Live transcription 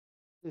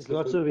There's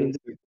lots of Indians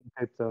in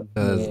Cape Town.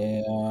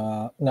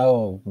 Yeah,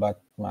 no,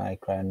 but my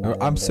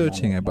grandmother. I'm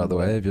searching it, by the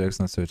way, if you're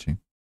not searching.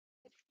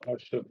 Oh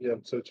shit, yeah,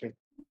 I'm searching.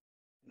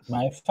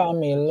 My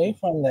family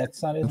from that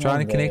side is I'm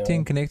trying to not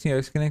connecting,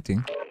 you're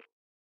connecting.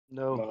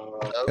 No.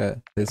 Okay,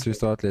 let's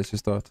restart.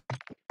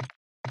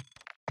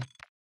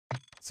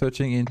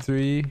 Searching in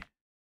 3,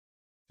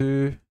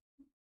 2,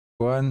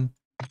 1.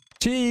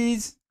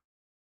 Cheese!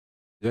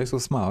 You guys will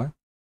smile, eh?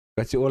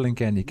 Got you all in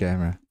candy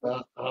camera.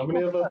 How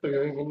many of us are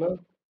going in now?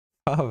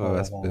 Half of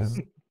us, bro.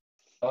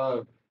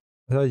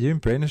 Oh, You and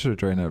Brandon should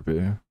join up,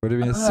 bro. Would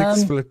have been a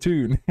 6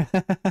 platoon.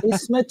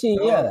 Is Smitty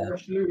here?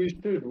 Actually, we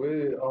should.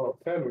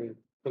 Can we?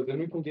 Because then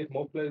we can get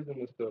more players in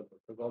the server.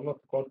 Because I'm not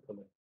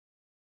confident.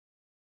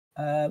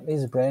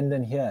 Is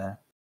Brandon here?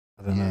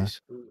 I don't know.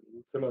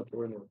 We cannot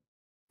join him.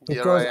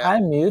 Because I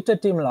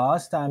muted him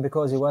last time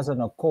because he was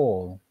on a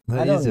call.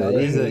 No, I don't know.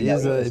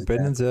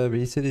 Brandon's here, but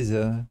he said he's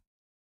here.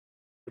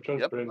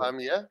 Yep, I'm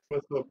here.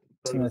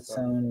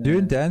 You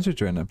and Dan should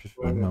join up if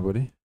you want, my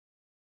buddy.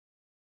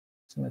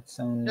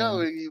 Smithsonian.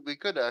 Yeah, we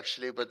could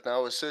actually, but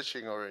now we're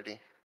searching already.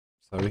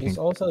 So we He's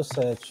can... also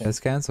searching. Let's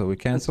cancel. We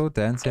cancel.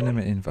 Dan, send him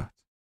an invite.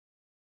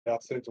 Yeah,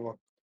 I'll send him one.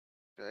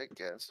 Okay,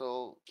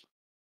 cancel.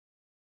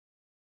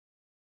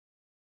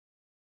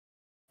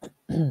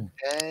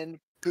 And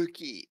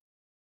Cookie.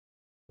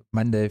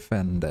 Monday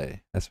Fan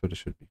Day. That's what it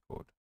should be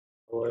called.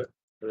 Alright,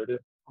 ready?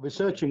 We're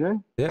searching, eh?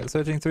 Yeah,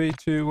 searching 3,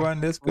 2,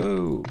 1, let's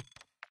go.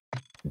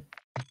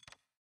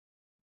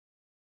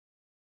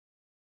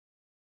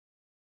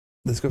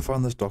 Let's go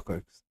find those dock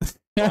oaks.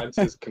 Mine's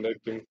just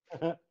connecting.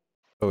 Oh,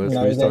 let's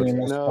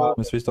restart.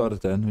 Let's restart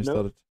it then.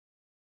 Restart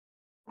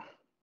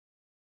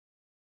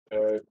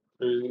it.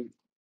 3,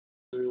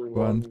 2,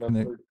 1,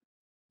 connect.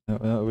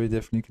 No, we're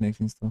definitely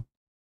connecting still.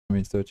 I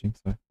mean, searching,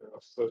 sorry. Yeah,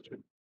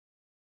 searching.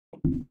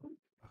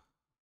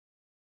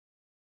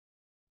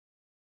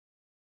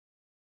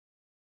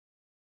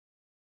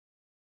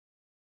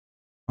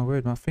 Oh,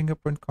 wait, my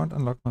fingerprint can't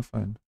unlock my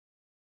phone.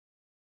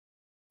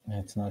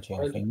 It's not your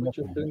Why did you put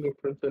your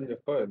fingerprint. fingerprint on your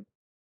phone?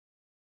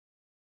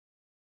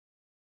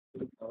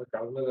 Our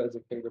government has a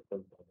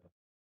fingerprint on it.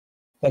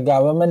 The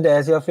government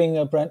has your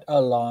fingerprint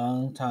a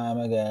long time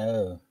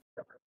ago.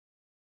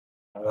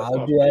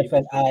 How do you have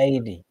an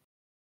ID?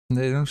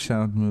 They don't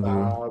shout, move.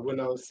 When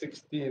I was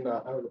 16,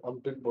 I'm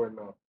big boy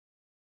now.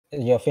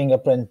 Your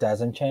fingerprint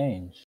doesn't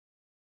change.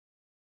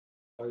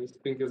 His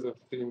fingers have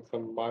seen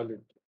some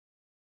mileage.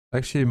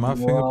 Actually, my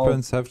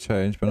fingerprints have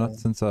changed, but not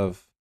since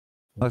I've...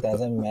 It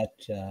doesn't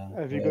matter.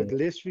 Have you got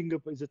less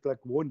fingerprints? Is it like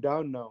worn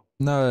down now?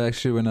 No,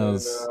 actually, when I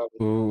was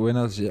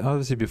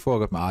obviously before I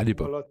got my ID A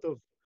book.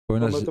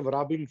 lot of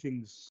rubbing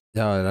things.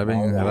 Yeah,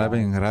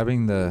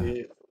 rubbing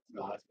the...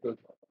 Yeah,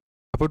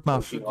 I put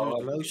my...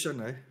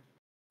 Lotion, eh?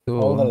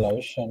 All the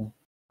lotion.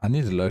 I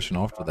need a lotion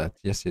after that.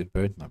 Yes, it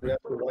burnt my brain.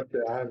 you have to rub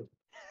your hand.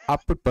 I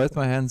put both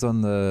my hands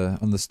on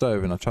the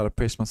stove and I tried to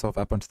press myself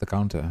up onto the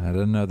counter. I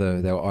didn't know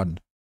they were on.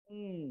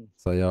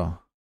 So yeah,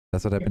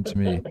 that's what happened to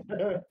me.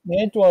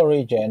 It will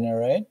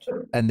regenerate.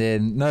 And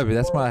then no, but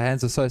that's my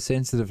hands are so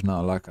sensitive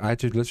now. Like I had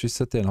to literally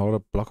sit there and hold a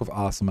block of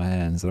ice in my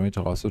hands. I went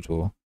to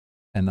hospital,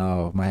 and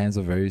now my hands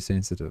are very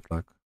sensitive.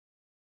 Like,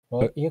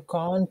 Well, you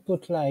can't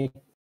put like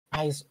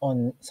ice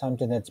on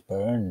something that's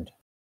burned.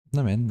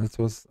 no man, I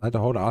had to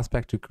hold the ice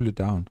pack to cool it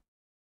down.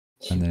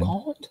 And then,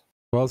 can't?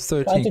 well,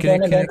 13,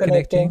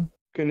 connecting.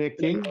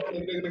 Connecting.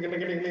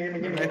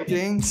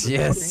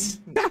 Yes.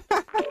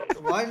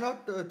 Why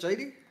not,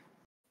 JD?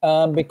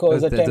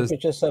 Because the That does-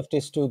 temperature shift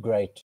is too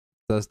great.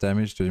 Does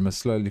damage to you. You must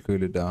slowly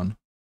cool it down.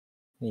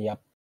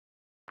 Yep.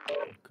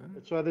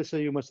 That's why they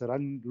say you must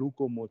run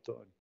locomotor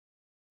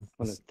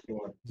on it.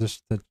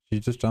 Just that you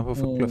just jump off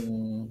a cliff.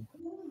 Mm.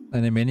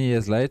 And then many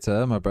years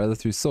later, my brother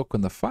threw silk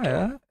on the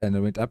fire, and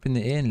it went up in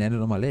the air and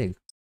landed on my leg.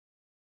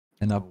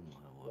 And I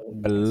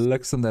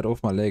loosened that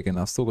off my leg, and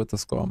I still got the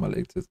scar on my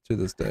leg to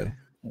this day.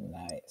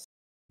 Nice.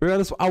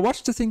 I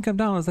watched the thing come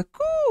down. I was like,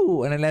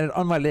 "Ooh!" And it landed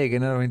on my leg,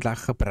 and then it went like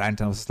gebrand.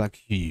 And I was like,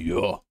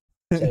 "Yeah."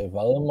 Say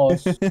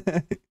Valmos.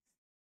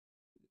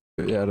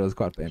 Yeah, it was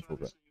quite painful,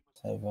 but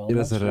Say it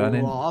was Valmos.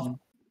 running.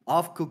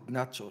 Half-cooked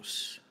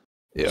nachos.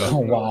 Yeah.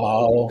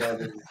 Wow.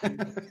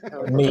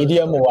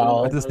 Medium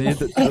wow. I just needed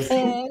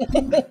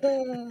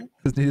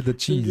the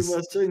cheese. You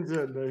must change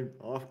that name.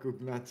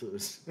 Half-cooked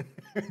nachos.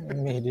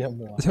 Medium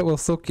wow. So, well,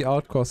 Silky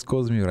Outcast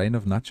calls me Rain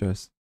of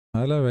Nachos.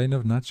 Hello, Rain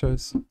of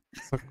Nachos.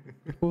 It's like,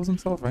 he calls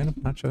himself Rain of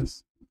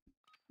Nachos.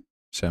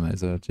 Shame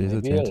is a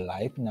Maybe you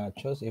like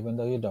nachos even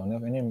though you don't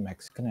have any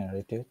Mexican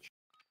heritage.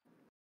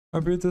 I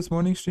bet this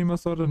morning stream I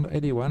started on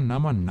 81, now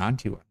I'm on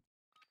 91.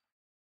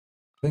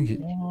 Thank you.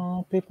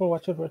 People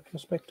watch it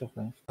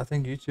retrospectively. I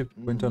think YouTube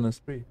went on a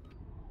spree.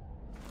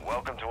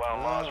 Welcome to Al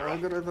Mazrah.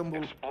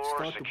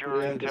 Explore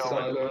secure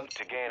intel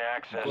to gain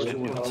access to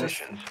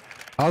positions.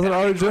 How's it,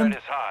 Origin?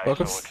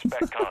 Welcome. So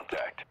expect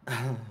contact.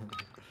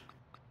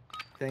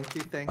 Thank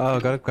you. Oh,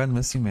 got a gun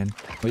missing, man.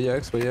 Where you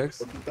X? We are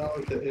at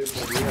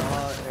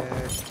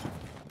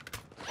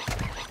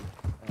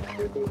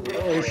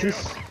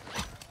Oasis.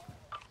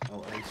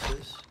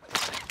 Oasis.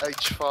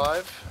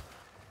 H5.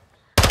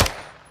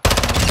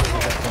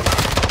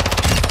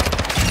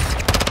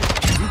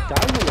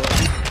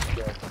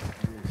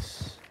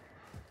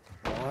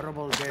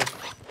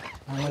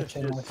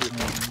 watching yes, what's yes.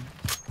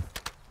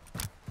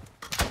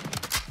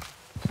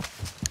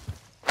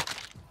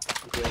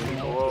 going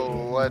on.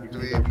 Whoa, what?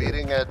 We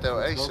meeting at the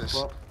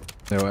Oasis?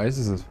 The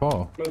Oasis is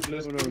far. Let's No,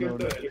 go no, get no.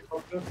 the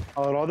helicopter.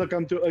 I'd rather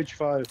come to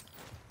H5.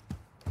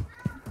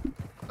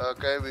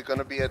 Okay, we're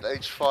gonna be at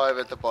H5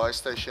 at the buy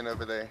station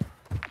over there.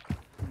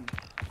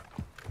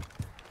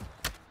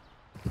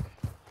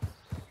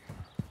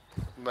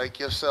 Make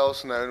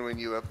yourselves known when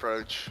you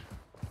approach.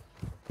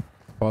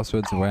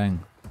 Password's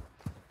Wang.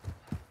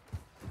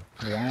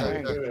 Yeah. Go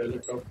get the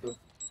helicopter.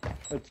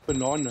 It's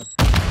banana.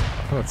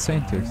 Oh, it's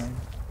Saintus.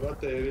 What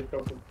the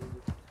helicopter?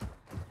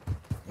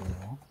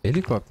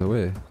 Helicopter,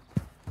 where?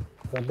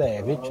 Got the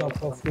heavy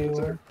chopper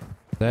fuel.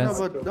 Dan, No,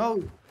 but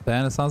no.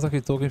 Dan, it sounds like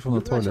you're talking from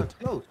You the guys are toilet.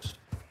 close.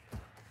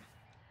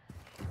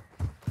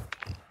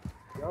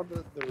 Yeah,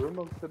 the room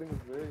I'm sitting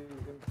is very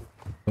empty.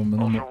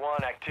 Ultra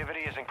One, activity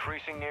is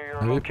increasing near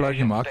your Maybe plug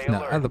your location. mic Stay in the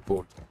alert. other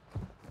port.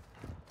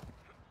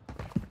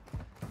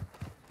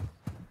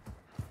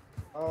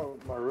 Oh,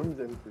 my room's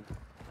empty.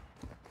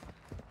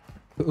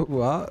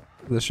 What?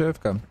 The sheriff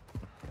come.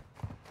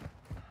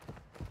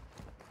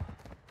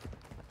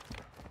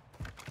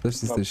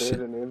 This is My the bed shit.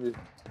 and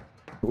everything.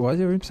 Why is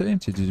your room so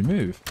empty? Did you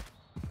move?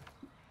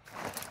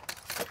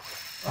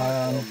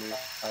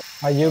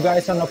 Are you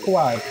guys on a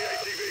quad?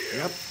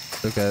 Yep.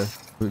 Okay.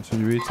 Should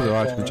we read to the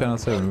right? We're channel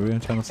 7. We're in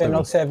channel 7.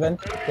 Channel 7.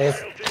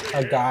 There's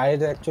a guy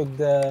that took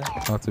the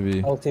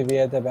RTV.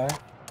 LTV at the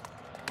back.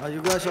 Are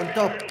you guys on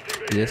top?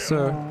 Yes,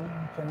 sir.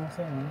 Channel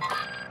 7.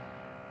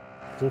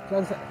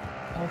 Because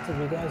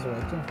LTV guys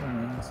waiting for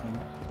me. So.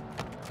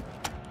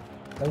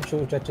 Don't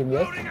shoot at him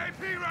yet.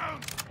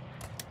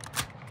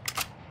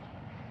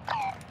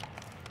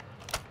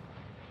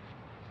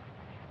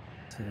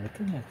 Is he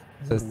looking at?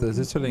 There's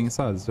just chilling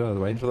inside as well.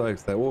 Waiting for the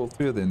oaks. They're all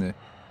 3 of them there.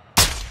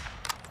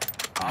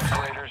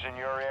 Operators in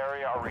your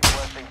area are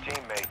requesting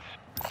teammates.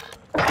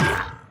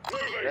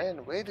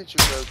 Man, where did you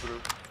go, bro?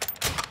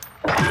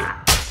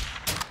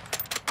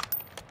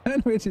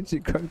 And where did you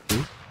go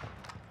to?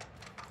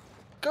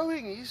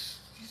 Going, he's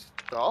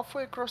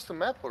halfway across the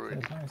map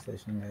already. The buy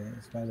station there.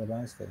 It's by the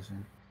buy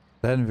station.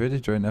 They hadn't really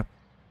joined up.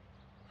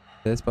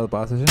 There's by the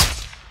bar station.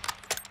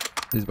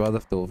 He's by the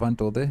front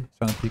door there.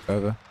 Trying to peek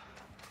over.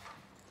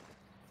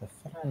 The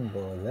front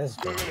door, let's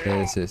go.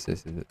 Yes.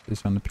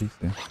 He's trying to peek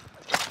there.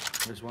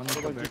 There's one in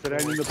the Just back.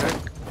 ran in the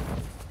back.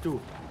 Two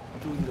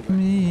in the back.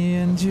 Me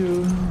and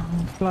you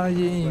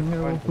flying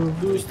over.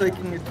 Two is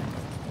taking it.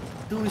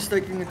 Two is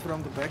taking it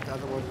from the back.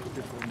 Other one took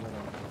it from the.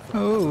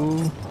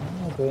 Oh.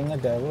 Oh, doing a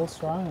devil's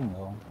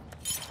triangle.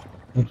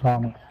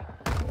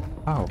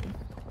 Ow.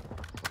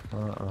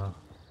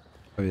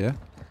 Oh yeah?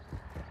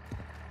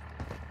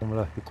 Kom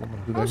maar, kom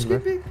maar.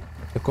 Housekeeping.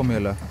 Daar kom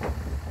jullie.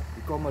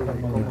 Die komen er.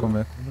 Hier kom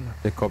je.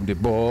 Hier komt die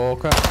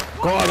bokken.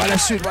 Kom, wat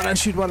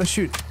een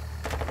shoot.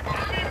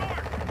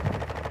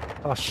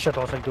 Oh shit,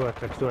 als ik dood.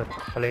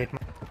 Alleen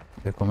maar.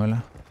 Hier kom jullie.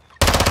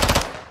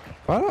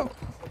 Hallo.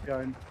 Ja,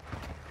 en...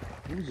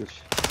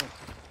 Jesus.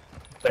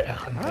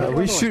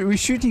 We're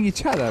shooting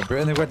each other, bro,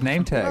 and they've got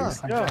name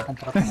tags. Ja. He's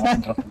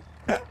in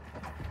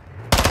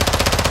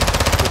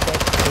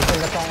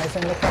the car, he's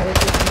in the car,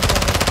 he's in the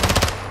car.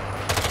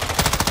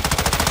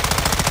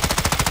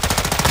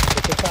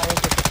 Get the car,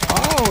 get the car.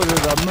 Oh,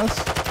 did I miss?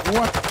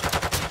 What?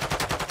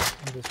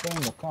 I'm just in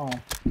the car.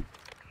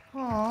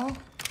 Aww.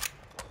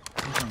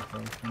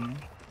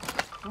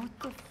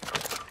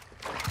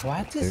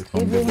 What Hier is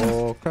komt die even...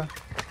 bokken.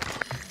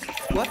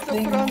 What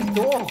the front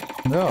door?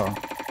 Ja.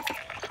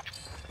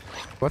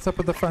 What's up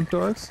with the front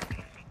doors?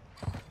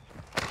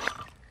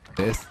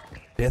 Death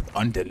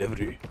on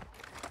delivery.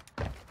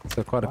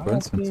 So quite a Why are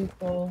coincidence.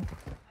 people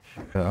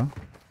Yeah.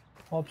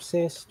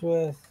 obsessed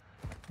with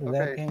Okay,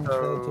 lacking so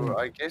certain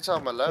I guess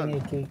I'm alone.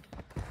 finicky?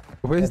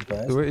 Where best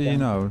are you then.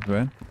 now,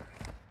 man?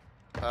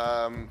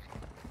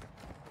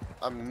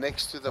 I'm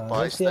next to the Oh,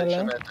 buy is he station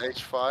alone? at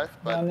H5,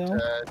 but Daniel?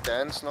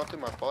 Dan's not in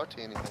my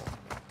party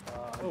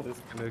anymore.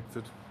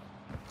 Disconnected.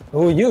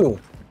 Who are you?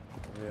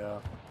 Yeah.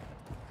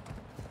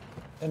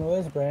 And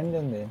where's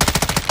Brandon then?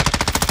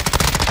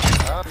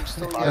 I'm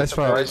still here at the H5.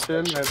 buy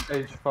Station station.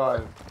 at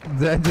H5.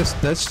 That just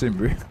touched him,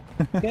 bro.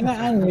 Can I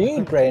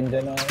unmute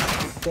Brandon or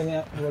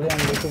will he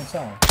unmute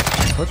himself?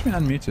 Watch me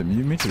unmute him.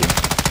 You muted him.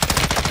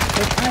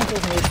 But I'm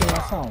just muting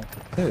myself.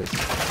 Yes.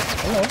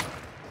 Hello?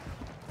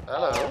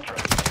 Hello.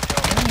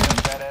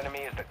 That enemy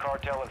is the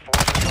cartel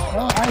enforcement.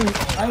 No,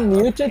 I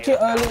muted you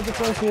earlier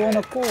because you want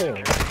to call.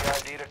 Security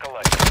ID to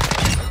collect.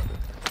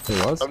 He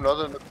was? I'm not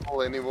on the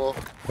call anymore.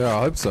 Yeah, I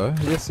hope so.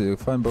 Yes, your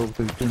phone bill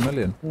to 3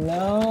 million.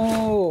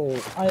 No,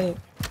 I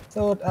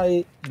thought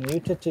I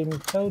muted him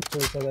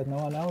totally so that no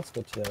one else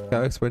could hear him.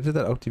 Alex, where did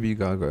that LTV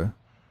guy go?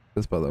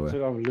 This, by the way.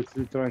 So I'm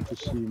literally trying to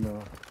see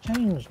now.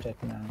 Changed it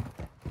now.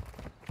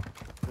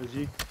 Is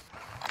he?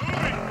 Just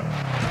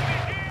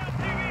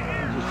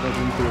got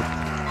into it.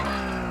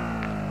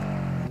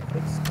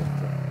 Fixed it.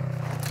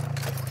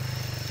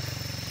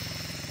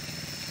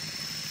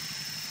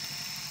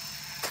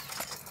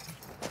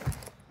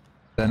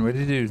 Then where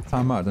did you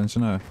time out? Don't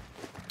you know?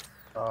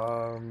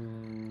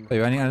 Are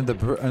you running under the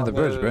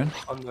bridge, Brent?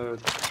 On the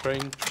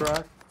train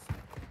track.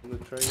 On the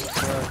train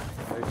track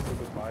next to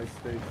the buy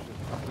station.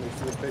 Next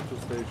to the petrol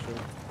station.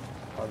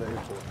 By the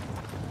airport.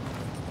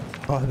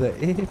 Oh, the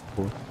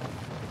airport.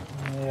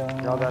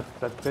 Yeah. Yeah,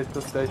 that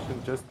petrol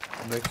station just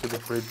next to the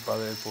bridge by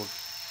the airport.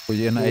 Were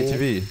you in an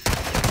ATV?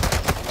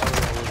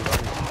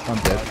 I'm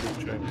dead.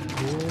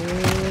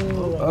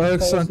 Oh,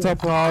 Santa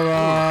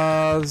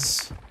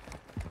Paras.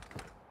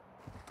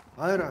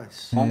 High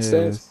rise.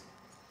 Yes.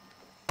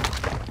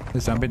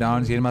 He's jumping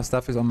down, he's getting my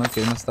stuff, he's almost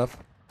getting my stuff.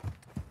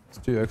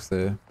 There's 2 X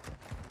there.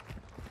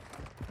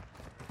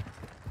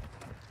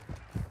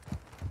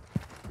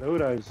 Low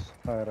rise,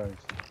 high rise.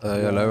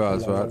 Yeah, low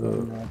rise, right.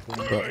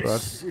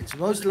 It's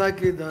most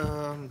likely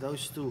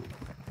those two.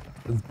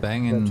 It's The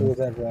banging. two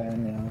that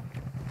ran, yeah.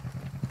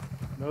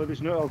 No,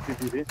 there's no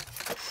LTV there.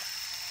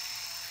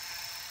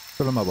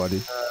 Still on my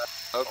body.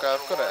 Okay,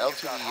 I've got an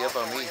LTV here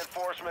by me.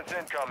 Reinforcements Oh,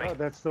 incoming.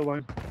 that's the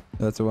one.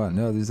 That's the one,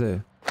 yeah, he's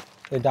there.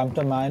 They dumped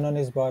a mine on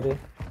his body.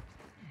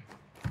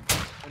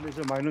 And there's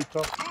a mine on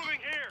top. Moving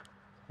here.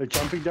 They're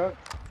jumping down.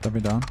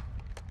 Jumping down.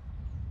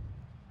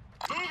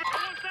 Moving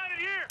alongside it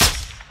here.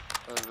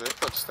 They've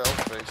got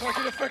stealth base.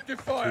 Taking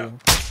effective fire.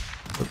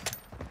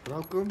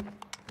 Broken.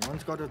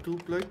 One's got a 2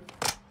 plate.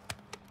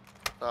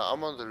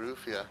 I'm on the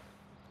roof here.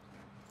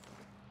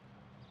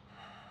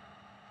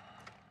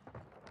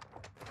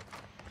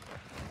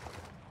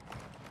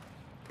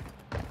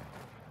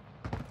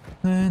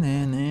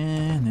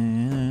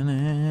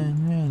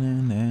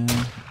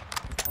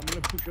 I'm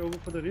gonna push over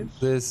for the rinse.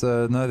 There's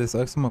no, there's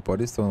actually my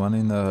body still one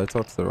in the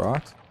hotel to the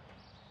right.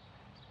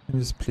 Let me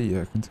just plea,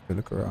 I can take a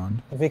look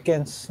around. If we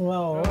can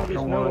smell, No, there's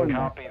no one.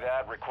 Copy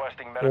that.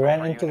 Requesting we medical ran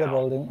for into you the now.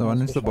 building. The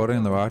one into the body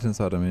on the right hand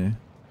side of me.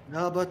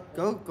 No, but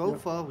go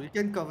far. We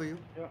can cover you.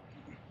 Yeah.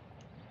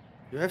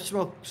 You have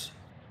smokes.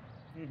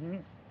 Mm-hmm.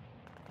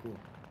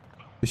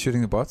 He's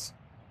shooting the bots.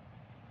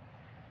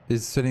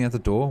 He's sitting at the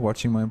door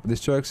watching my.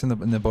 There's jokes in the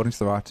building to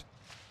the right.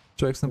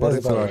 Jokes in the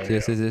building There's to the a right. body,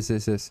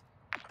 Yes.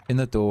 In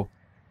the door.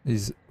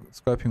 He's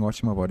scoping,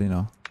 watching my body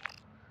now.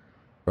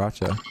 Right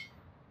here.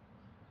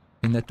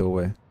 In that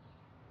doorway.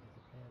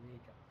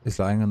 He's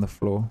lying on the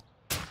floor.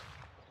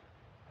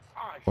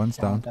 One's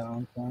down.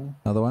 One.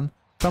 Another one.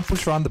 Come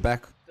push around the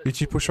back.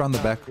 Richie, push around the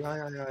back.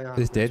 Yeah.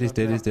 He's dead. He's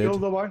dead. Kill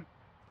the one.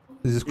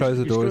 He just closed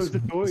the He's doors. closed the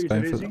door, He's he's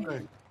going for raising.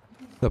 Okay.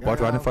 the bot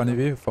Yeah, right in yeah, front of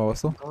you.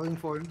 Fossil. Going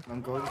for him.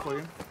 I'm going for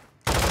him.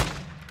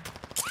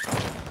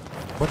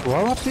 What?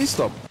 Why not? Please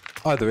stop.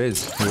 Oh, there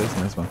is. There is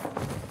in this one.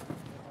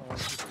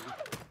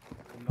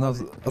 No,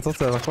 I thought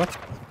they were like, what?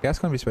 Gas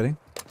can't be spreading.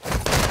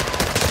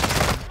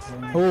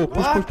 Oh,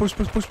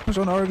 push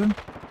on Oregon.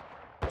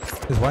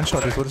 There's one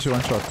shot. There's literally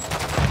one shot.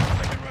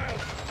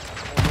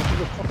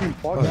 The fucking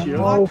box here.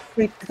 Oh,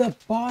 freak the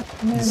bot,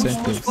 man. He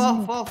sent this.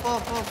 Far.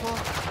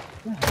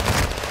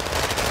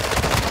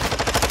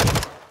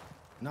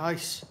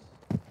 Nice.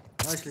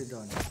 Nicely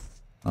done.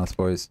 Nice,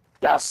 boys.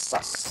 Yes.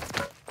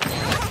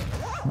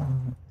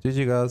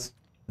 GG, guys.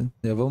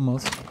 Yeah,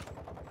 almost.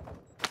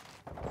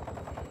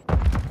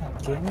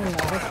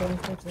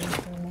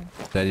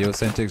 Daddy, your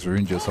Centex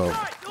ruined yourself.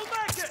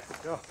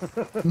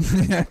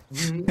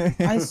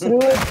 I threw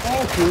it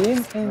back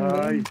in and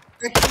Aye.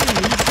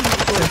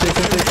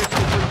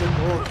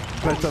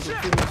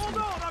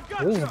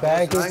 whose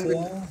bag is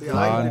there?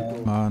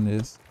 Behind Mine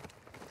is.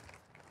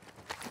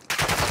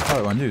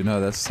 Oh, I knew. No,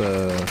 that's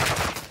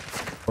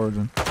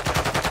Origin.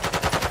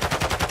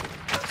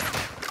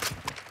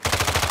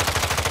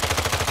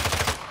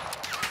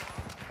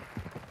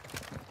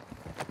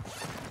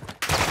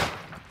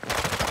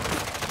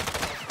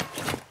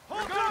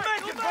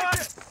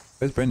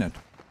 Where's Brendan?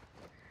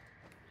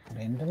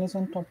 Brendan is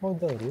on top of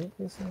the roof,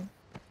 is he?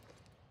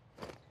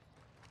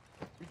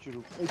 Which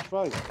roof?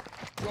 H5.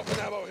 Dropping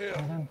ammo here.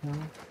 I don't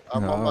know.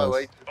 I'm on my Nice.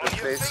 way to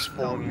the base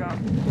spawn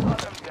Down.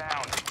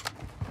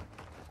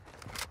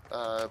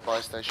 buy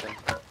station.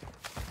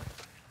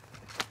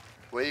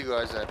 Where you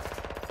guys at?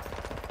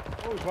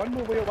 Oh, there's one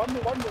more. One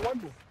more.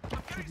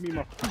 Shoot me in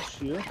my push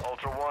here.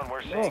 Ultra One,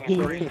 we're seeing Oh.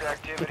 increased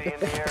activity in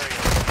the area.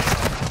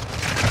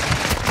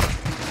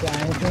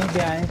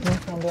 Behind me,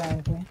 from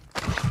behind me.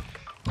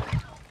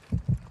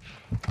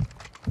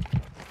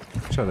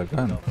 Shot a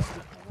gun.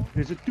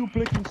 There's a 2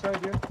 plate inside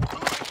here.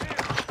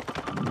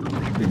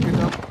 Pick it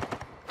up.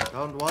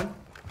 Down one.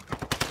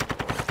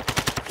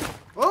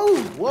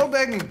 Oh, wall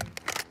banging.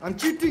 I'm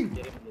cheating.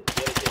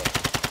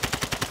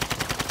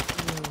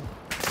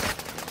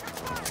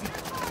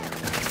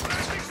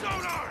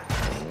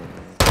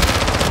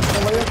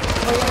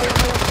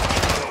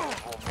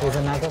 There's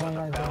another one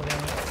right there.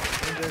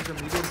 And there's a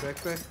medium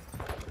backpack.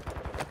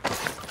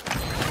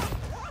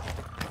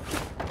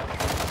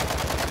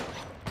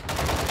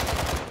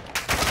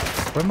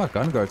 Where'd my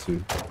gun go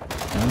to?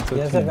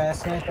 There's a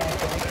vast net right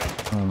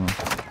there. Oh, no.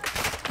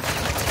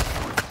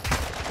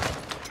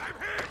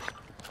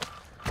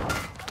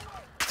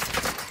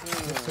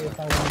 Let's see if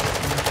I want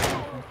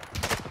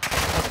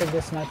this. I'll take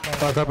this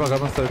sniper. I got my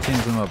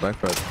 13s in my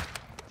backpack.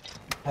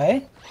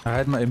 Hey? I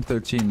had my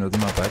M13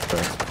 within my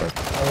backpack, but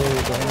Oh,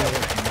 you don't have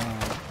it.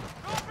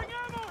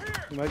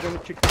 Am I gonna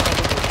check the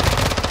cover?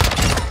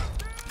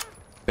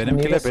 Ben him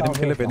killer, ben him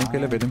killer, ben him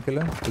killer, ben him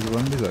killer. There's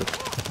one of these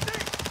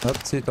out. Nope,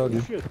 see, told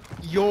you. Shit.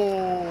 Yo,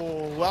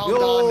 well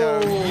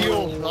done.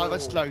 Yo, that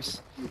was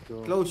close.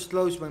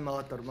 Close my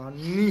mater, man.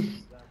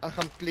 Nee.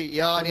 Complete.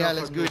 Yeah, yeah,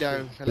 let's go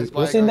down. Let's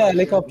Who's in the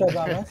helicopter,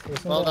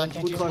 Bamas? Well done,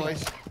 GG's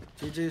boys.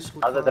 GG is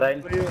goed.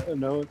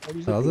 No,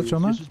 How's it,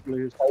 Choma? This is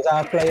players. Is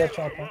our player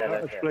chopper?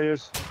 It's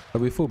players. Are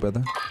we full,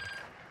 brother?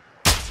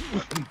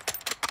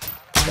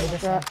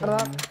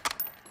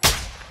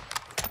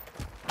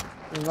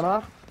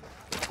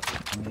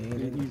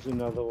 He's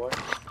another one.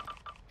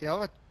 Ja,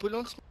 wat pull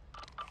ons?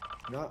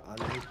 Ja,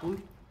 alles is goed.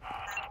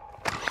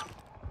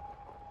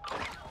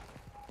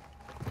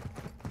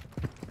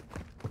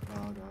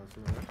 Nou, daar is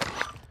hij.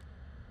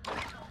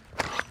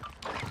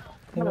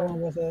 Anyone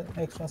with an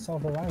extra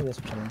self-revive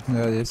challenge?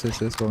 Yeah,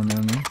 yes, going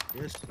on now.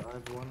 Yes, I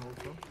have one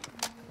also.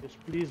 Yes,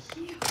 please.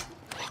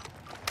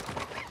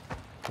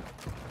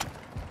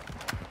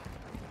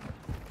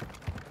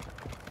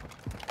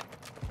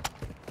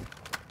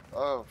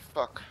 Oh,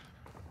 fuck.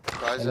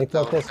 Guys are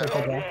Helicopters down. at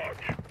the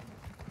back.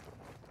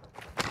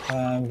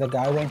 The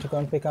guy went to go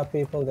and pick up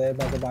people there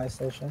by the buy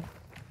station.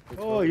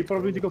 Oh, he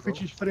probably took off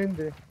his friend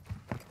there.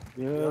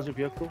 Yeah, there's a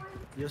vehicle.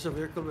 Here's a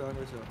vehicle behind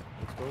us.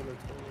 Let's go.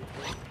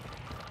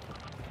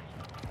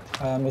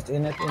 It's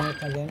in it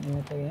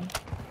again.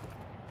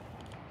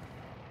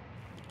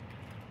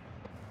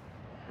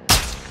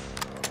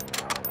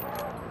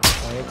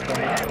 Oh, it's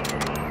coming.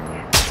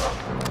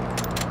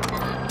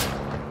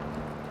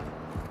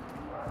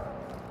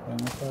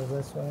 Going across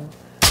this way.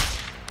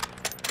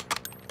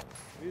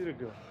 Here we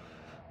go.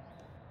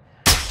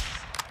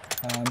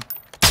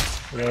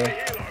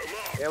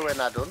 Yeah, when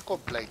I don't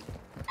complain.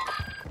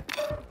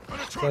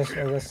 Just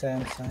on the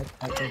same side.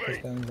 I think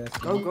it's going this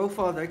way. Go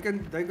far. They're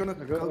gonna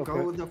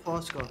go with the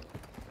fast car.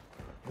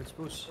 Let's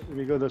push. Let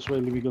me go this way.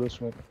 Where's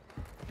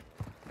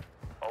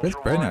Ultra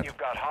One, Bernard? you've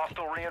got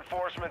hostile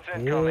reinforcements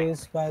incoming.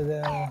 He's by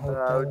the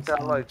hotel.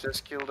 Hotel, I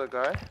just killed a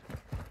guy.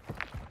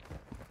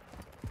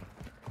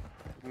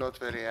 Not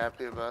very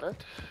happy about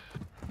it.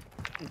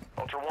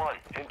 Ultra One,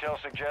 intel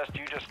suggests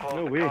you just closed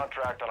No the way.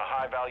 contract on a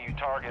high-value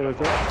target. So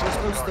of it's the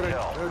Just go straight.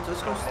 cartel. Yeah,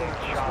 just go straight.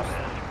 Shot.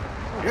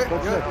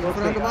 Yeah, in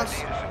front of us.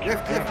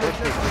 Left.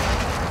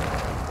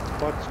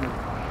 Spots me.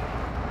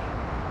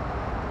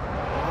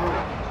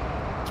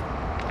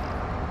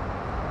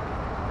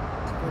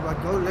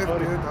 Go left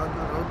Sorry. here, down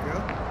the road,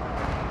 yeah?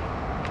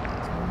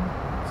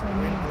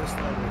 In this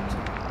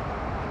direction.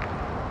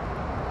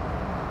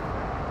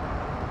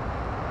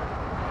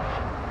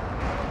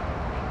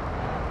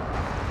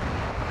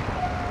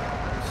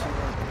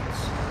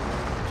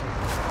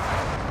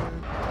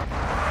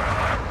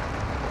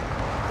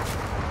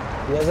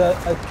 There's a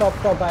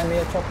chopper by me,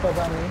 Ultra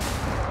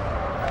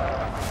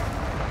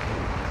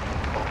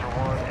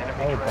One,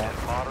 enemy threat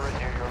is moderate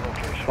near your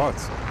location.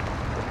 Bots.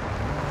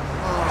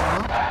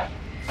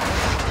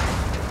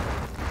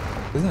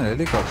 Isn't it a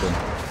helicopter?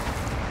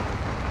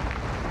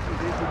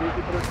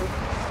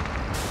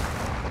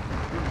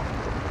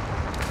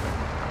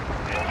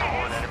 Ultra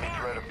One, enemy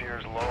threat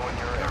appears low in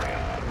your area.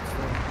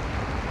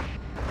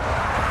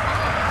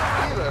 Where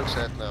are you folks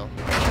at now?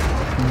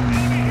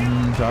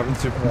 Driving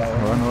to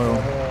run oil.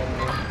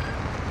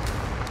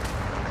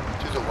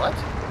 To the what?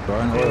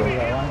 Run oil.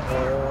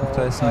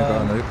 Chasing a guy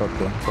in a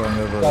helicopter. Flying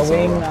over a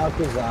Going Zara. now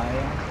to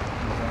Zion.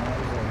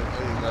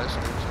 Oh, you guys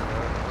are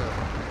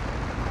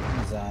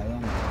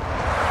Zion.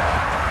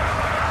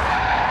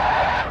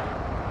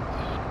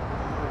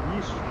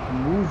 He's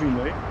moving,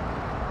 eh?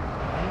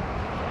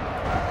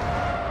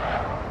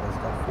 There's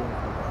got fuel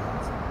for the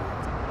hands.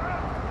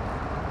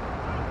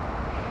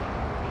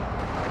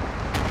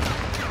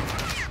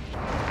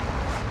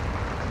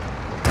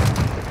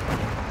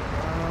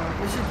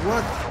 Is it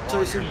what?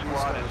 Chasing Your these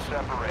squad guys? is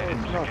separated.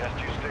 Suggest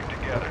you stick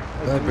together.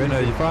 Hey, Brenner,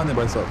 you found it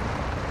by yourself.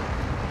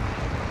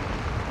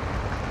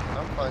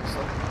 I'm fine, so.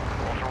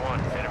 Ultra One,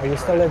 Are enemy you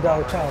still at the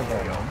hotel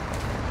though?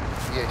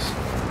 Yes.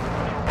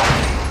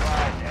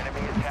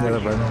 enemy Yeah,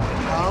 attack. Brenner.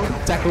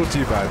 Tackle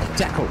too bad.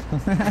 Tackle. Did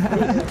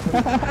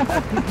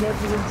not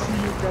even see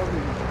you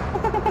coming.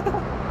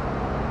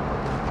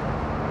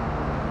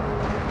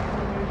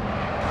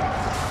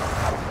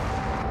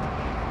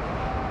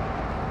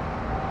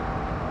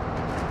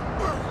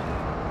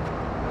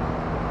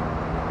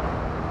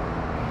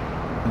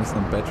 And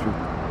some battery.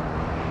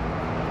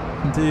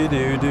 Do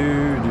do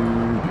do do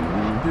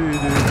do do.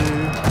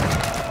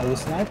 Are you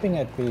sniping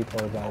at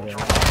people by the way?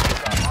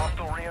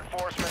 Hostile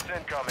reinforcements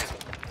incoming.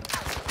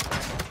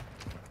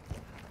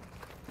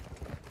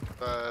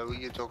 Who are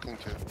you talking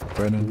to?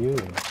 Brenner. You.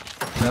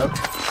 Nope.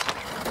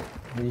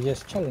 You're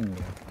just chilling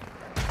there.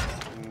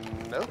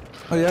 Nope.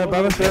 Oh yeah,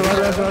 balance there,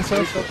 right.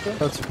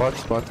 That's spot.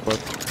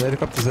 The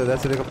helicopter's there,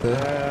 that's the helicopter.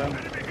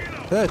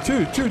 Yeah,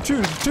 two. There's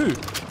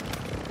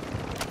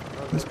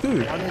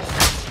two.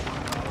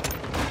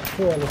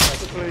 Two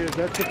helicopters.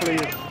 That's the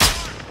player.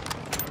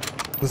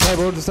 The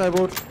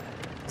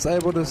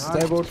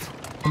sideboard.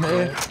 In the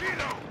air.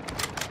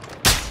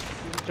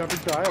 Jumping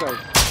to high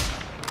rise.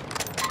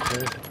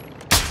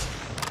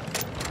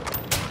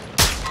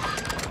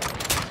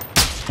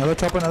 Another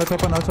chopper, another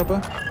chopper, another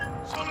chopper.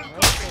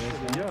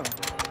 Yeah.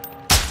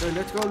 Okay,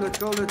 let's go.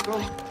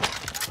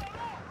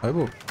 Oh,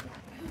 whoa.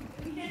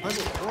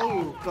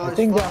 Oh, guys. I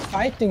think they're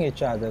fighting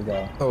each other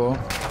though. Oh, well.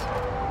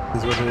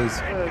 This is what it is.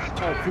 I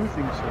do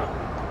think so.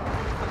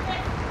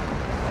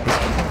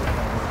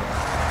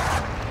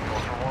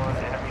 Ultra One,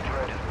 enemy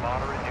threat is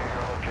moderate near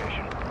your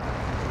location.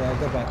 They're at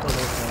the back of the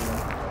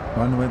building.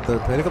 One with the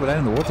helicopter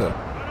landing in the water. They're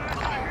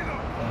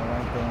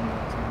right there in the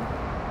team.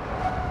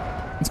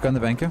 Let's go in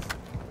the banker.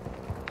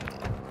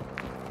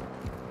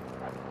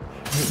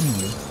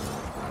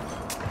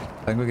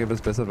 Banker gave us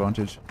best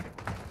advantage.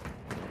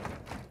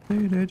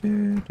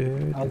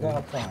 I'll go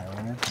up high,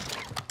 right?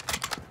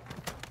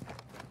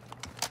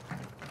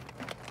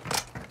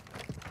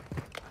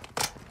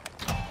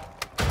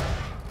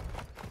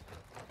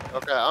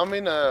 Okay, I'm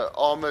in a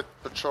armored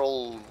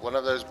patrol, one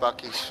of those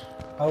buckies.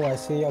 Oh, I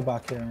see your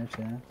back here,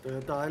 yeah.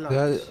 The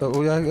highlights. Yeah,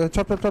 oh yeah,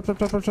 chop.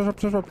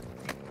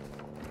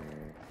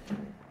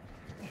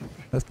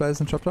 Let's play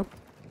some chop.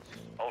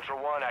 Ultra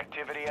One,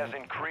 activity has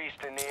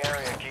increased in the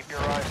area. Keep your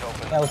eyes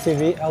open.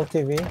 LTV.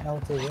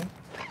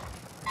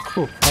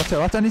 Oh,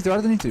 what I need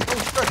to. Yeah,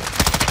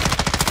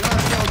 I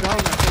fell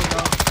down.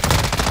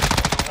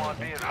 Ultra One,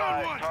 be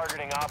advised,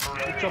 targeting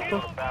operators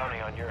with a bounty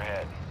on your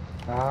head.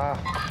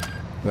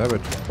 Where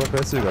it? What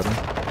place you got him?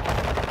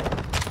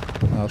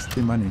 Oh,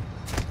 steal money.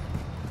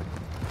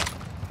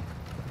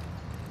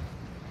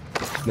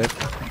 Left.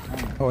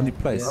 Oh, only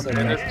place. I'm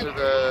headed to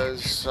the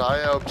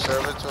Zaya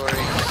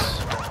Observatory's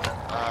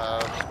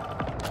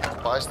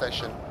buy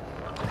station.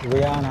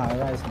 We are on high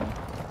rise now.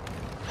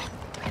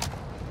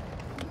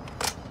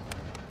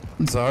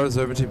 Zara's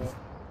Observatory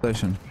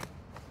Station.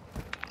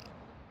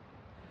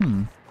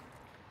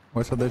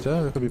 What's up there,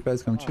 Joe? There could be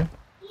players coming to you.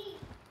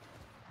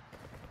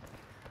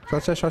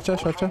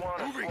 Shotcha.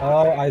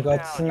 Oh, I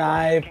got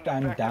sniped.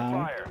 I'm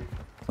down.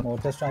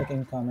 Mortar strike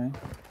incoming.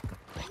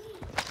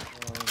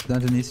 Down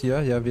to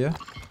Nisia, yeah, via.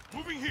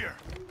 Moving here.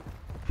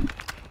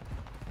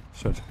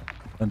 Shot.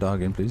 Don't die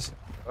again, please.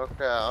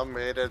 Okay, I'm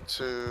headed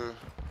to...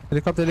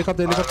 Helicopter, come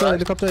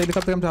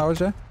to ours,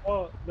 yeah?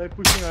 Oh, they're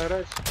pushing our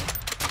rise.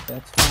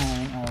 That's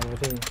fine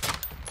already.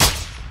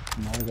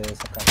 Now there's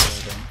a couple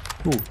of them.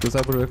 Ooh, does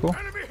that vehicle?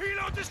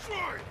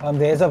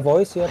 There's a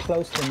voice here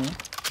close to me.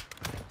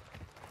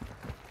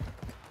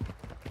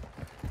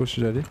 Push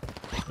it, ready.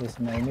 His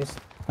name is...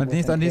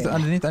 Underneath on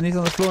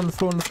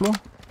the floor.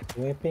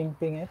 Wait, ping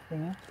it.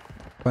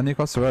 One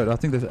across the road. I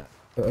think there's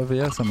over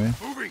here somewhere.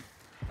 Moving.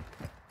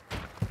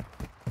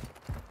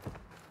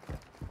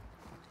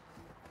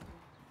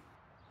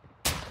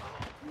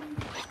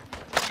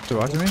 To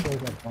right of me?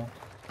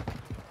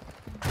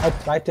 Oh,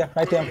 right there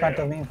in front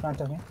of me.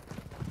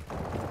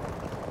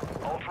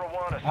 Ultra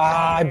One,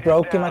 I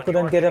broke him. I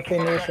couldn't get a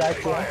finish right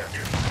here.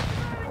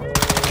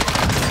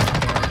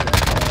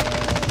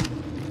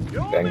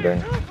 Bang.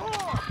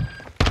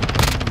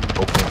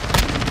 Open.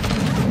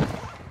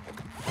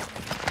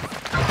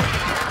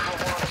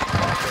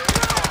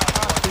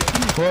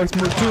 Oh, it's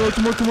more.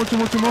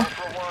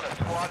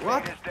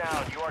 What?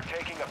 You are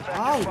taking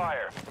effective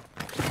fire.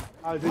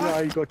 I think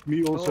I got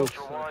me also.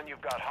 Ultra One,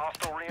 you've got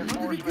hostile How did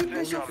we reinforcements get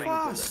there so incoming.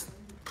 fast?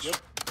 Yep.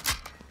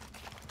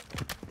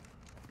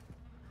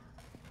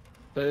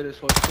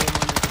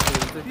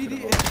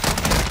 PDA.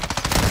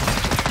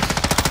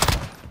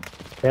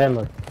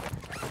 Camera.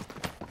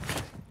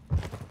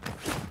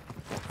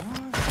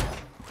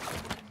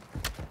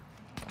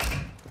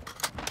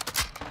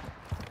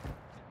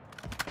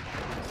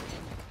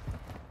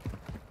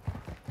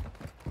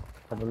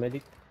 Have a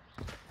medic.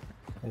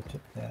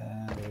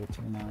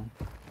 Waiting now.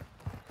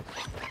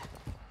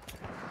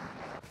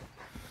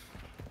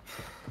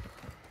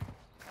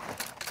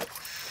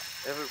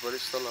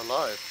 Everybody's still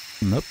alive.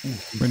 Nope.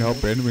 We need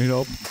help, Ben. We need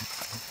help.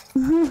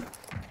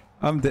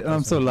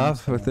 I'm so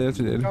lost with the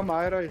today. Come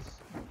high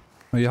rise.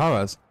 Are you high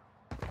rise?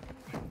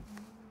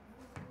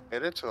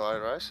 Headed to high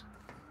rise.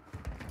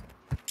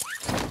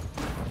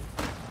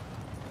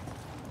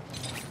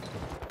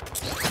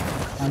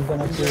 I'm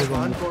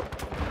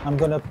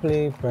gonna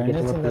play Brandon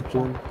in the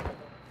platoon.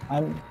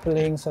 I'm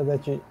playing so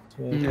that you...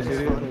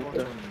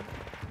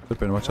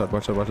 Ben, watch out.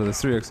 There's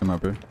 3 X in my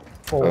bro.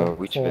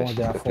 Which vest?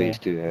 Please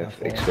do have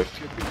expert.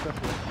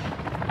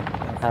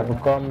 Have a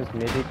comms,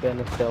 medic and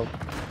a stealth.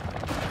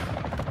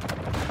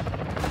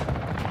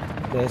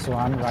 There's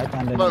one right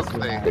underneath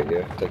you. Okay,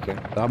 yeah, take care.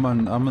 I'm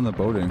in the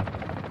building.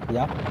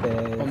 Yep,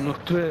 there's... I'm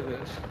not clear.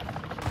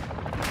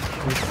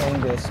 He's saying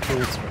there's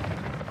 2.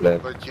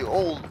 Left. But you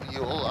all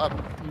up.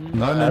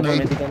 No.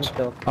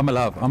 I'm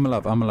alive.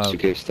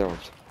 Okay,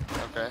 stealth.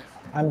 Okay.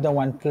 I'm the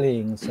one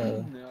playing,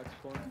 so...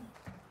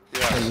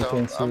 Yeah, So you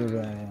can so see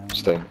where I am.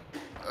 Stay.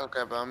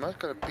 okay, but I'm not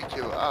gonna pick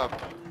you up.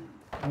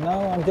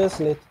 No, I'm just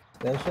lit.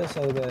 That's just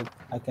so that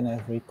I can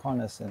have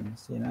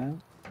reconnaissance, you know?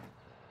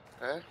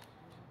 Okay.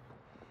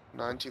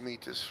 90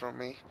 meters from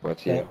me. What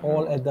They're here?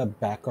 all at the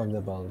back of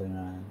the building,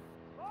 Ryan.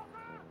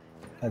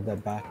 At the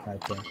back,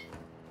 right there.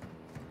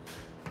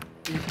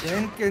 If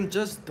Dan can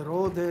just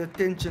draw the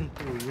attention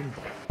to him.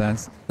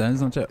 Dan's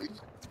not chat.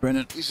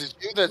 Brennan. Is it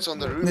you that's on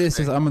the roof? Yes,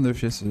 then? I'm on the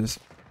roof, yes, it is.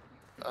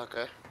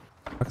 Okay.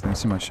 I can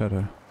see my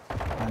shadow.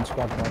 And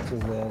squad bots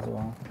is there as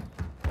well.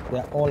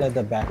 They're all at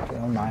the back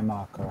on my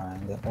marker,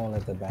 and they're all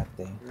at the back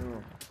there.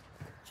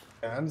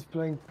 Yeah, I'm just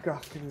playing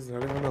cock and he's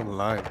not even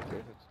online.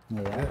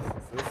 Yeah. Yes,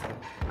 this is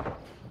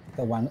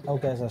The one, oh,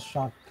 there's a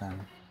shotgun.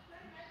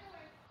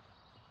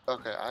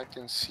 Okay, I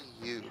can see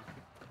you.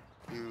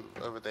 You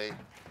over there.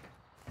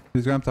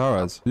 Who's going up to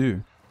Haraz?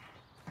 You.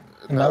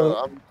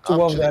 No,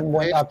 two of them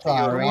went up to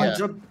our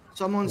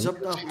Someone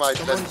zipped up. Someone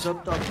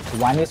zipped up.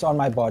 One is on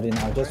my body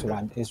now, just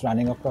one. He's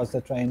running across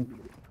the train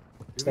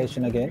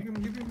station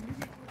again.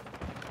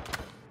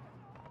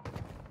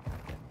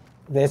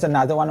 There's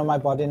another one on my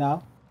body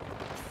now.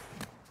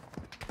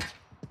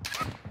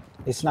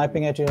 He's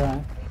sniping at you,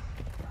 Ryan.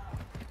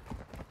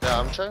 Yeah,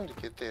 I'm trying to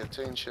get their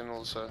attention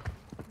also.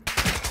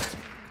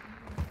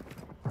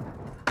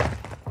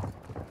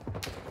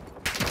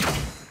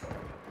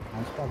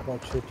 I'm squad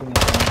bot shooting at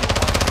him.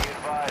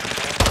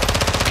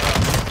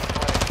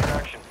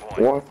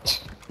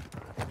 What?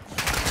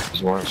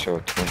 There's one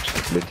shot,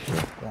 literally.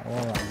 They're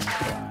all running,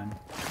 Ryan.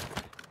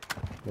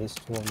 At least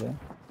two of them.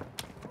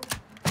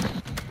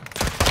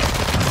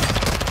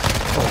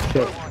 Oh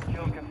shit.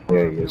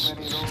 Yeah, he is.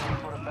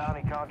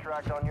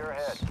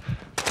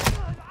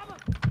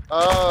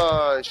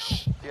 Oh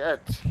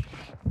shit.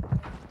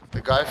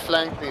 The guy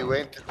flanked me,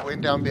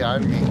 went down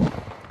behind me.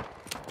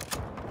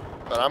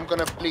 But I'm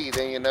gonna bleed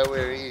and you know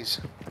where he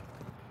is.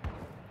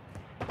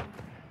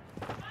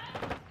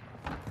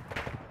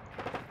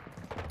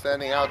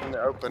 Standing out in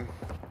the open.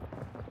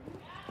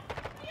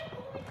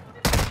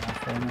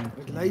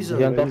 Laser.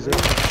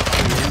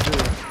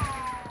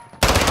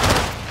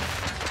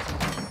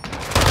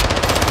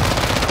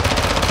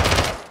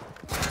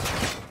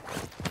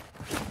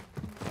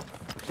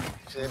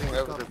 He's heading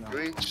over the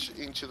bridge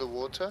into the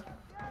water.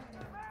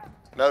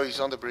 No, he's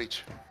on the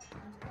bridge.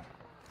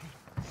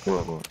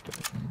 What?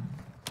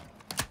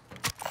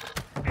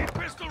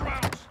 Pistol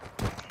rounds.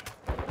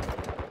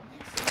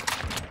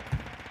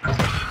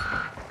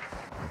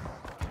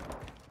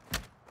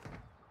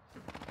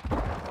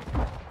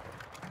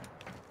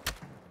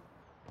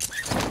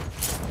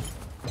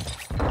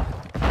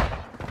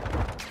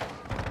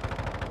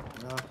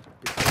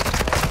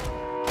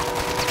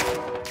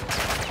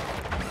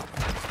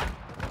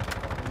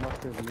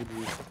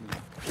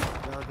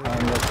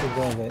 Let's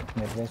go with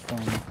Midwest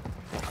one.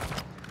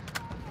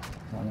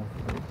 One of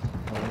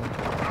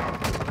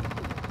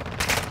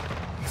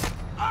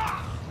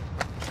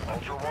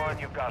Ultra One,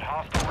 you've got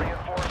hostile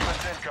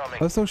reinforcements incoming.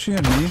 That's all she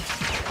and me.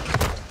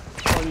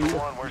 Ultra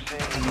One, we're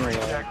seeing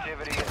increased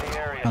activity in the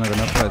area. I'm not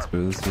gonna fight, but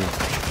this is.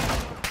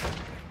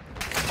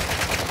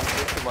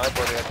 Get to my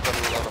body, I've got a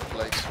lot of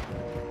plates.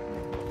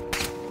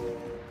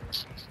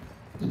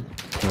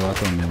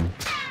 What on you?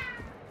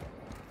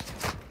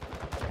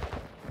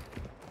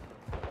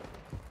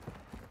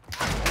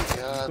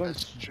 Yeah,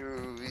 that's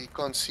true. He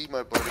can't see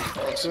my body. He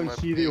can't see my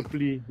your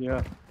plea,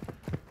 yeah.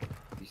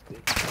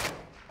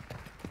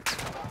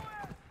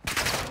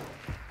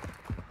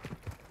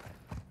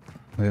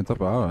 They're on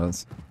top of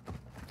ours.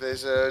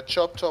 There's a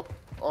chop top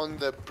on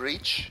the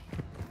breach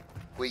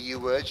where you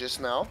were just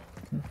now.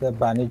 the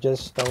bunny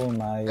just stole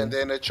my. And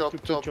then a chop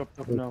top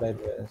now.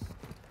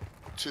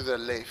 to the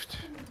left.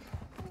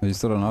 Are you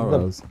still on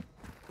ours?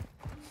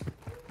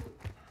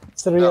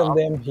 Three of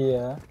them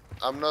here.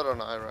 I'm not on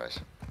high-rise.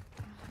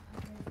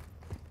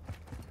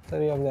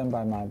 3 of them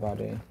by my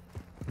body.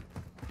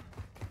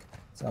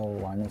 So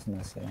one is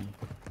missing.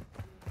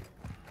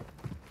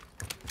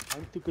 I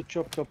took a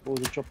chop top, or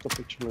the chop top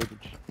exploded.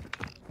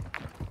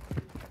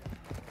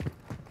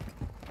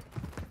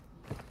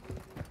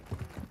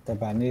 The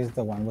bunny is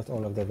the one with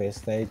all of the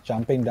vests. They're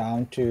jumping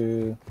down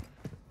to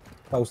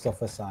post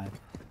office side.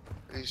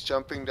 He's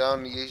jumping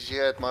down. He's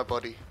here at my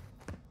body.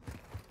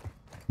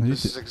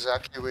 This is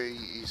exactly where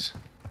he is.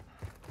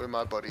 Where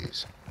my body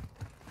is.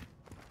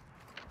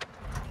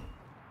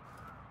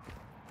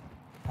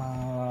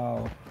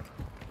 Oh.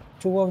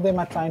 2 of them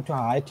are trying to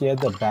hide here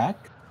at the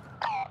back.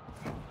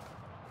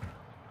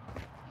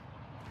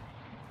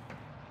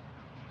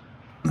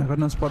 I got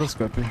no spotter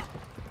scoping.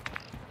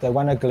 They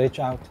want to glitch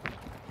out.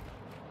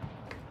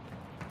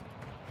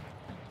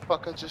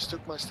 Fuck, I just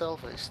took my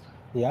stealth vest.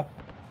 Yep.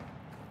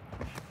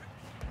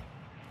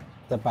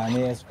 The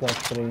bunny has got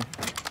 3.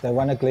 They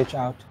want to glitch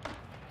out.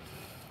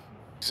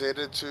 He's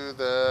headed to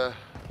the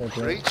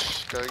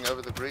breach, going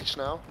over the breach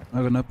now.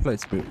 I got no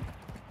plates, but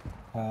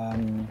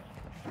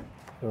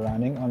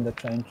running on the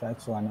train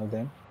tracks, one of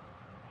them.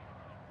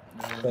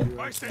 They're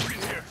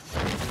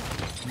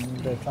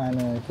trying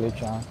to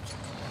glitch out.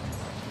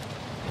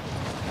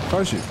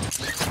 Parachute.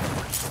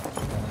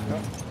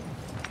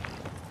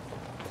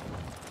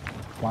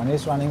 One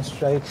is running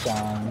straight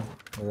down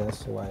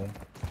this way.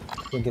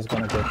 I think he's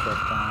gonna get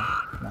shot down.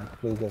 My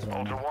fleet is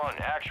running. Ultra One,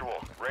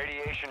 actual.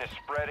 Radiation is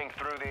spreading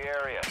through the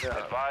area.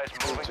 Advise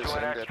moving to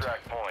an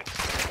extract point.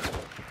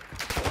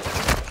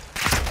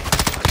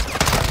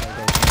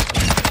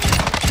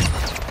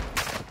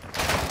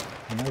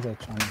 I know they're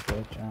trying to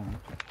glitch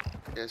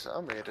out. Yes,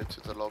 I'm headed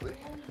to the lobby.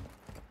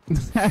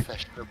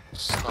 Fashionable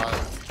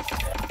style.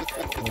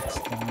 It's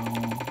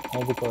down.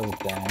 All because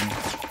damn.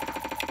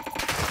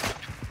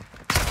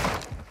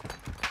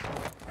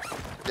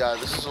 Yeah,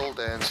 this is all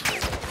dance for.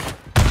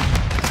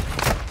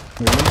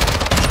 Really?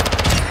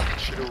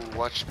 Should have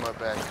watched my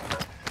back.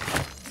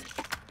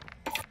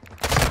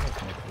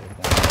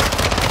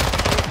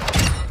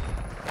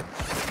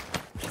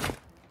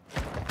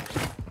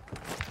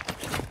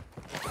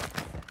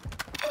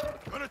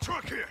 Got a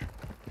truck here.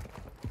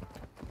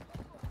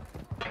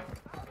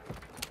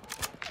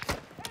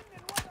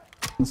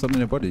 So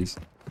many bodies.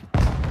 I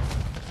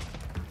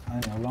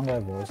no longer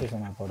have voices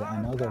on my body.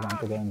 I know they want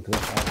to go and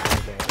glitch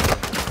out there.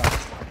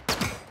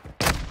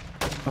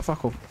 Oh,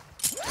 fuck off.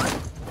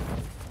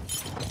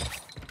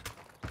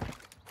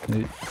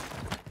 Hey.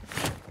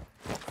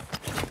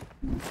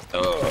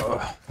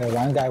 Oh.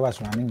 One guy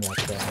was running that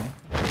way.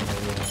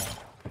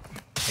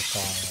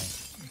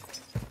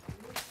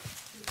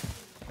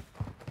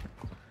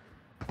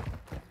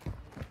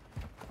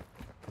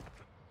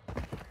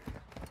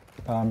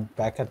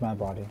 Back at my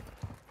body.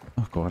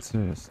 Oh god,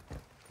 serious.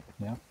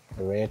 Yeah,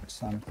 the red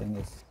something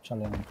is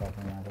chilling on top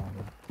of my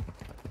body.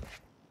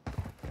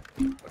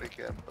 Body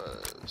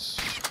campers.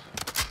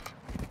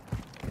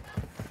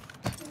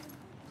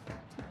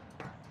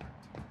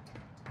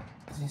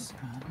 This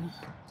one.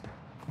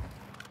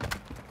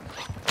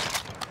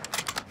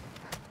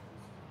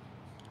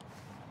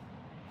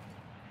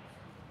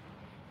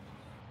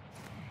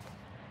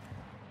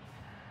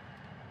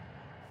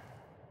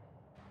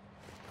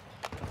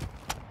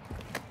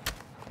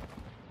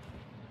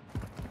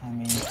 I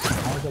mean,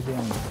 how to be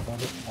on my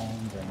body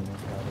and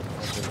Brandon's body?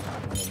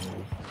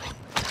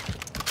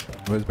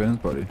 Where's Brandon's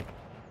body?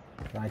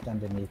 Right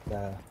underneath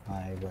the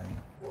highway.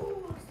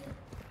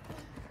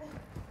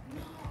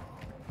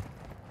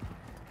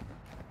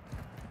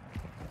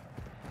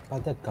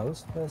 But the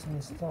ghost person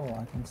is still,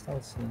 I can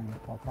still see him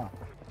pop up.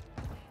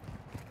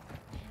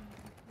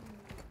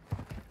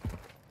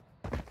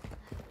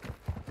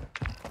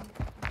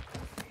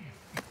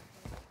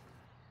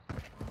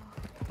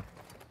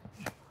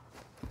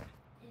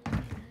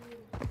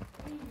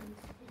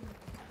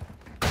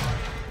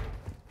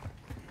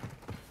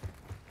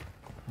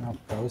 Now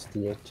ghost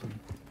the action.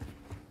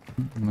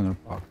 I'm gonna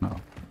park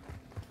now.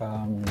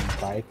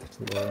 Bike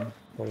to the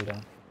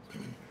folder.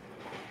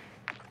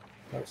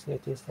 Ghost the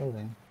is still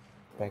there.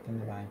 Back in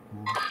the bike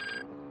now.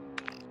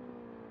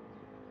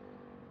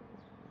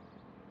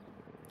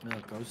 Yeah,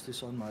 ghost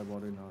is on my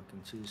body now. I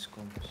can see his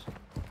comps.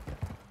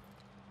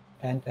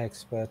 And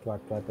expert,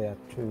 what they are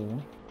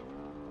too.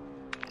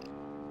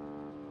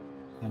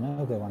 I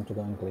know they want to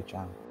go and glitch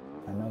out.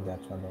 I know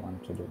that's what they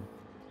want to do.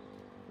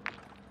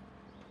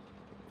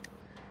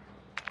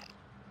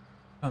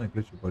 Trying to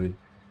glitch your body.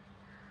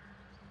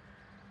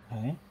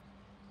 Hey?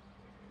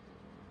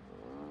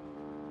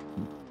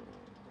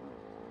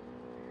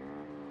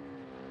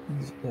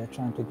 They're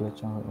trying to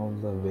glitch out all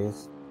the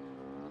ways.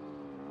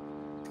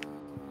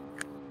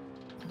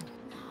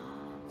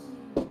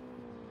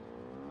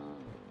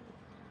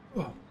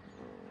 Oh.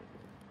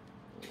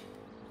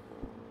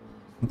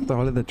 What the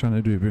hell are they trying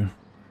to do, bro?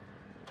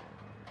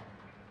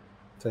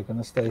 They're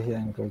gonna stay here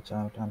and glitch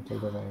out until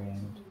the very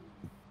end.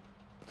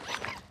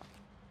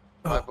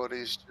 My body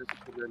is just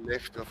to the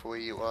left of where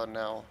you are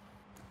now,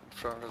 in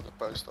front of the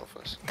post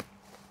office.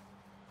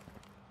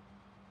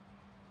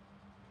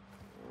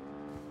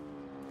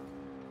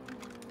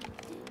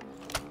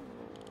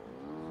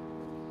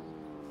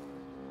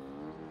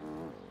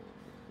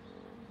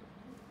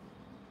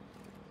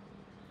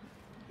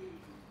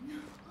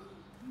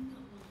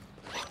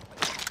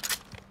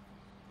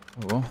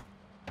 Oh.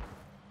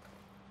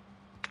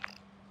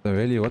 So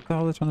really, what the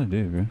hell are they trying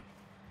to do, bro?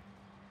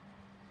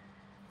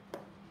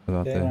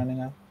 Okay,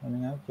 running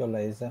up, your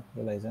laser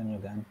and your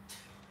gun.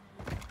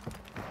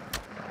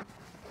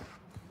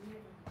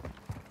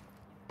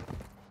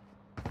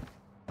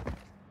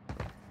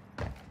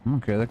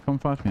 Okay, they come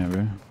fight me,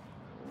 bro.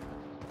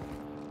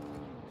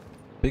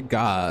 Big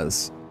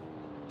guys.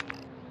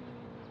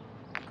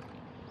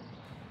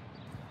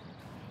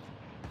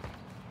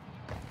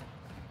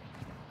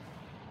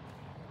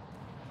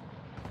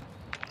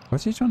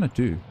 What's he trying to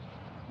do?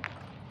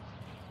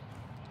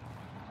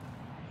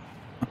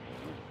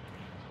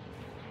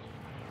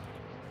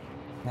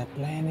 My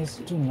plan is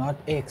to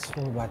not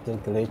exfil but to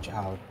glitch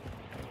out.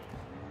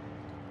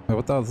 Hey,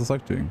 what the hell is this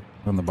like doing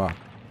on the back?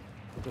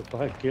 The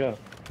bike, yeah.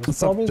 It's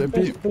probably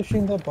just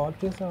pushing the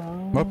bodies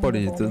around. What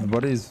bodies? The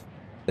bodies.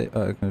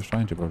 I was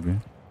trying to probably.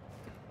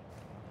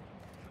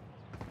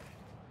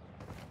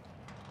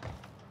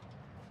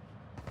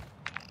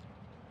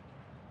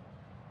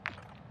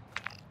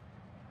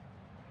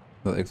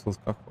 The exfil's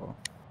cockball.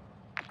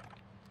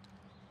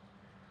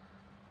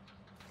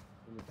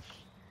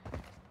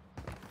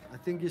 I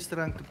think he's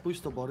trying to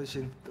push the bodies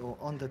in or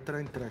on the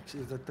train tracks.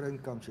 If the train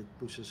comes, it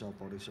pushes our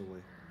bodies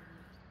away.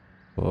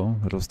 Well,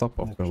 it'll stop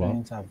after a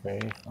while. The trains are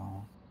very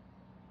far.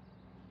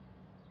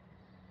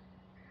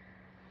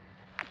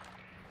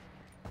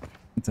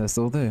 They're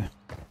still there.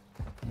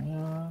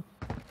 Yeah.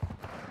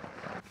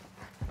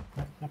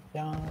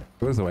 Yeah.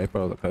 It was the way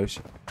for the coach.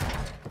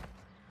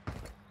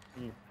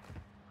 It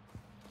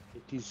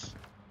is.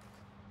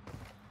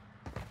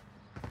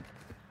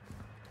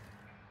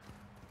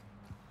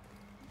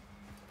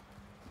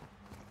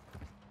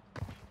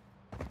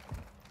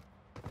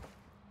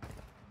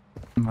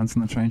 Man's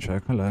on the train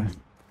track, hello.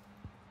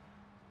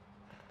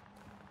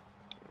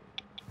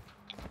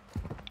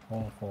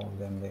 All 4 of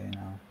them there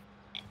now.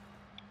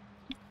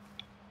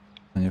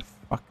 And your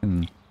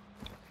fucking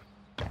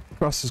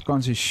cross has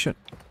gone to shit.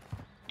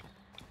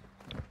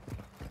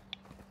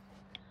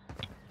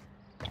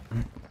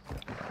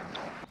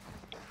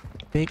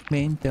 Big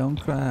men don't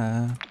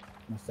cry.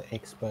 That's the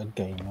expert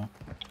gamer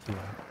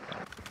here.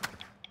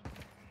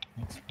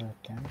 Expert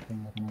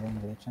camping, we're gonna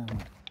run the channel.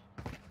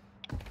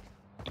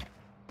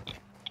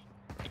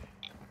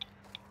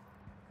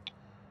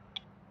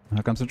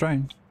 Here comes the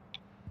train.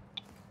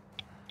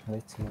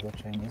 Let's see if the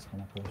train is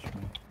gonna push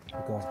me.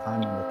 Because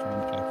I'm on the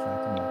train tracks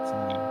right on that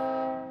side.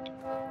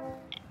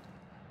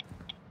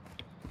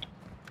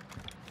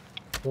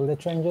 Well, the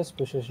train just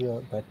pushes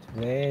you, but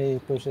where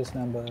it pushes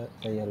the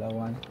yellow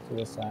one to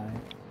the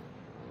side.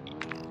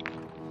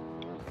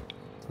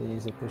 So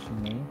is it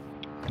pushing me?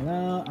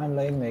 No, I'm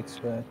laying the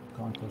expert.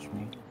 Can't push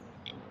me.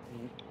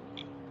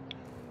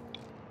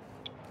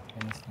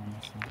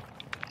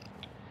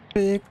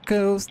 Big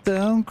girls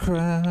don't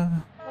cry.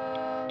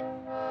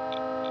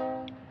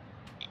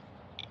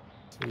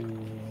 See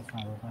if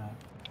I will have.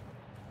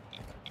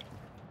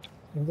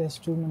 If there's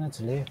 2 minutes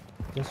left,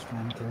 just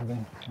try and kill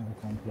them in the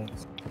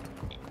complex.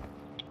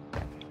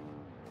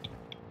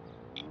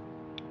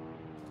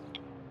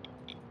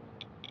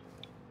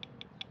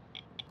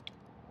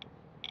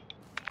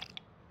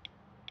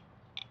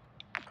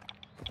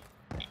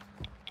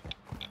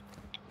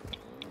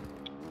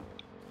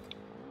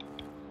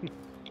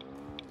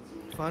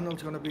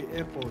 Final's gonna be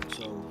airport,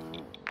 so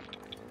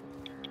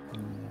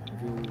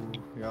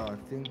yeah, I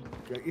think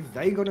if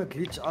they're gonna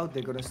glitch out,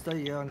 they're gonna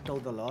stay here until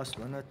the last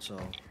minute. So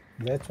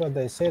that's what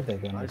they said they're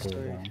gonna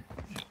do.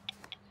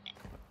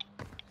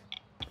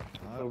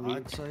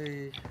 I'd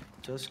say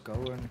just go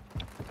and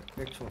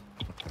exfil,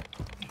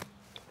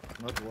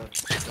 not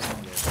watch.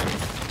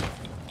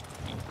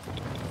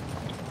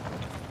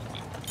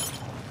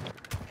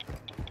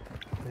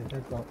 They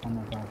did go on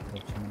about the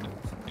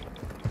channels.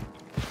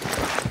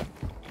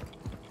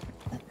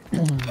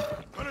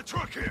 Got a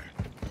truck here.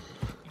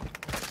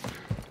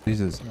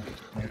 Jesus.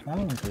 I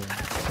found you.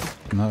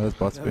 No, that's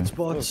bots. That's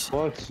bots.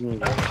 Bots. Ultra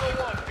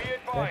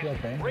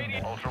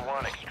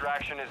One,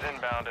 extraction is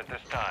inbound at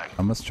this time.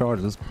 I must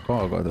charge this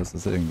cargo. That's the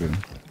thing, dude.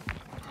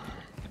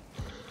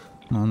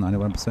 No,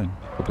 91%.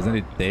 But it's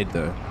nearly dead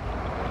though.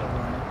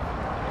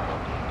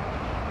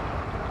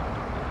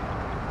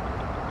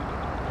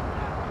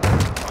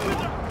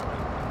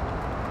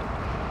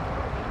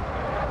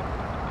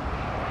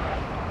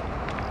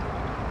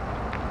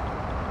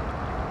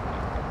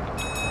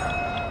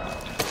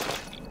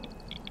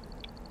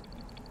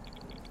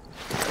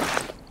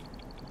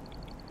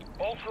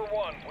 Ultra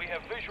One, we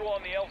have visual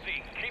on the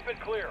LZ. Keep it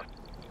clear.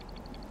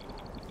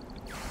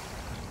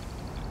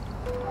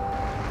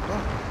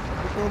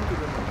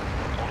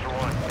 Ultra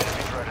One,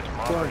 enemy threat is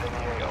moderate in the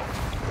AO.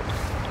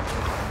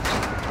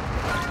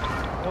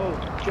 Oh,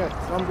 shit.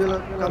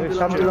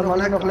 Kan jullie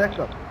alleen nog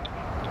lekker?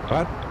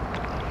 Wat?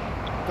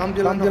 Kan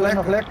jullie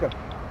nog lekker?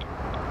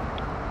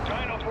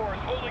 Dino 4 is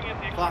holding in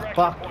the Fuck.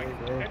 extraction point.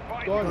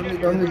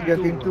 Only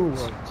getting 2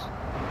 words.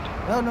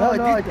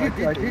 No, I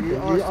did. He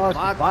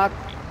asked what?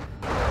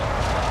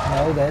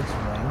 No, that's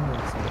wrong.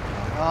 That's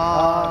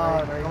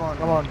not wrong.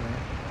 Come on, man.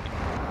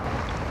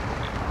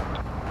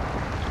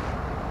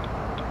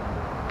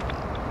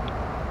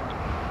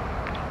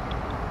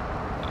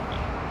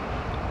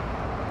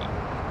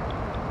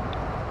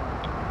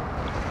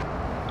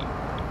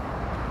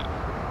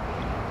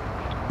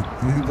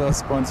 These are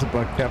sponsored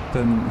by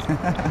Captain.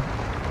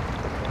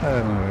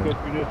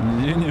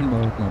 Union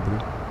Mart, my bro.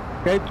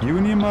 Kijk,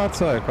 Union Mart,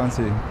 sorry, I can't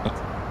see. What?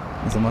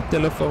 Is it my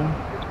telephone?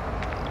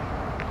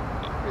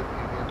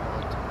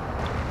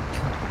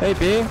 Hey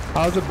B,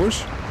 how's the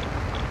bush?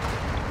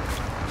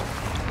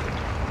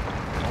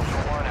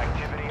 Ultra One,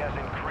 activity has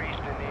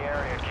increased in the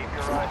area. Keep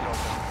your eyes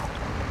open.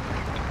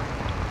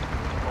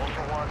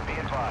 Ultra One, be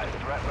advised.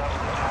 Threat level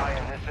is high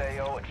in this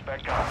AO.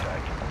 Expect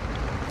contact.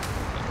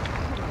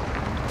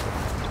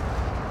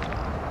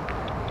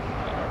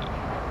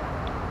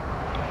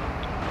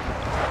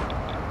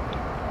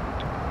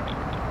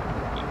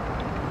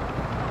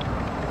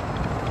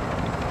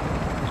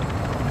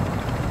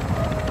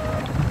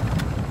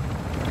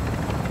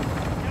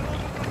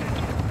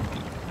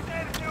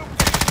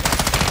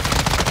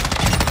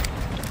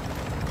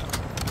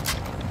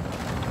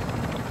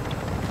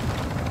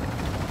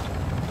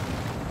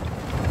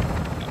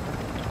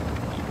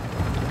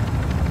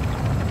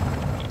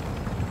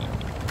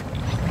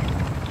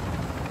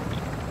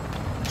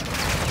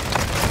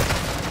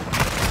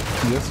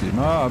 Yes, you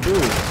know, bro.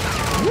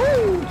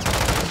 Woo!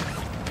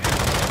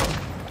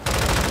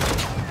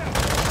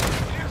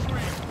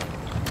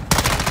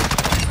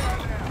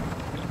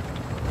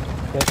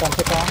 Here comes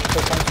the car.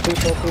 Here comes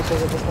people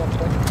with the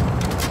shotgun.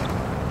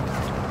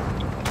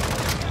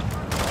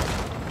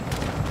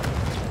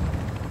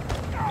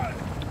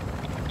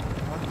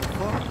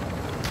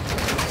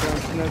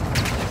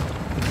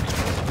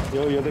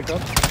 Yo, here they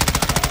come.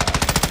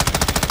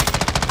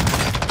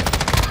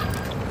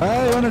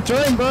 Hey, you wanna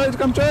join, boys?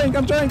 Come join,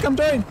 come join, come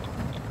join!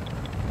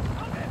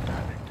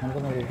 I'm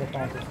gonna leave the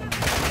party for now.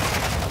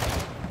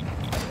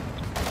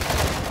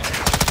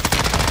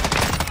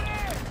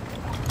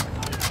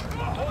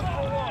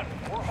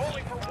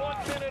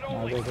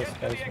 Now there's a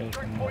space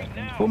station.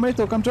 Full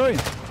metal, come join!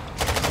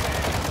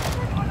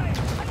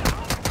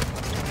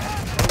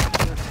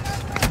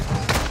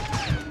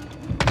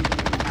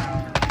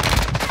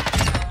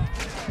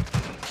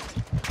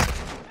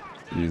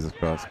 Jesus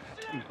Christ.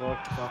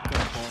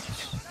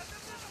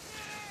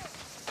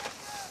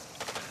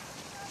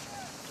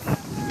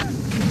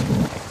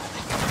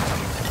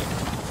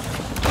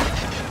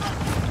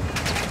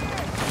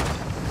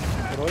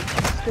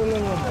 Still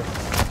in on this.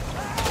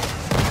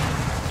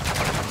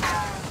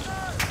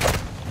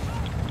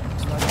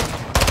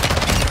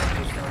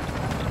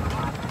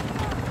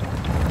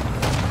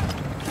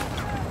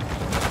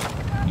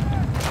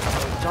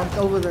 Jumped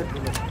over that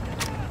bullet.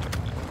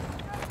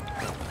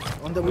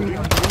 On the wing,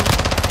 on the wing.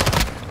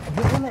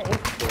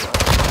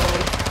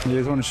 You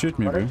guys wanna shoot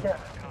me, bro?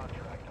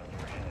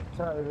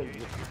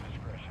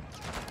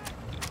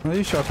 Well,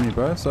 you shot me,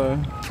 bro, so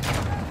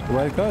the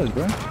way it goes,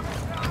 bro.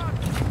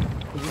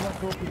 You're not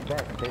talking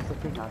back, that's the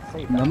thing I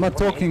say. I'm not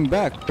talking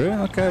back,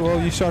 bro. Okay,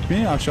 well, you shot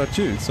me, I shot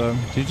you, so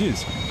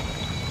GG's.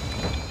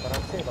 But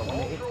I said I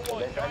want to hit.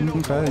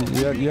 Okay,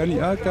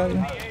 yeah, okay.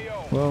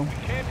 Well,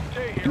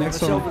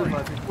 next one.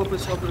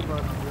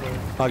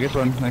 I'll get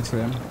one next to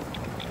him.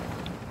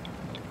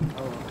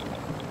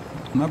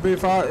 No, but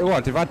if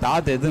I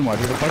died there, then what?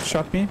 If the bot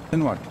shot me,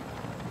 then what?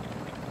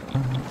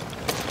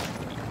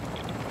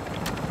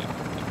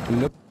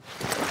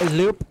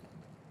 Loop.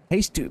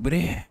 Hey, stupid.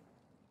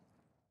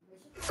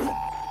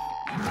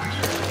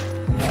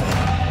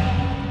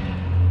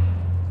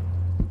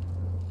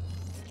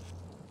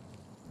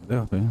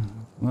 Yeah,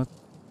 man. What?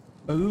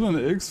 I did an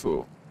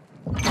X4.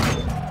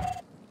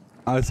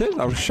 I said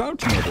I was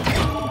shouting at him.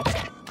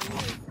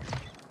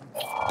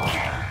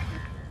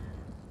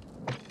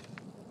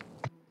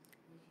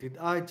 Did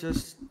I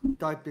just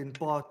type in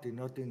party,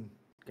 not in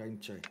game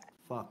chat?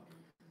 Fuck.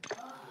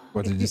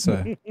 What did you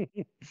say?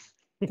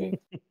 Okay.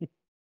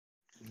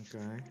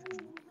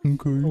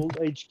 Okay. Old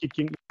age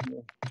kicking.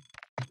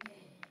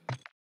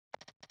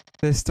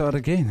 Let's start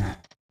again.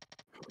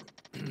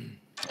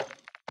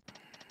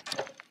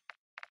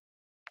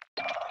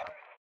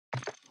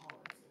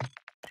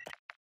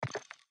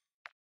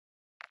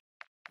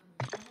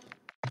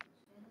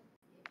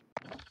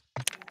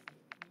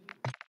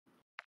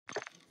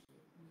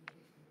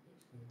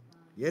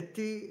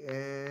 Yeti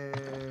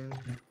and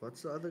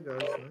what's the other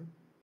guy's name?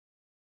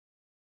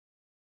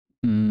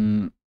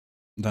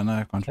 Don't know,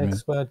 I can't remember.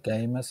 Expert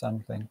game or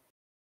something.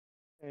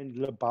 And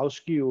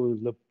Lebowski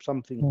or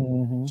something.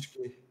 Mm-hmm.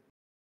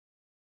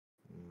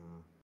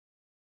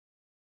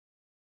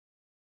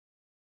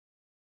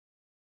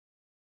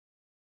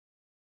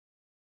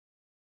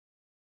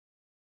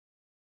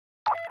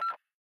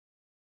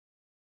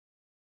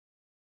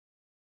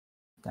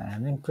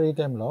 And in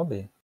pre-game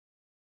lobby.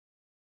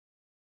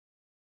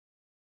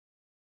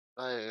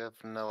 I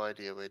have no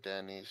idea where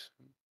Dan is.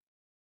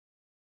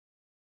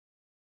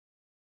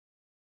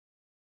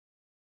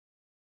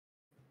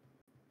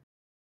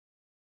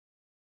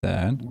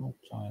 Dan? Not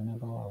trying to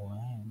go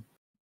away.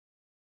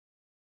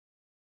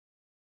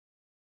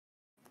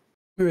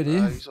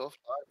 Ready? He's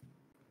offline.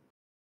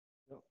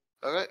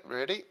 Okay,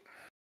 ready?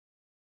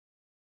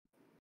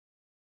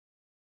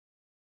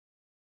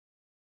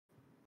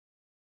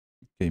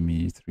 Give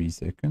me 3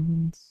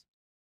 seconds.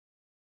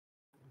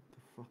 What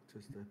the fuck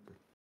does that do?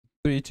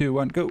 3, 2,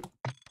 1, go.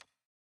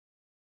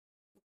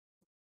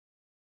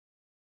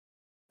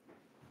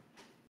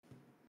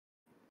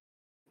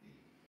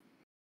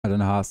 I don't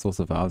know how I still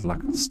survived, like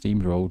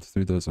steamrolled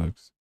through those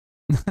oaks.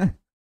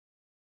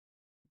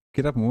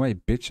 Get up my way,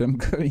 bitch, I'm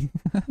going.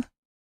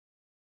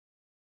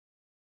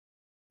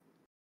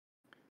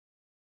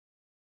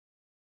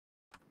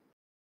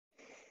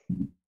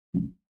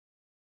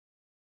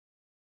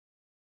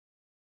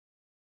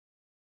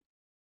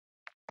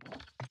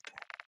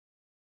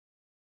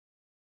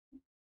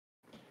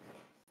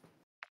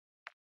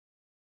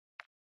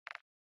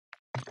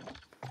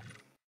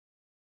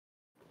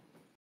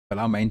 But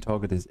our main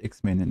target is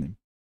X-Men in him.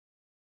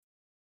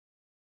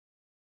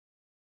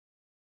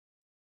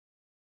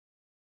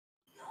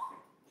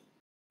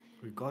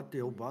 We got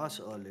the old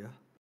boss earlier,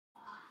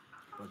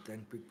 but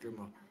then picked him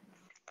up.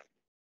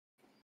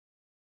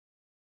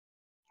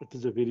 It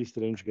is a very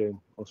strange game,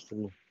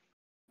 Australia.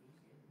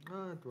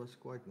 Ah, it was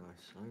quite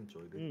nice. I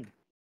enjoyed it.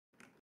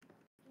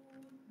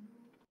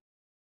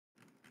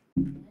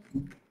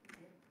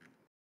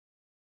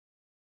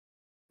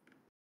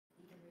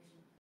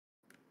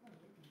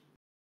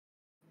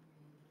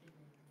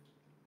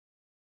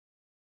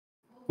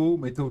 Full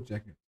metal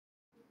jacket.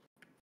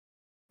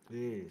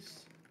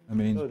 Yes. I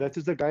mean, No, that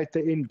is the guy at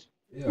the end.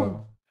 yeah.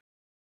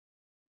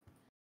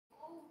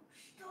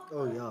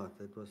 Oh yeah,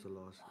 that was the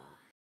last one.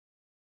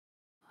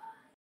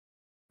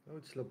 Oh,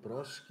 it's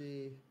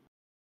Lebroski.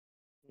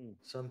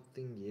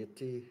 Something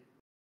Yeti.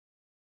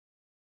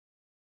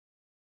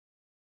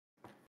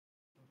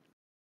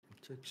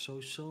 Check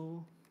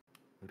social.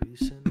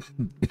 Recent.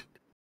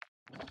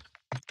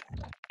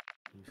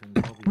 Recent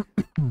lobby.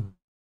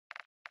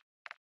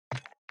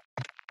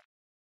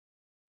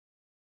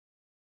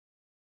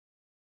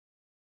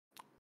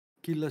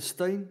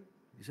 Killerstein.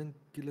 Isn't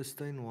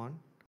Killerstein one?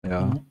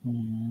 Yeah.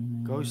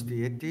 Ghost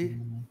Yeti.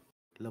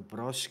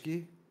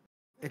 Lebroski.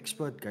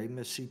 Expert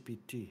Gamer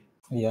CPT.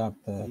 Yeah,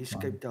 These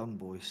Cape Town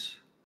boys.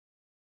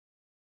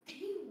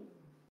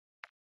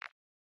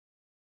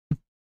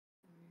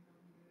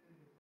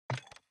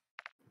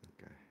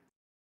 Okay.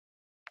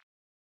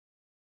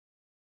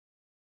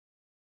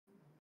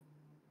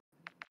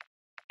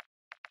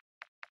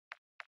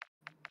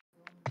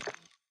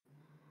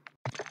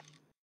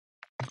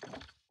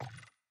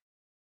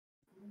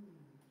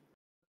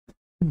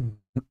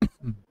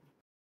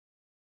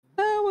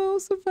 I will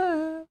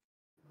survive.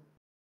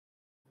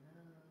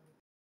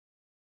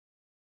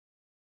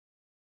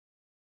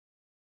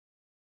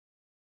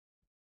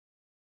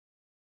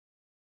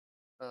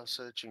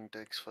 Searching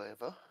takes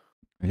forever.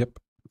 Yep.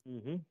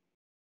 And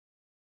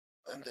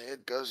there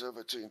it goes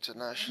over to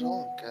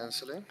international,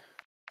 cancelling.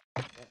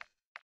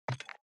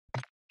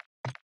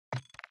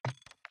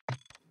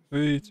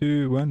 3,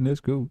 2, 1,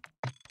 let's go.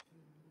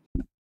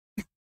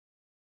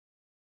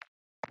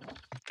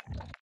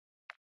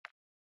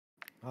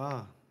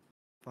 Ah,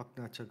 fuck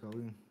Nacha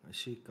going.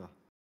 Ashika.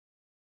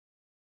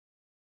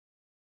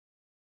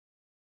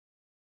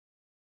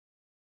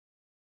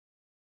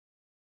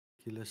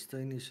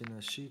 Killerstein is in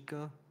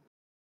Ashika.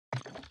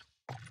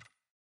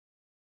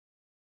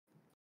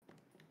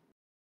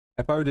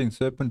 I'm doing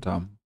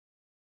Serpentine.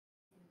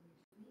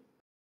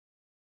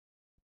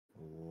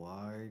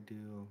 Why do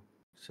you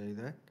say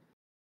that?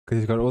 Because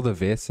he's got all the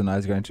vests and now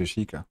he's going to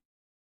Ashika.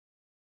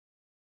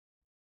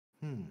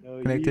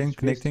 No, Connecting, he's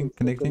connecting,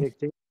 vested for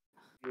connecting.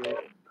 Yeah.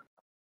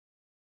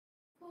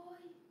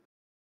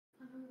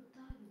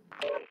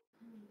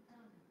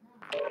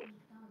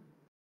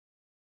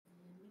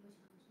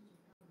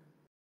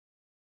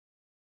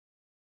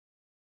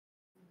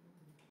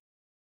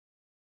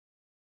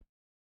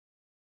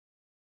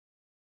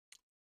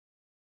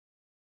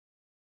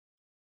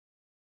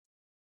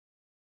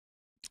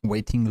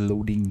 Waiting,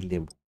 loading,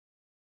 level.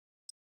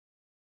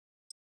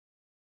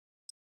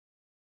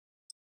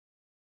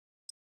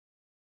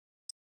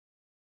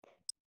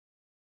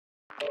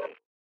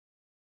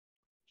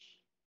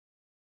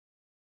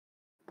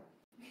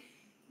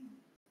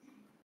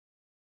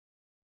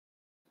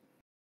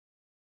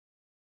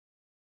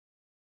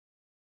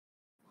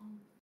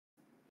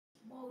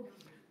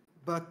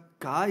 But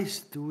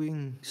guys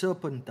doing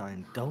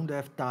Serpentine don't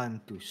have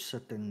time to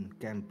sit in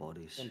camp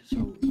bodies.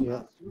 So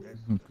Yeah.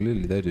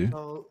 Clearly they do.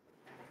 So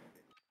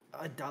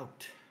I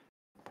doubt.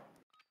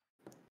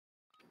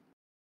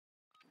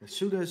 As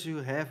soon as you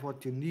have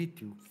what you need,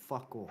 you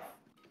fuck off.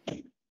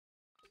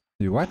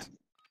 You what?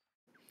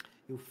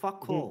 You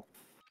fuck off.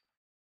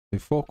 You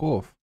fuck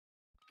off.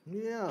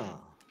 Yeah.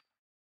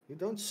 You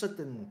don't sit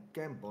in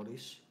camp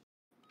bodies.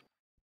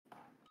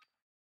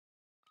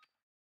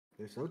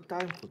 There's no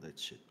time for that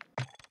shit.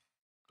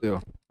 Yeah.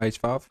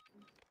 H5.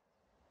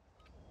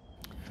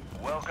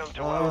 Welcome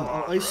to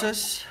our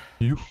Oasis.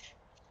 You.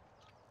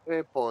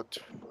 Airport.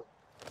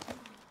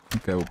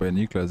 Okay, we'll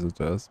be closer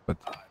to us, but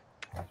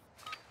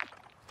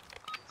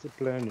It's a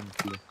planning.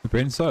 we're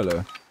in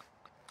solo.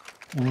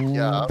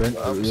 Yeah, Ben,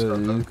 I'm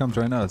solo. you come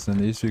join us, and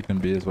these two can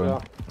be as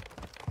well.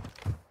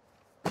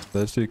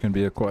 Those two can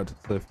be a quad.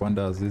 So if one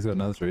dies, he's got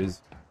another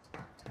threes.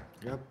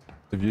 Yep.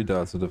 If you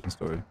die, it's a different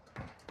story.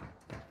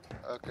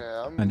 Okay,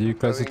 I'm And you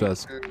closer to going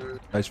us.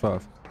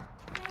 H5.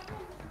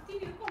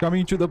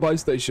 Coming to the buy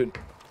station.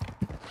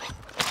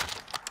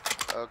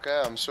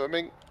 Okay, I'm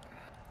swimming.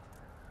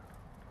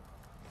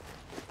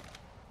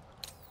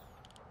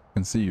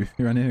 Can see you.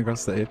 You're running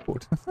across the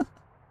airport.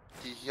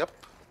 Yep.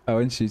 I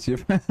won't shoot you.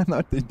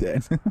 Not the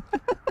dead.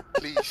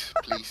 Please,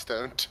 please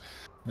don't.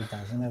 It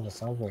doesn't have a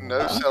self-revive.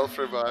 No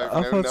self-revive,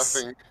 no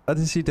nothing. I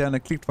didn't see down. I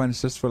clicked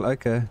once just for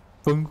okay.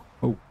 Boom.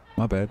 Oh,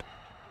 my bad.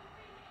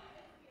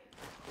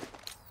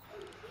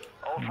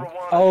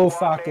 Oh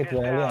fuck, it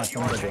really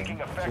happened again.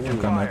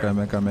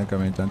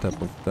 Come in. Don't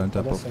tap off. Don't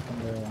tap off.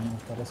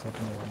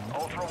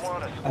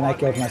 And I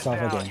killed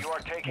myself again.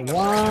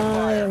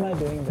 Why am I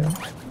doing this?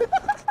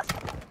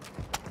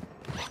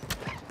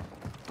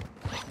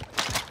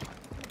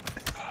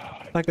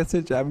 Like I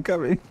said, I'm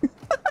coming.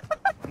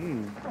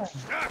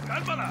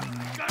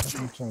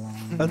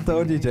 I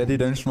told you, Jedi,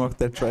 don't smoke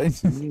that train.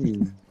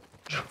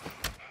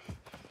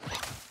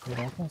 It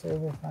happens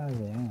every 5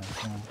 years.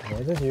 So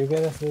where did you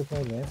get a sleep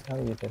like this? How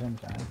you didn't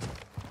die?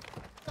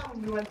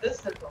 You went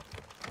this little.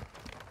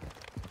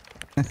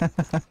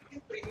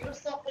 You put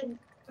yourself in.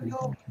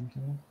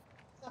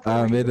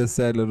 I made a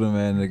sad little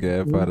man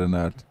ago, but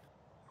not.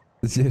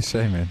 It's a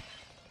shame, man.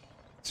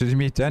 Did you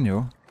meet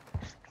Daniel?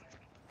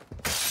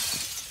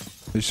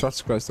 His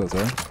shots close to us,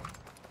 eh?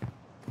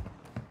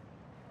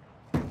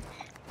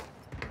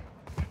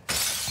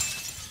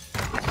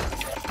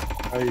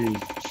 Hey.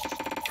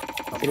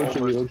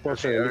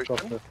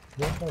 Helicopter.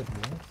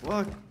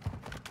 What?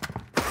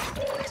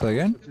 Say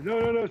again?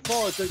 No, it's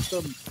far. It's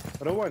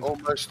Rowan.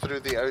 Almost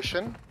through the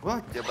ocean.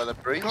 What? Yeah, by the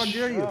bridge. Can't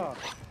hear you. Ah.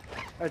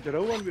 At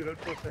Rowan, we rode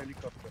past a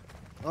helicopter.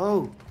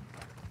 Oh.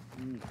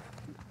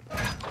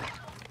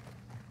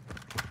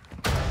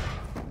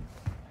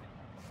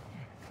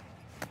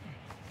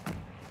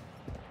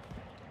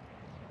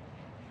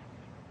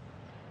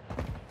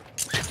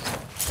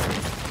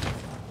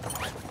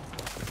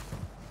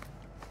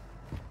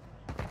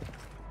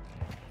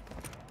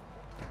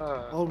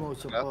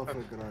 Almost a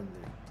perfect run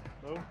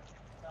there. No?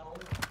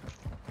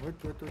 Wait,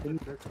 let's go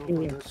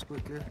for this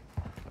quickly.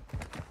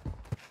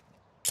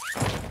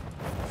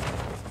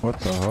 What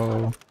the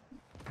hell?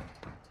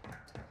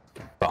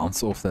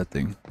 Bounce off that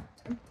thing.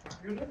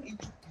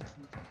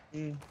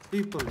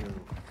 People here.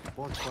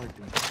 Bots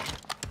fighting.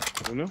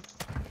 I don't know.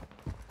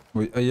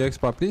 Wait, are you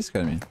ex-Pop Police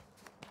Academy?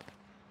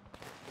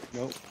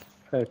 No.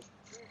 Hey.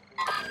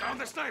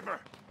 Found the sniper.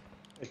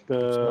 At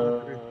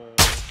the...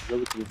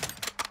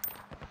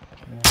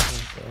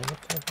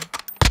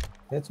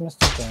 That's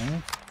Mr.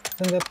 Frank.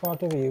 Isn't that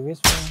part of you,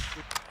 Frank?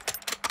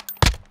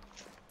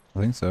 I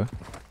think so.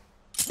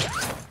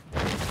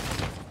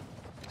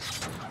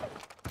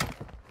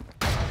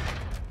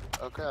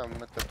 Okay, I'm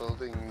at the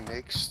building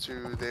next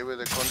to there where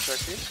the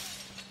contract is.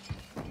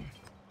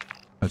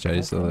 Oh,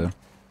 Jay's still there.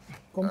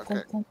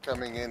 Okay,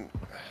 coming in.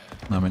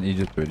 I'm in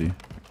Egypt, buddy.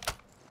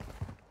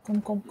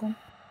 Come.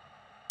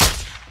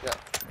 Yeah,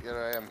 here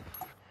I am.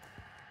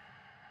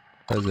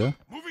 How's there?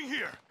 Moving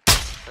here.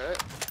 Okay.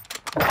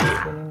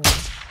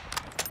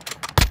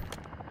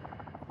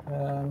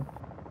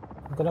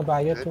 I'm gonna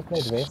buy you a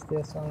 2-plate vest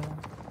there, son.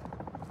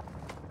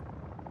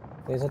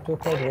 There's a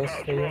 2-plate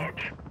vest for you.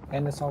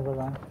 And a silver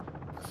one.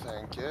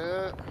 Thank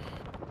you.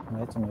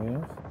 Let's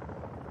move.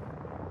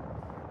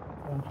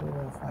 Don't we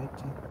were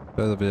fighting.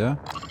 Better be here.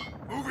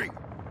 Moving.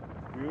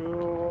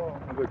 Yo,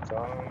 I'm good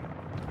time.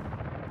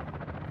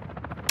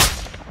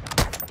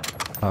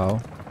 How?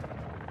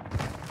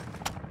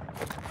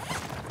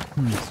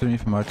 It's me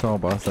from my car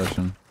bar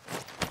session.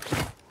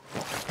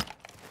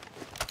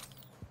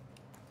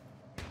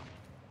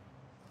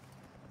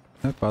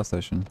 No bar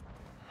station.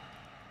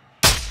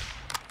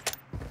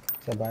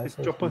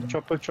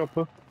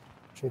 Chopper.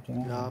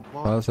 Shooting. Yeah,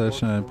 Bar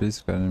station and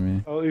Police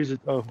Academy. Oh, is it?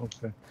 Oh,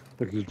 okay.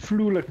 Like it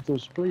flew like it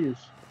was players.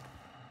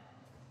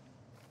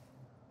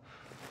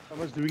 I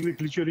was doing the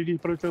glitch already,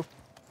 Proto.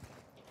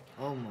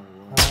 Oh my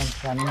word.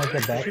 Running at the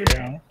back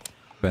there.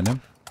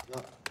 Venom?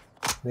 Yeah.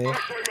 There.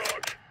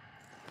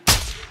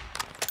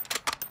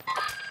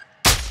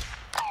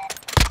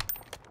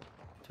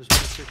 Just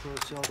check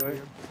yourself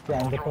here.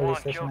 Yeah, and the police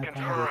Kill station I confirmed.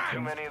 can't get Too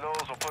to. many of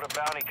those will put a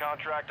bounty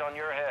contract on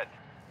your head.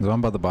 There's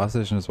one by the bar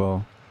station as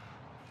well.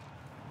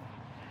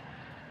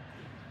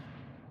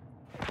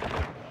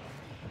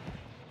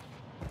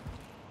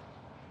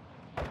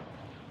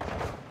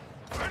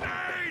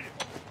 Grenade!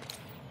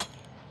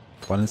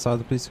 One inside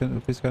the police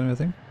academy, I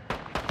think.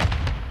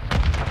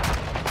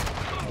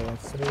 There's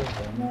 3 of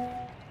them.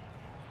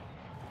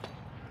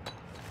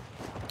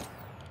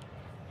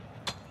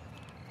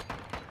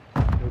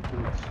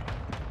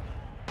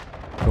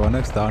 The one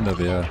next down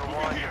over here. Ultra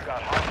One, you've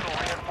got hostile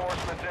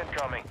reinforcements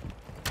incoming.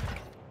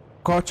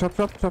 God, chop.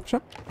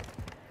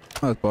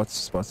 Oh,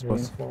 it's bots.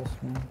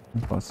 Reinforcement.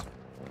 Bots.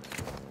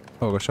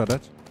 Oh, I got shot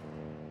at.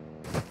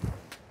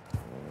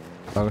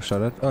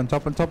 Oh, on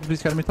top,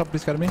 police academy.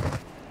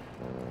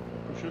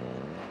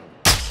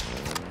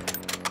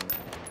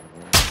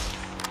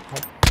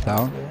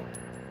 Down.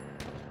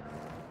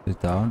 He's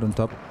down, on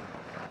top.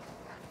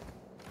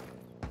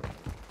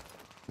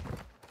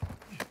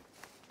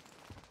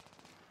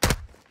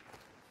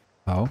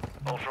 How?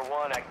 Ultra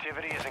One,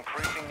 activity is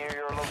increasing near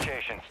your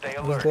location. Stay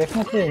There's alert.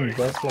 definitely in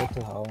best way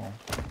to how.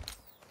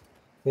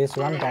 There's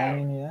one down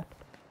in here.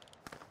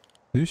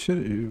 You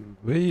should.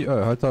 Where you?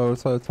 Oh, hotel.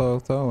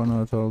 One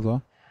hotel as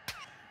well.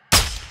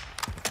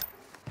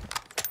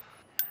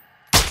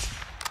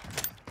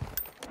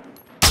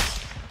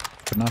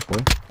 Good enough,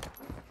 boy.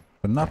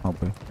 Good enough, my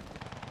boy.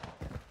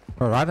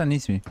 Oh, right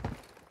underneath me.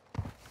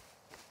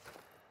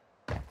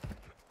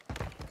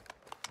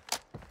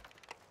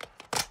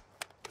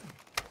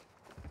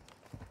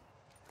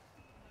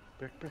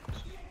 Backpacks.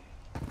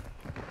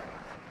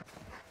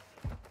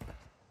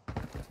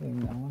 Seeing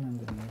no one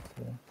underneath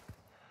here.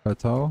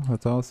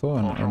 Hotel, so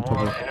on Ultra top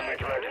One, of. enemy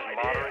threat is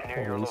moderate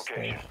near your Police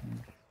location.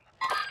 station.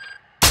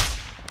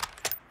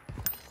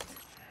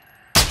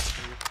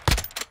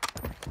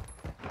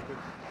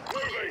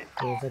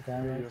 There's a guy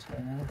right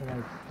there, but I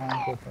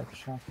can't get that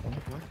shot.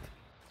 What?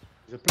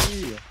 There's a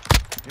plane here.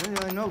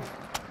 Yeah, I know.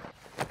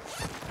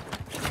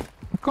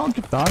 I can't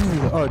get down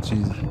here. Oh,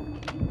 jeez.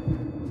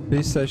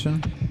 Police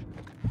station.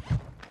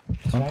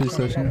 One police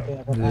station.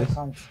 But I Yes.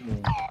 can't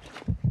see.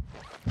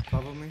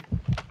 Cover me.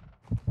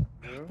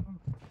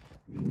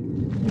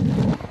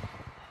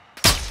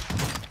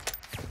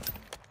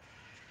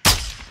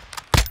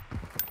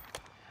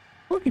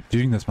 keep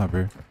doing this, my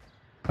bro?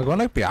 Like one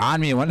like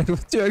behind me, one like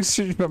with 2 x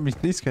shooting from me.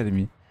 Please carry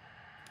me.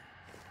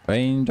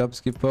 Raindrops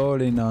keep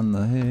falling on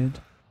the head.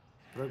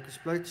 Broke his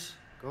plates.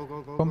 Go,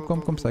 go, go, Come, go, come,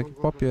 go, come, go, so I go, can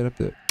go, pop go. you up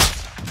there.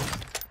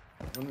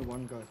 Only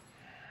one guy.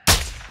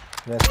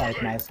 Their side,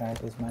 my side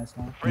is my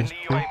side. Friendly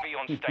UAV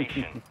on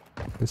station.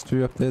 There's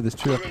 2 up there, there's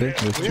 2 up there,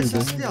 there's 2 Where's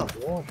there. the stealth?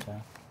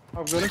 Water.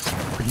 I've got it.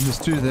 There's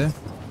 2 there.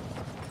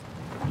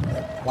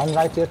 One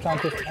right here trying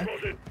to find.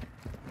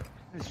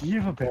 There's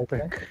here a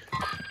backpack.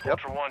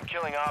 Ultra One,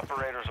 killing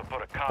operators will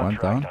put a One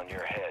down. contract on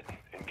your head.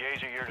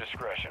 Engage at your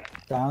discretion.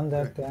 Down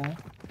that guy.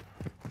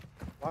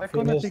 Why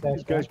can't I take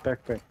these guys'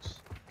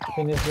 backpacks?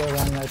 Finish your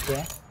one right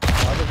here.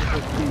 Why does it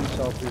just team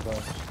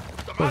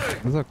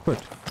self-revive? Where's that quit?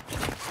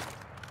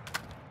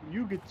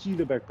 You can see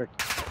the backpack.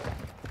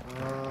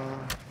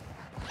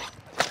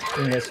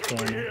 In this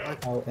corner.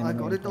 I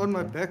got it on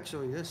my back,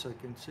 so yes, I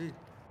can see it.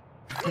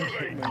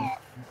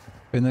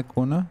 In that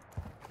corner?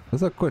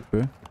 Where's that quit,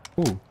 bro?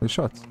 Oh, the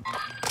shots.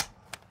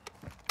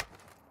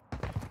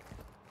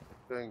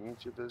 Going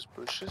into those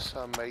bushes,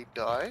 I may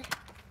die.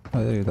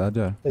 Oh, there you died,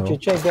 yeah. Did you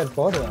check that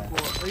border?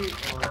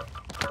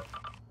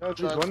 No,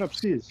 there's one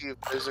upstairs.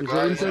 There's a There's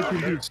guy an inside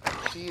indeed.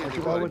 see That's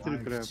what I wanted to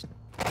grab.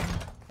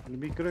 Let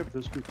me grab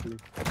this quickly.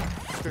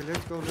 Okay,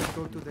 let's go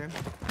to them.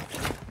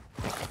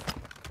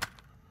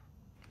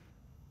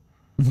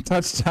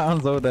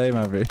 Touchdowns all day,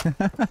 my bro. Oh,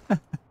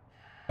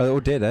 they're all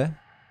dead, eh?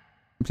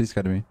 Please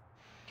carry me.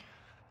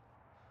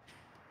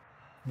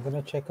 I'm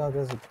gonna check out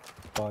this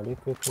body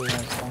quickly.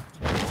 Ultra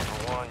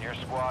One, your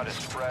squad is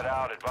spread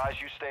out. Advise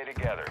you stay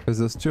together. Because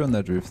there's 2 on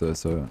that roof though,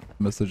 so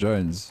Mr.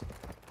 Jones.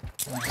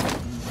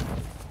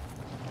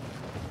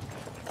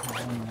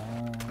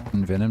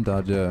 And Venom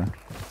died, yeah.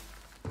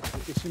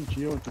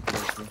 SMG on to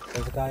play.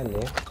 There's a guy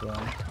left,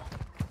 yeah.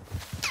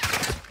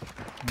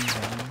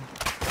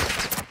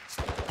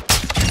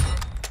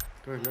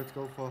 Okay, let's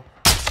go for.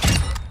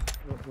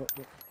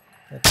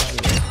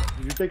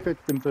 You take that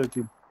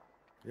M13.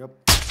 Yep.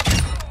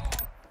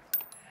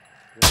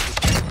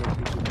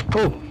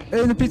 Oh,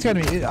 in the police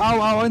academy.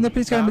 Ow, in the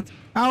police academy.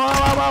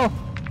 Ow.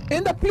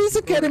 In the police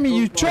academy,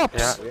 you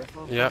chops.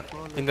 Yeah,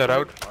 in the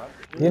road.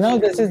 You know,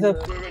 this is the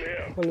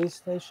police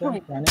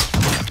station.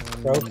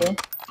 Broken.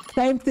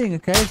 Same thing,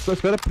 okay? So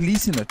it's got a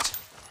police in it.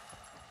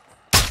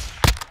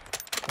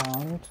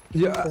 Found.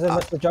 Yeah. Is it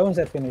Mr. Jones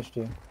that finished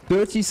you?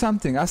 30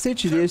 something. I said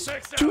to you, there's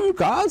 2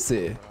 guys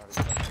there.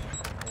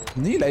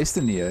 Nie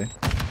luister nie, eh?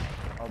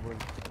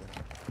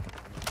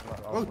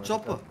 Oh,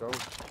 chopper.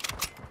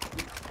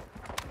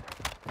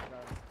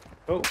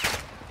 Oh.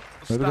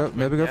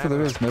 Maybe go for the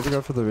res. Maybe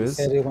go for the res.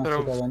 He wants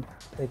to go and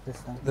take this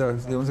down. Yeah,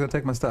 the one's gonna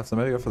take my stuff, so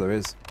maybe go for the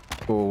res.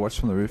 Or watch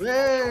from the roof.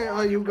 Where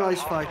are you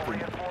guys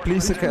fighting?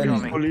 Police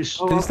academy. Police.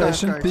 Police okay,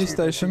 station. okay, Police see,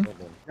 station.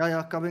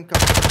 Yeah, coming.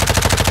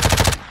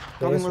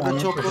 Coming with the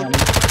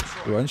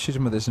chopper. You won't shoot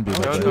him with this and be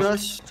Don't like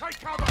rush.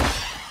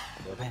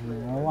 I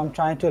know, I'm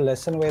trying to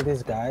listen where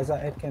these guys are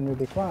at. Can we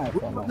be quiet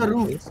for a On the moment,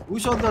 roof. please?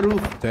 Who's on the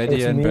roof? Daddy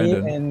It's and me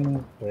Brandon.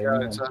 and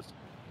Brandon.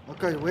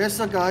 Okay, where's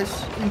the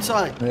guys?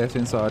 Inside. Left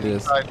inside,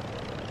 yes.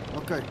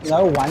 Okay.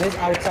 No, one is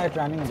outside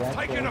running back.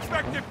 Taking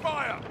effective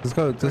fire. Just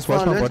go, just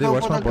watch my body,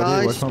 watch my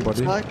body, watch my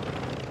body.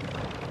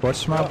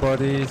 Watch my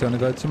body, he's gonna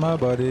go to my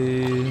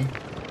body.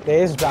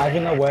 There's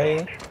driving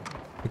away.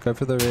 We go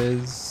for the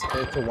res.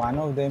 There's one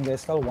of them.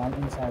 There's still one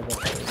inside the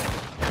place.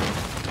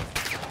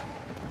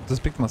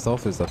 Just pick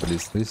myself this up at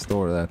least. Please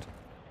store that.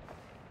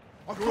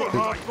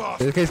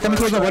 Okay, he's coming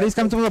towards my body, he's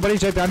coming towards my body,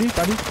 Jay, buddy.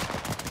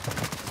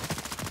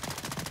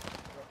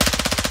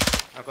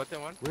 I got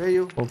them one. Where are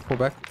you? Pull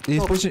back.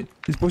 He's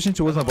pushing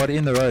towards my body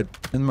in the road.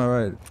 In my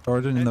road.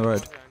 Origin in the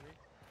road.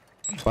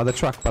 By the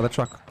truck.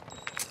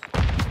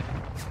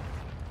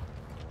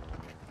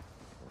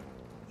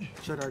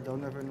 Shit, I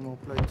don't have any more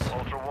plates.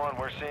 Ultra One,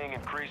 we're seeing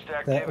increased The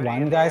activity. one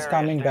in the guy's area.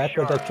 coming Stay back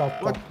with a sharp.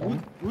 chopper.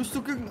 What? Who's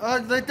taking?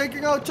 They're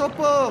taking out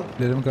chopper.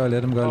 Let him go.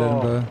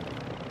 Oh,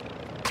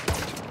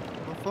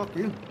 fuck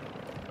you.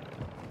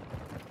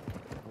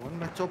 I want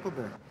my chopper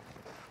back.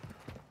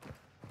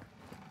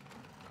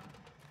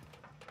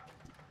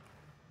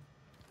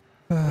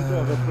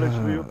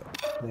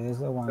 There's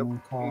the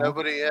one car.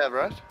 Nobody here,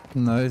 right?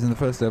 No, he's in the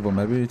first level.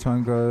 Maybe you try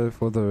and go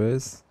for the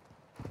res.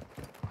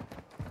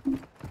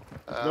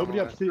 Nobody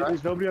upstairs.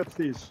 There's nobody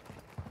upstairs.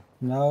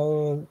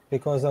 No,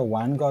 because the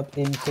one got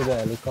into the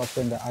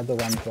helicopter and the other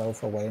one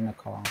drove away in a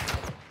car.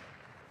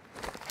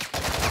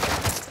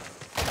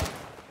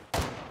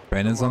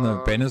 Brandon's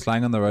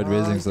lying on the road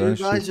raising, so You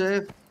don't guys shoot.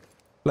 have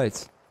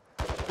Plates.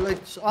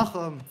 plates.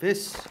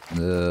 Vest.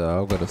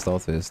 I've got a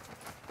stealth vest.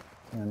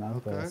 And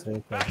I've got Okay.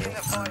 3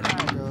 covers.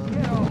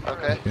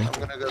 Okay, I'm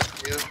gonna go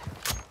for you.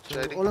 So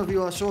all of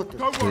you are sorted.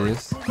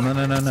 Yes.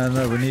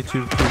 No. We need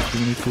two. We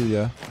need 2,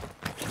 yeah.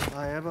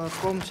 I have a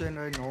comms and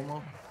a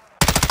normal.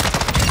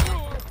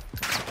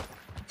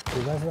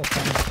 You guys are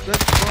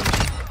Let's go.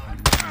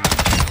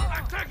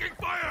 I'm taking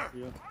fire.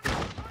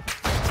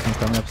 I'm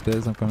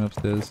coming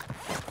upstairs.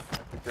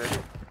 Okay.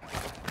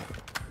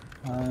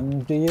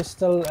 Do you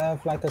still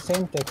have like a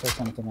same text or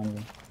something on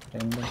you?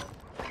 Brandon?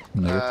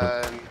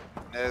 No.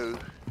 No.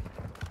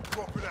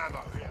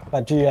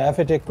 But you have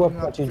it equipped,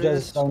 but you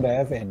just don't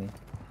have any.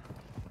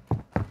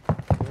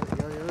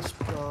 Yes,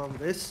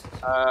 this.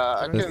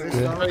 I can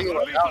show you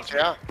what else,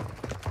 yeah.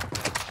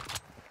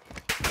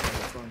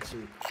 Can't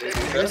see.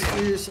 This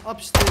is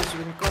upstairs.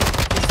 When you come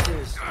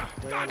upstairs,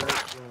 they are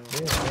like.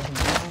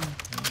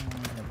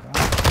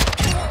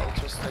 I'll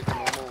just take a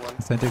normal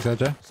one. Syntax,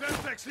 Roger.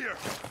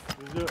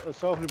 There's a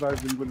self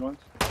revive in good ones.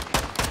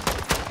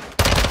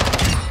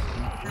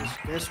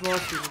 Guess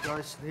what you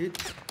guys need?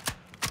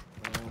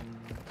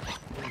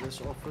 In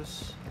this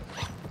office.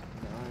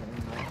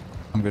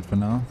 I'm good for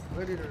now.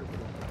 Where did I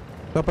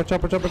Chopper,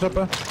 chopper, chopper,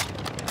 chopper.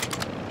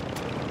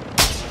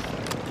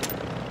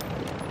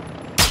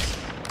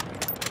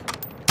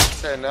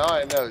 Okay, now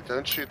I know.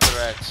 Don't shoot the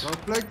rats. No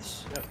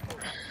plates?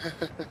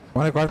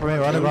 Wanna go out for me?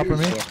 Wanna go out for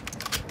me?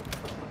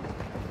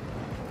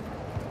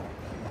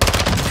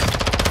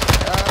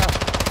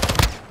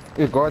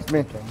 You got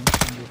me.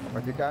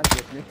 But you can't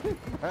get me.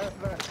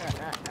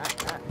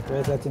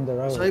 Where's that in the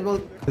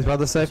road? He's by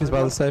the safe, he's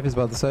by the safe, he's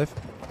by the safe.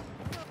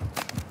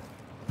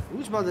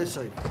 Who's by the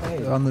safe?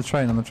 Hey. On the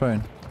train, on the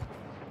train.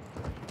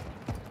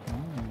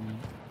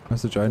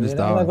 Mr. Jones is You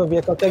don't have a down.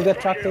 vehicle. Take the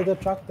truck, take the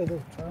truck, take the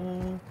truck.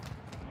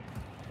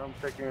 I'm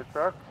taking a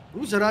truck.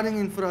 Who's running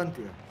in front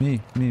here?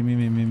 Me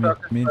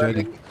and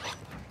JD.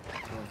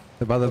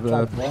 The by the I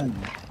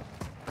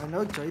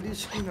know JD's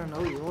skin, I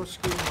know your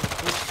skin.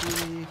 Let's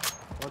see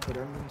what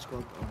Brandon's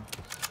got on.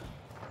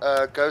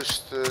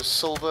 Ghost,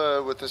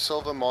 silver with the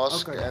silver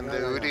mask and the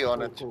hoodie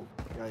on it. Cool.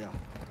 Yeah.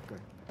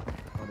 Okay.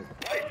 Got it.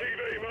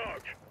 ATV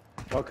mark.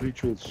 Dark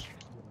rituals.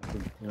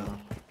 Yeah.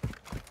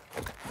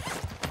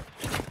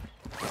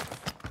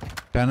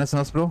 Janice in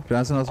hospital,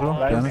 Janice in hospital,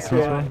 Janice in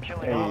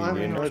hospital. I'm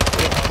in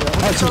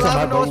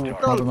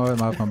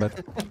Oh, my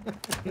bad.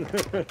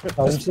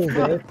 Bounce is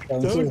dead,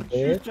 Bounce is Don't dead.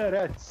 shoot the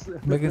rats.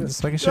 Just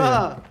making sure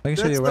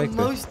you're awake.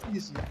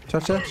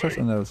 Chacha,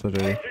 no, it's not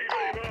really.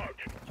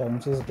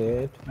 Jones is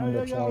dead on the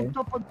On train.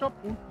 top.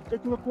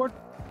 Taking a quad.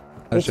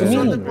 That's It's me.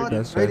 JD,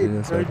 that's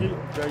JD.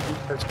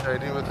 That's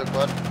JD with the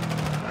butt.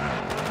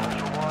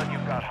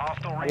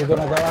 We're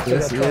gonna go after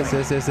the train. Yes.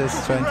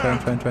 Train.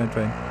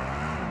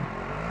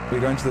 We're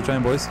going to the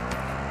train, boys.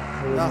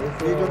 Yeah,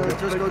 we're gonna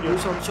just go do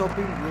some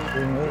shopping.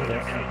 We move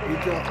this.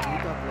 Meet up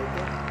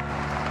later.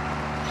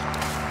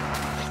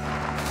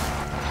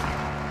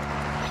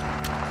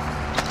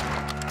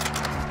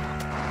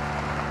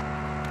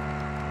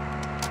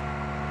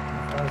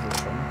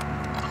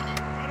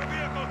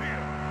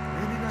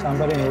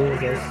 Somebody move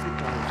this.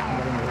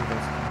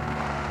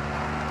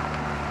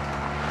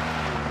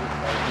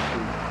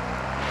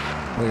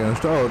 They're going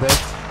to oh, there.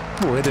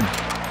 Oh, hit him.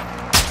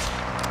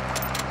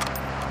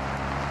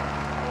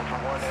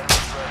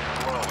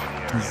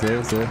 He's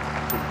there.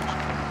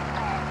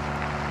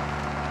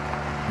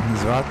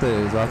 He's right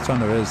there, he's right on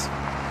the res.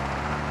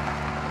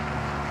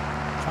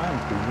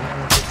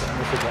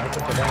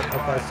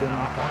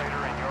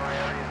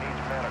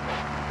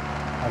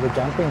 Are we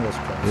jumping this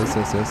place?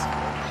 Yes.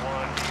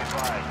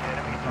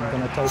 I'm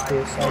gonna take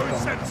the cell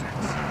phone.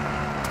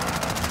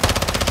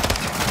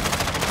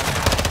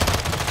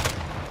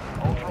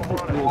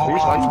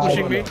 He's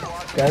pushing me.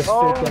 That's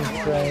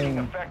freaking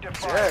train.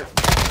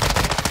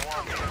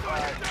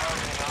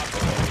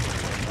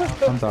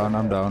 I'm down.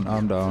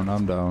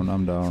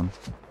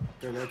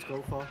 Okay, let's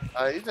go far.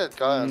 He's that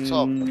guy on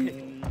top.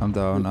 I'm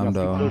down.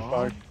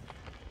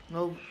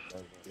 No.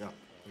 Yeah,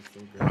 let's go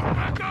there.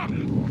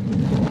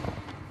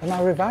 Am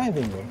I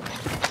reviving you?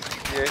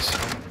 Yes.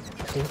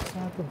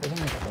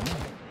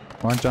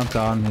 One jump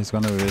down, he's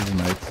gonna raise his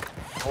mates.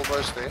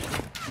 Almost there.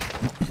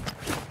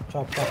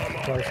 Chop the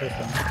process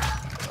down.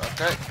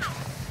 Okay.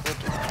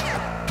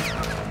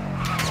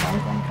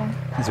 Come.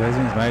 He's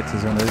raising his mates,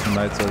 he's gonna raise his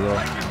mates as well.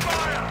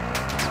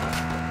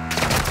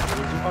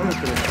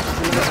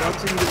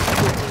 Watching the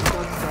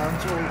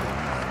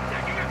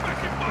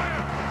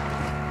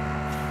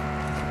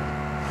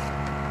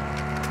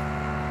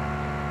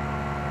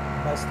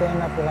If I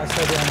stand up, will I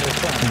steady on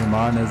this one? There's a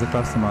mine, there's a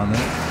cluster mine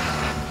there.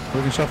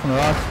 We can shot from the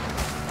right.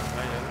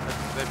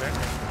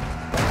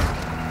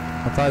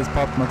 My tires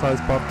popped. My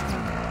tires popped,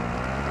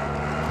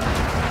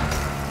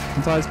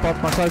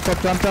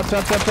 jump.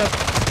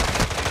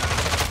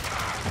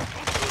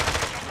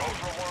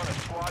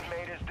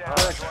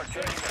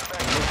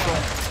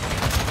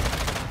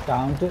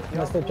 Down to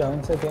Mr.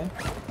 Jones again.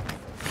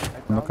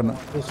 I'm not gonna...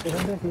 You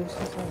shouldn't have used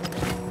this.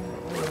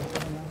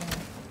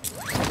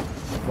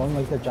 Won't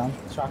make the jump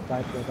track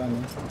right with on me.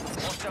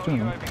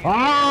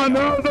 Ah, no,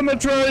 I was on the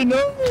train, no!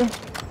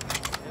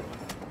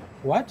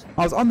 What?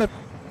 I was on the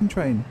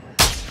train.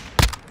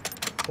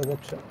 To the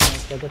truck.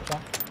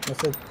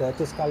 Mr.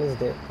 Dirty Skull is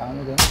dead. Down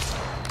again.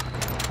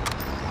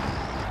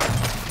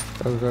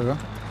 Go.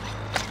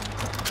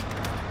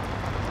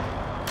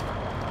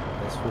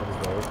 This feels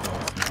very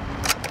close.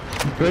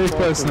 Very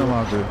personal,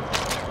 Margaret.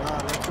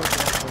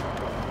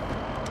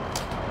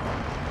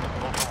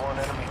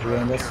 We're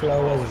in the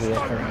slowest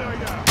vehicle.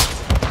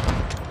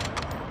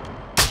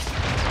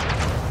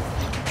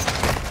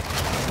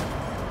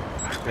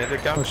 Where they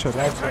come? Oh shit.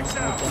 Right.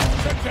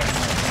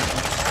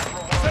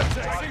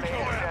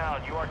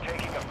 down. You are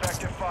taking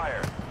effective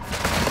fire.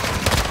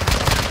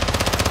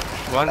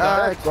 One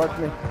guy got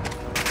me.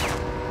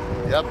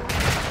 Yep.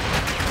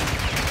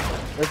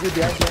 Let's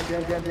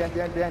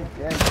behind.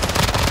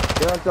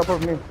 They're on top of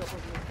me.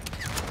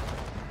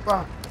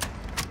 Fuck.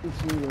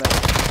 It's me, man.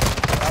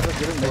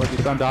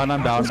 I'm down.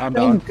 I'm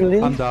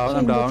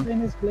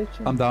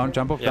down.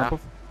 Jump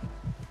off.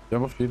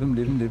 Leave him.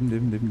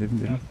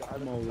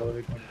 I'm all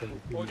loaded.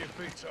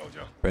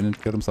 Brennan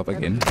killed himself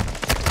again.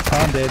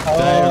 I'm dead.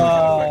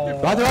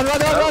 Right on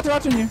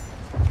you.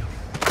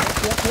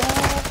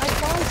 I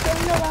can't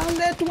stand around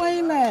that way,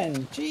 man.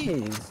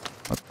 Jeez.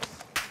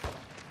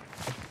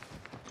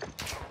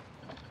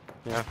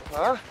 Yeah.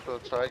 We'll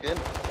try again.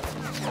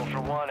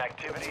 Ultra One,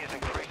 activity is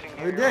increasing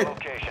We near did. your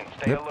location.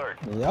 Stay alert.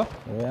 Yep,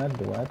 yeah,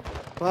 do it.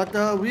 But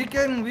we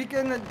can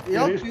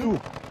help you.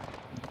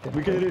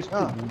 We can raise two.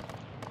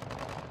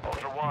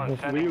 Ultra One, Where you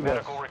sending guys?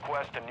 medical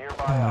request to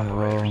nearby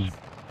operators.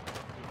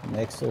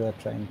 Next to the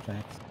train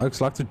tracks. I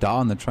just like to die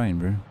on the train,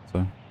 bro.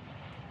 So.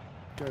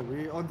 Okay,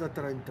 we're on the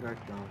train track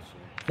now. So.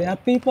 There are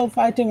people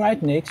fighting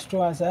right next to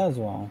us as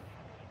well.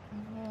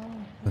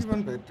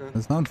 Even better.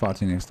 There's no one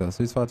fighting next to us.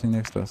 Who's fighting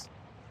next to us?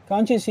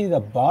 Can't you see the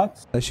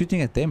bots? They're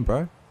shooting at them,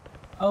 bro.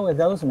 Oh, are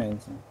those men?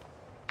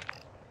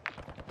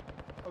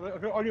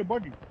 Okay, on your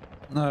body.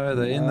 No,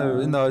 they're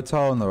in the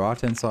hotel on the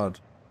right hand side.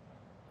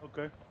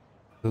 Okay.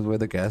 This is where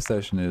the gas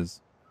station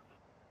is.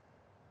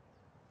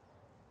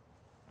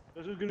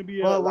 This is gonna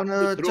be. Well,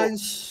 wanna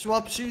change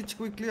swap seats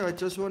quickly? I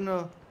just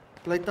wanna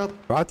plate up.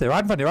 Right there,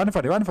 right in front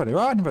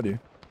of you.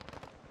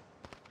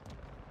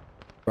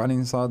 Right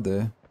inside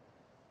there.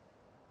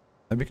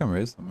 Maybe come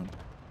raise someone.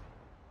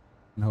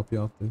 Can help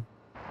you out there.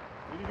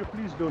 You need to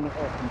please don't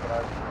off and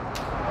drive.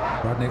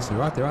 Right next to you,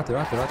 right there. Right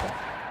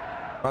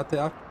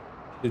there, up.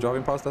 You're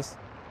driving past us.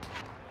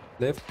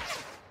 Left.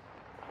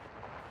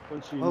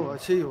 Oh, I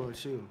see you.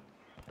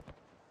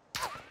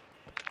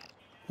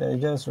 They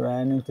just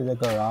ran into the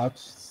garage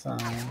sign.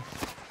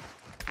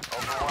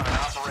 Ultra One, an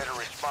operator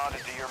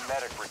responded to your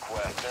medic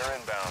request. They're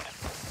inbound.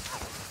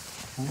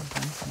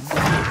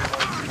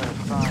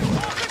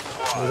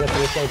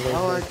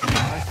 Oh,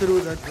 I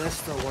threw that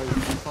vest away.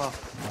 Fuck.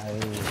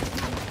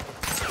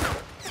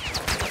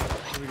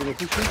 Are we gonna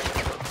push it?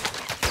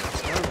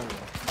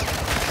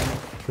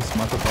 This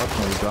motherfucker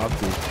will drop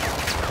you.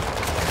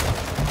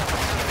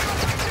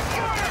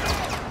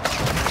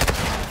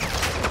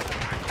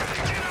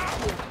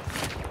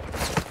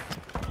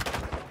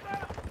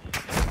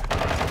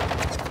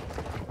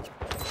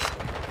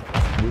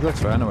 He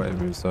looks ran away,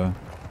 bro, so.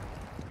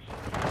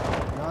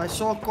 Yeah, I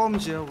saw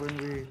comms here when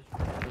we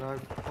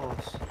drive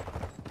past.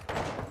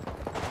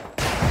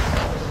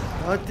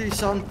 30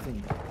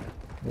 something.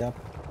 Yep,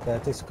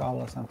 30 skull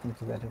or something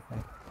to that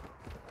effect.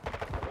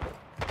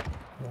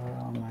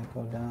 Oh, I might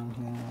go down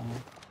here.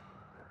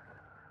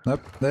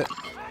 Nope, there.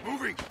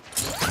 Moving.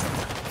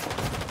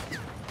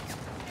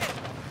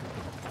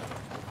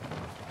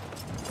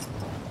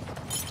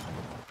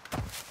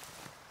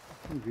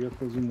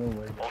 Vehicles in the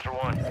way. Ultra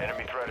One,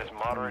 enemy threat is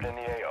moderate in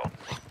the AO.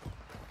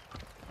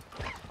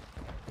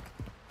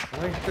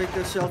 I take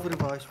the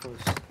self-revive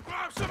first.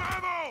 Grab some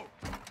ammo.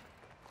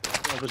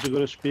 Was you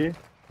gonna spear?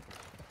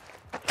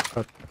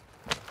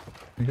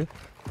 Okay.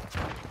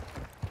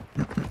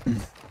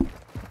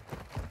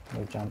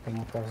 We're jumping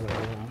across the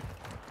river.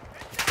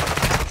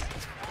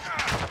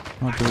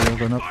 Okay, we're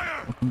going up.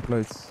 Open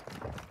plates.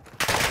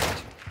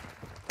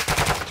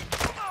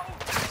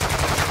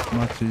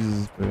 Oh,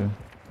 Jesus, bro.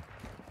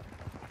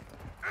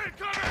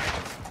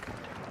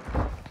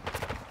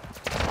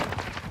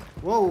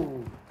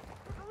 Whoa!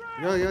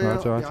 Yeah.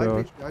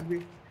 Right. Behind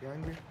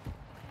me.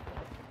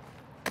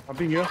 I'm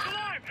being here.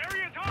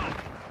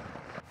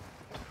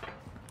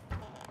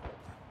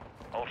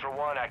 Ultra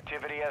One,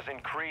 activity has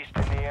increased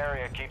in the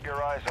area. Keep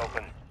your eyes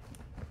open.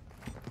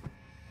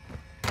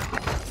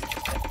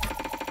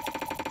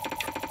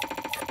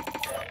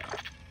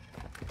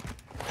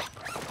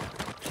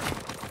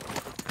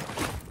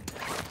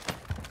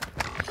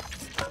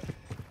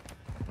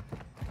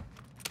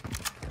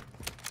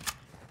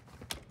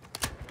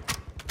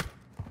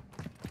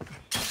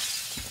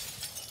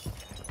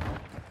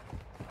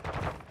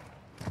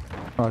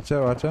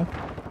 Watcha.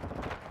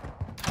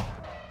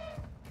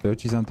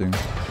 30 something.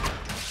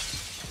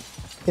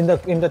 In the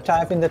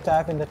tap.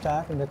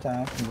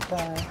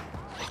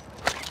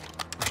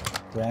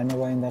 Ran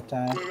away in the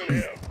tap.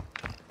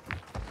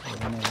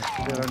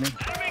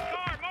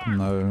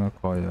 No, not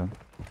quite yet.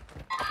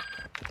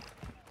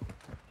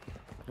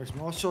 There's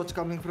more shots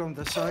coming from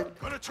the side.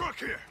 Got a truck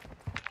here.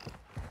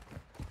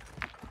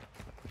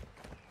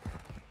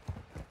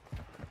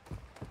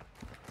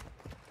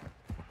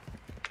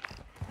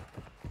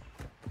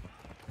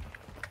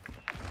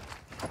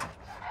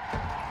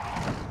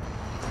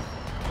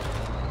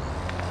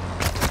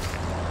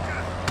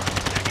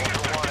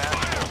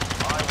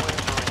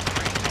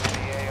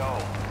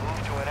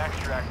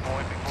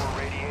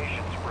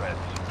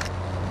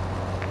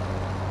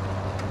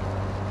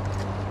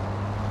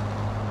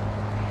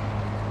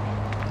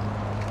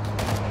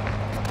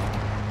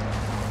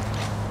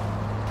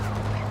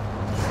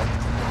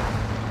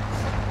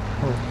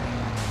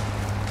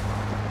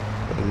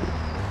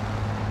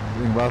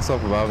 bus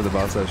stop above the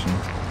bus station.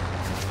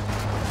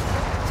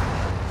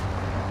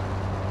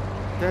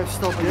 They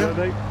stop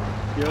here.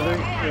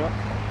 Yeah.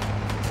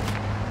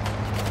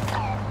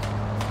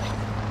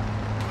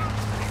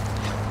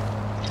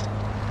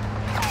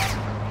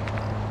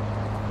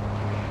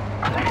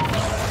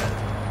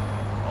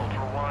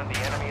 Ultra One, the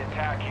enemy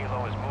attack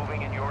helo is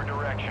moving in your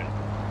direction.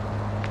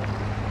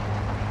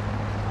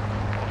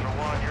 Ultra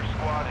One, your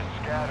squad is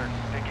scattered.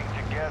 Sticking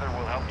together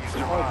will help you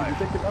survive.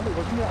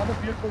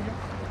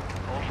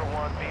 Ultra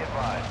One, be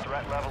advised.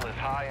 Threat level is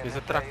high and Is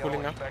the truck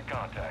pulling up? expect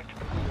contact.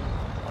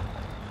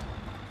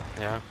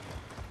 Yeah.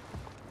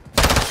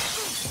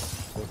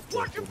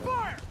 Watching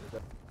fire!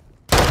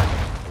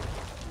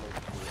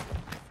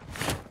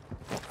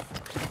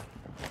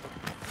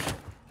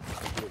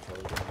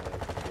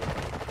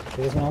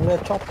 There's normally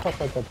a chop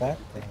top at the back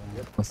there.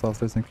 Myself,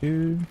 thank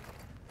you.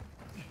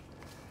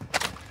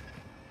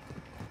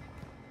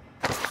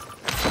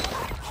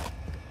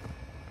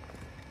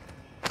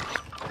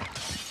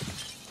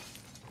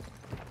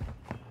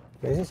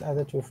 There's these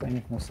other two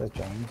friends, Mr.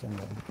 Jones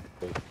and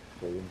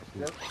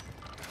Yep.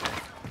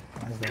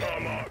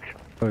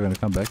 We're gonna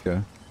come back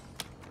here.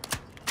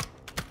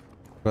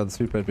 Got the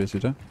sweet plate base,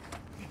 Peter.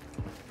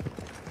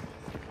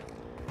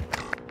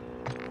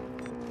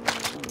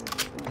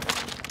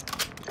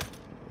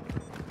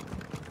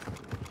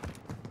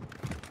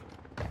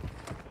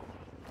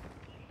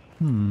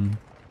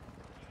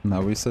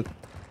 Now we sit.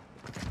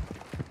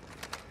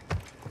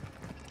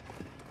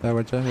 Yeah,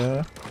 watch out,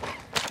 yeah.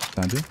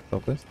 Sandy,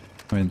 stop this.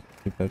 I mean,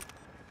 sweet plate.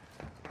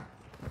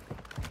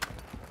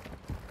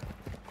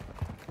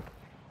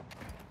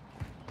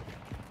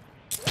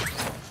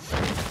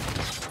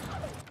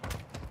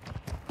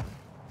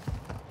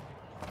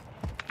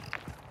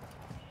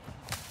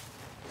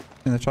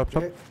 In the chop.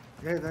 Yeah.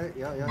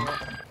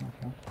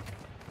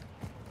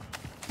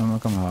 I'm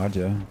not coming hard,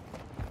 yeah.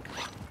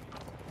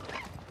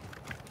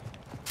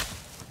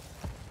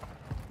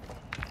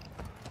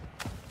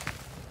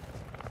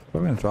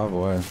 We're gonna drive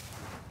away.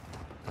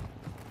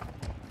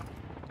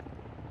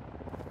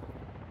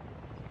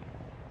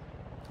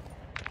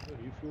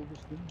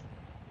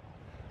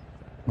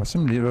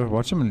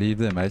 Watch him leave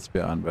their mates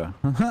behind, bro.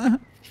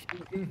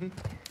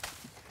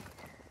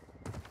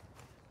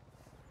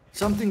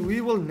 Something we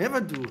will never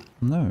do.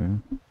 No.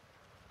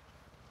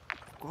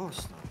 Of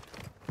course not.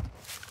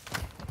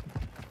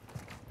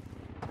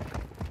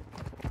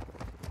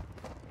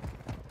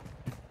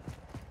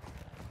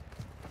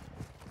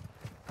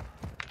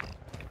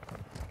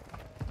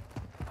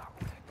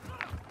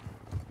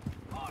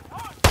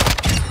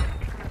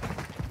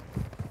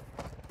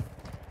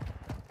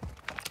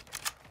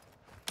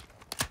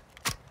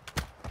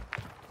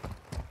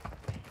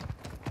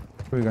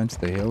 We're going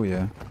to the hill,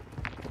 yeah.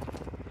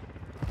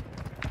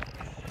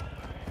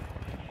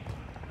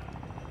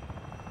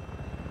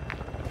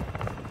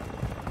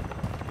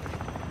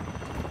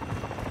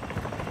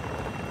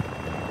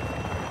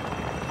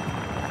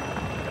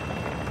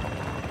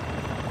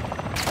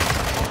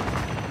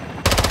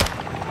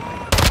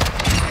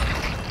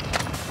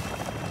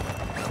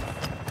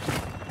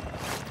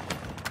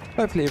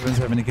 Hopefully everyone's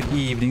having a good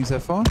evening so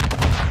far.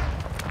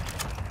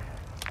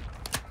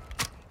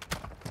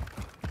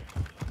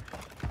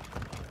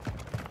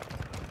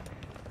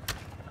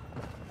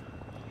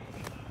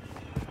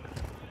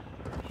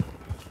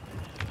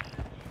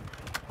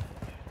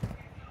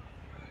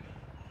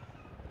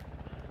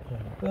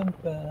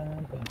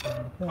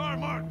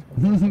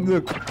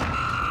 Look,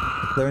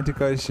 they went to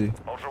Koshi.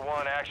 Ultra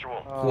One,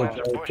 actual. Oh, Friends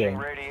are pushing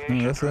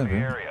radiation that's through the it,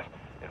 man. area.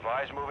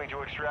 Advise moving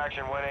to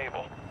extraction when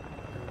able.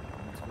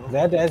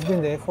 That has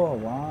been there for a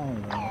while.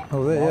 Though.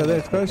 Oh, there, yeah,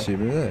 there's Koshi,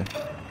 we're there.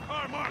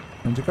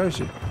 Went to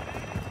Koshi.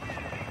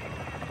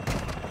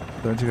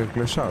 Don't you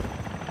go shot?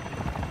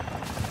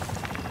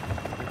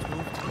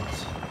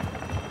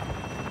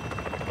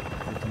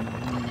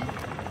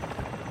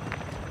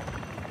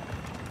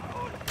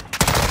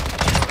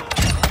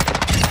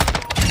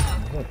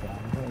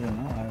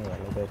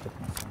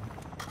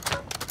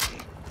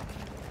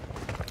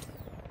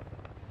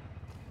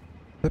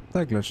 Yep,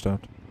 that glitched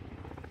out.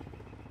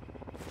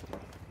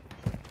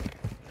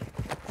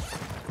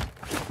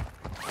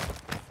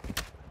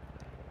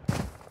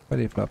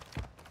 Ready, flop.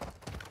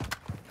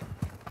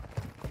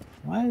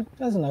 Why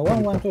doesn't no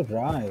one want to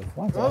drive?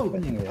 What's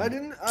happening here? I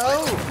didn't.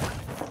 Oh!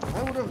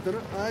 I would have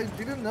done. I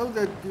didn't know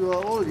that you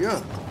are all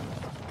here.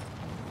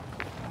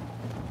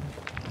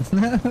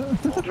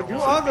 You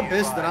are the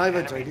best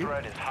driver, JD.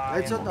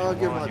 Let's not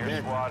argue about that. Your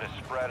squad is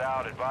spread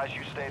out. Advise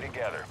you stay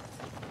together.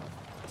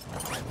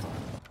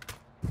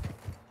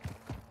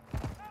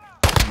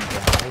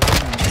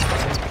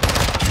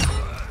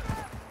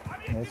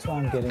 That's why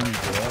I'm getting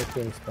zero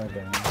kills per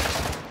game.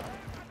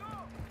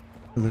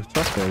 There's a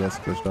truck there that's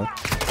glitched out.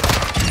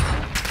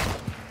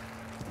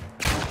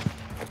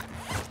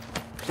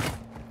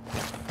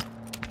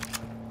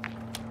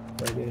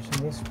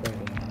 Radiation is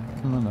spreading.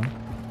 No.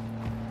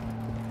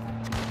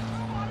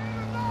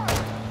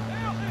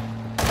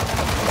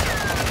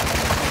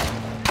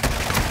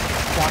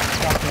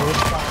 Stop, move,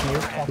 stop.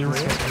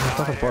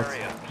 Fuck a bot.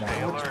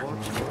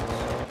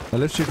 I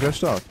literally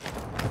crashed out.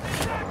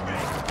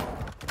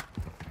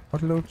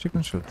 What little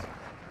chicken shit?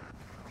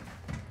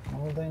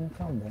 All the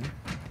incoming.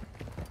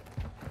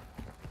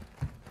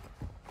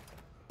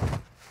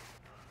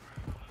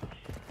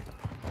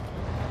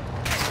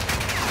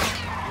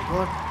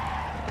 What?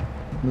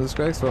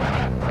 Disgraceful.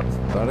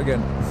 Start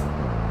again.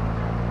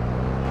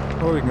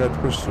 Oh, we can get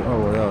pushed. Oh,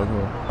 well, yeah,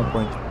 no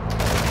point.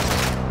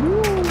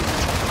 Woo!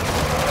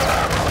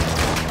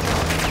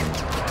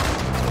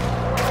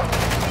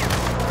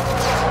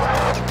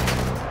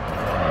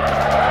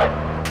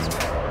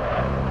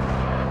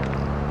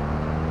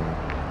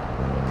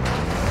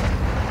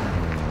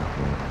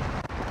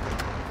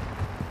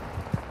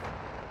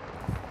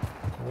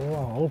 Oh, a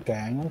whole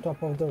gang on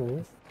top of the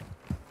roof.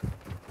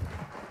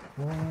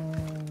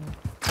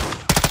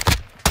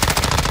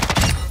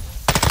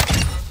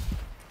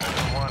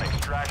 One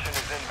extraction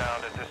is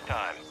inbound at this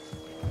time.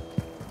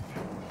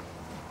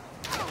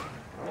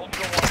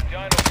 Ultra One,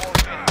 Dino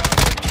Force inbound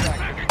for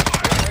extraction.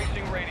 We're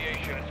racing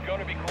radiation. It's going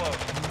to be close.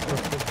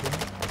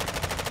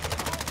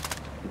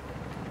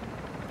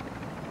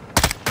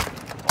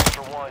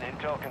 Ultra One,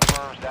 intel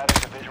confirms that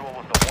individual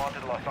was the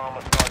wanted Las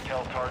Almas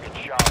cartel target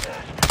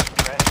Chavez.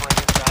 Transferring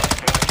inbound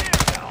to Phoenix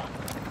now.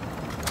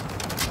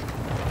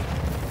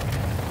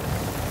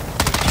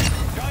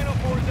 Dino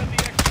Force at the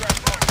extract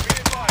point. Be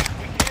advised,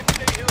 we can't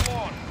stay here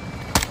long.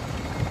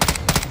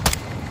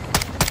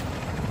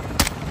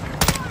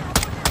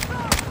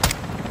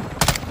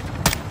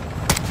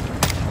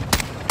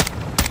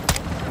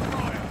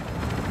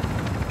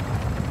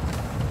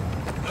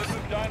 This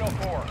is Dino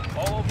 4.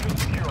 All ultra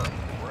secure.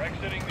 We're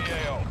exiting the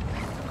AO.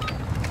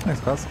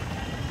 Thanks, guys.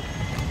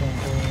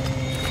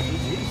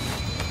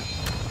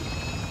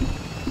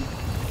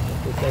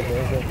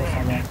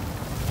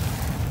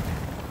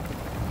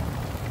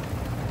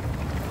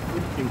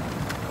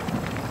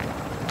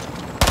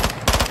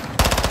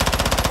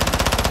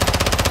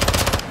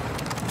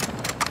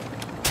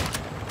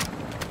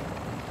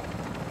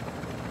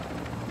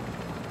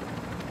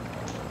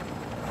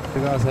 If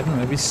you guys haven't,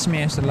 maybe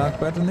smash the like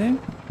button there.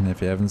 And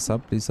if you haven't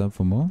subbed, please sub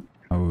for more.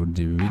 I would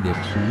really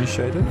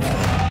appreciate it.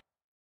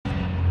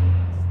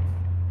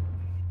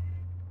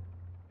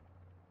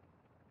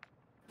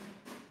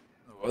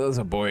 Well, that's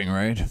a boring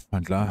raid.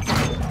 I'm glad.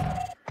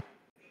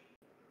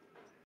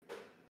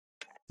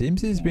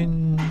 DMZ has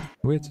been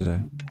weird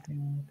today.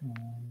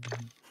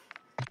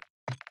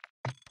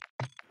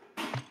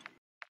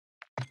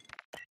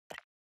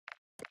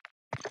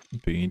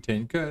 Being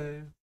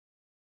 10k.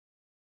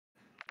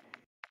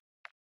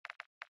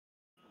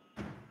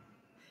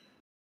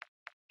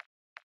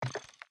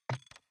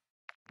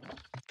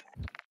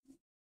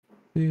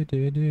 You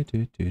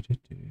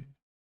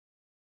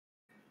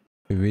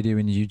ready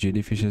when you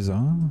jellyfishes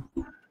are?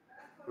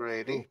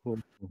 Ready.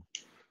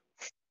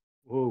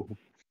 Whoa.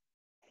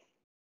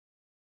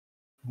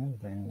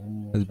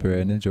 Is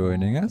Brandon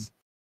joining us?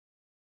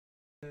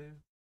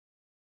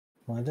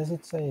 Why does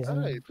it say?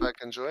 If I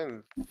can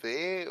join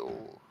there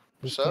or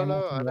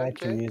solo, I don't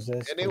care.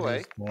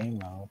 Anyway. Game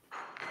mode.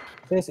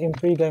 It says in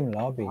pre-game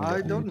lobby.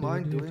 I don't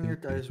mind doing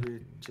it as we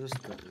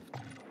just done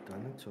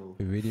it, so.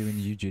 You ready when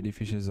you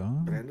jellyfishes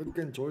are? Brandon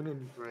can join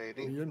and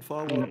Ready. me and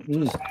Far will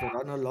just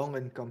run along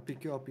and come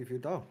pick you up if you're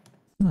down.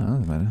 No,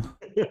 doesn't matter.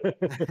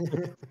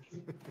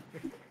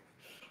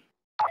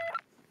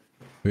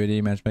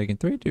 Ready, matchmaking.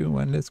 3, 2,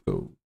 1, let's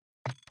go.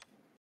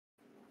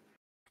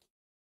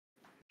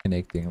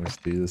 Connecting, let's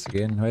do this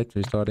again. Wait,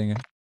 restarting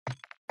it.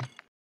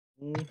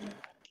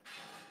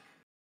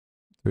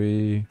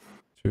 3,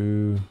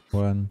 2,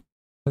 1,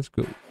 let's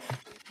go.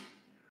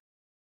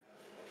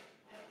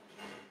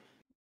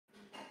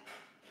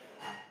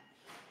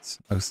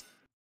 I was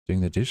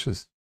doing the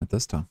dishes at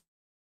this time.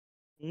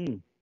 I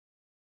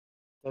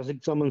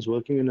think someone's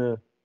working in a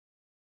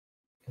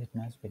It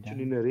must be done.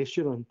 in a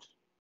restaurant.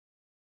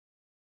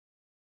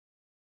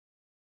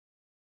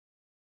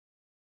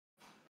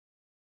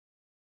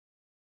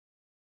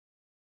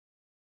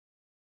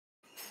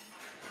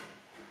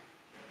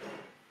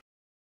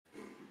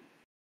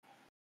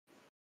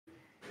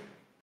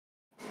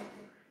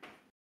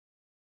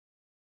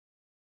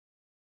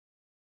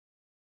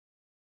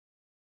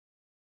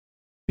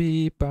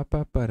 Beep, ba,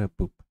 ba, ba, da,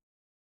 boop.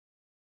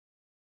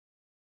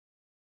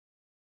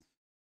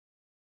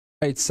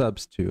 8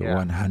 subs to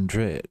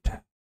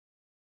 100.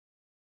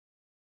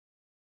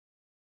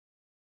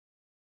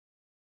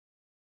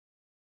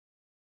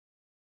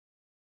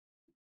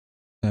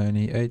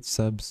 Only 8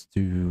 subs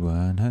to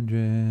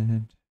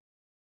 100.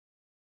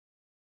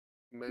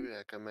 Maybe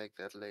I can make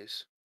that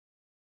lace.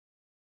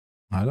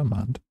 I don't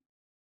mind.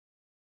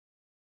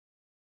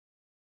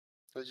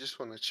 I just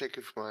want to check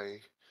if my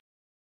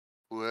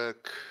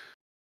work.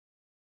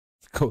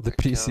 Call the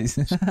PCs.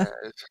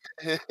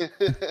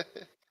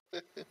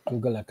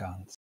 Google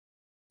accounts.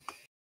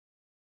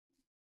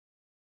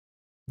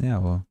 Yeah,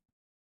 well.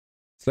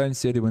 Slow and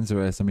steady wins the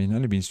race. I mean,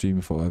 only been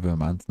streaming for over a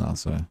month now,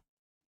 so.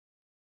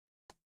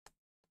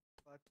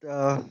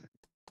 But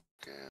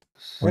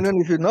And then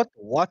if you're not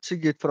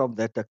watching it from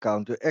that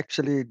account, you're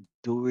actually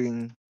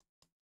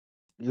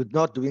you're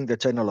not doing the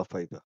channel a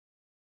favor.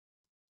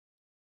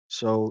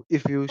 So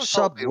if you course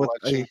I'll sub be with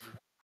watching.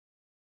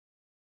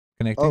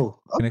 Connecting. Oh,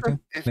 okay. Connecting.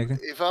 Connecting.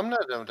 If I'm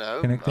not at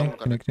home, Connecting, I'm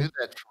gonna do connecting.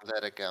 that from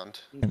that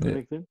account.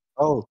 Connecting.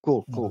 Oh,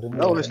 cool.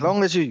 No, as Yeah.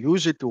 long as you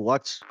use it to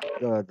watch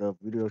the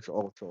videos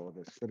also,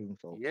 the streams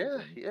also. Yeah,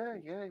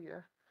 then-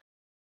 yeah.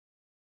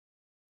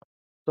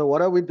 So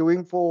what are we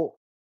doing for,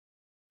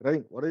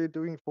 Rain? What are you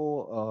doing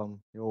for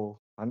your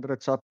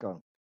 100 sub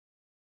count?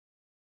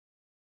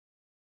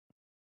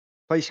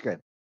 Face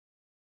scan.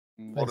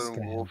 Modern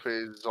Scam.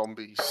 Warfare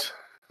Zombies.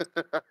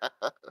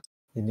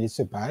 He needs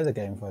to buy the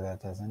game for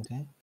that, doesn't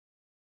he?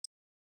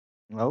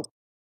 No,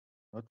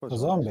 not For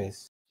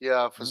zombies.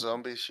 Yeah, for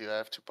zombies you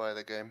have to buy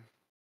the game.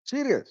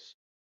 Serious?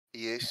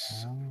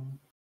 Yes.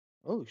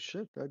 Oh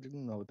shit! I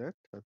didn't know that.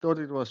 I thought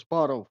it was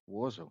part of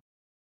Warzone.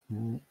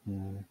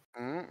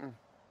 Mm-mm.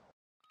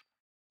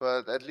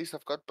 But at least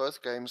I've got both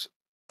games.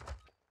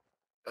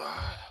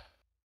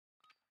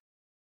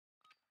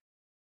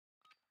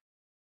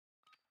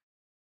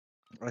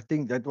 I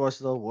think that was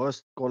the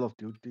worst Call of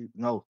Duty.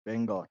 No,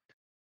 Vanguard,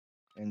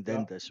 and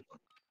then this one.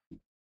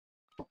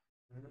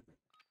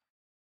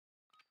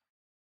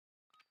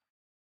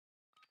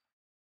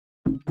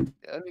 The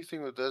only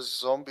thing with those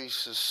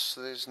zombies is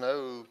there's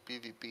no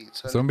PvP.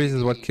 It's only Zombies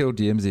is what PvE. killed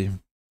DMZ.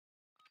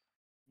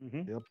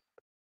 Yep.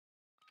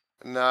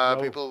 Nah,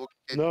 No. people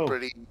get No.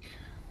 pretty.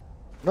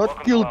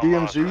 Not kill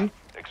DMZ.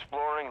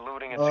 Exploring,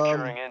 looting, and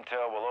securing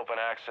intel will open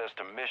access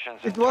to missions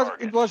and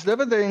It was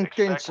never the Expect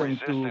intention to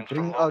resistance from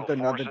bring local out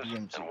another forces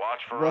DMZ. and watch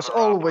for It was other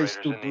always to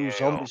operators in the do AO.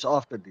 zombies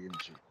after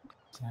DMZ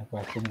Like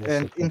watching the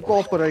and Super Bowl.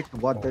 incorporate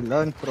what they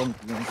learned from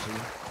DMZ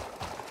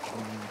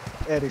and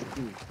add it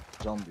to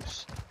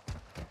zombies.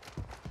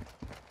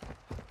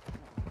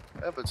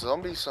 Yeah, but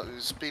zombies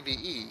is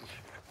PvE.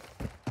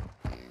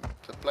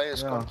 The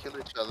players Yeah. can't kill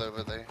each other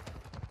over there.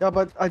 Yeah,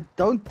 but I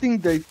don't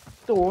think they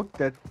thought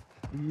that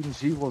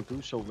DMZ will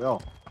do so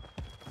well.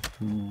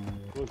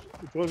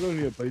 It was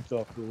only a beta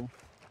after all.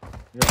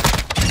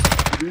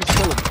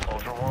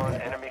 Ultra One,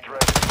 enemy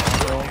threat is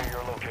near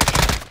your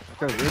location.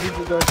 Okay, where did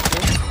you guys go?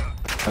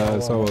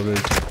 So of it.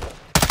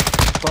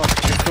 Fuck,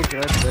 let's go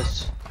grab this.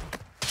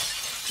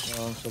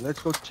 So let's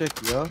go check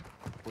here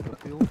for the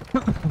field.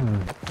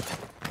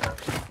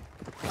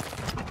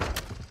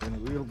 And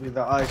we'll be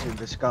the eyes in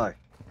the sky.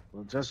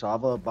 We'll just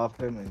hover above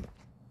them, and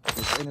if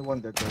there's anyone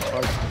that they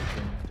fight, we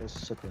can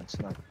just sit and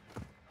snipe.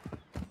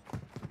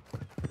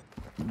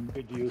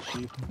 Good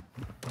DLC.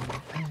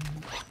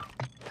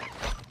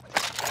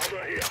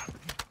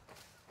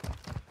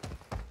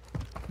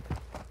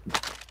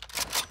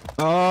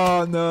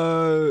 Oh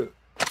no!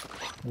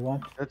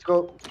 What? Let's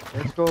go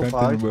Can't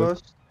buy do work.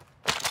 first.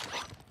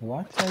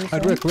 What are you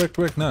Hey, saying?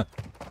 Rick, no.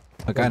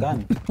 I can't.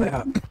 done.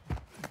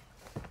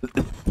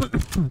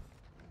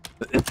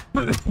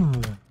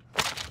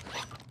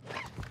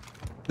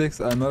 Six,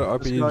 I'm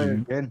not This guy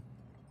RPG. again.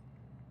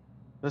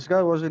 This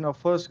guy was in our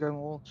first game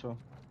also.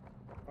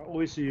 I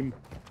always see him.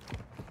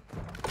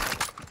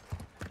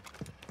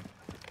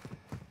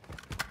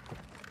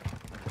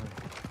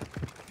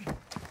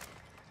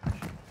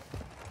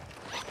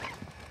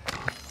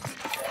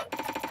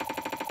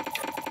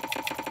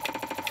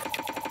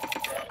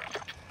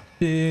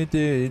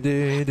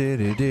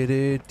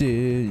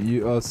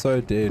 You are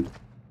so dead.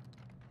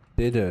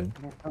 Dead.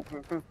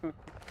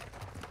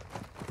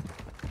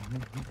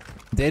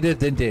 Dead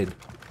then dead.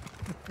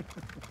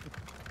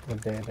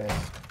 What day it is.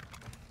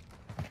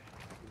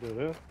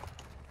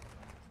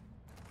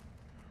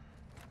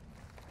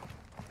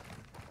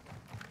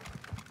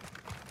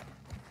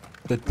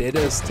 The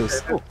deadest.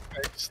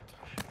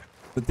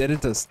 The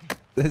deadest.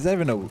 There's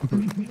even a.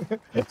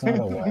 It's not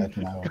a word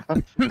now.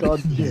 God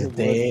He's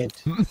dead.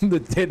 The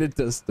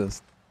deadest.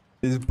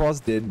 He's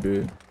past dead,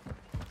 bro.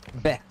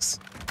 Facts.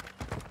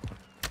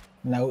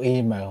 No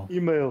email.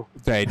 Email.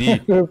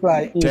 JD.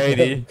 Reply email.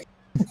 JD.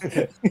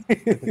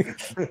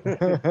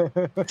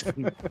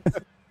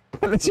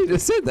 She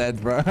just said that,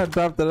 bro. I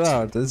dropped it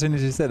out as soon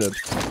as she said it.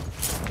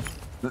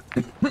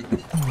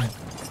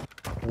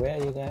 Where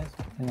are you guys?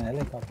 In a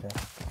helicopter.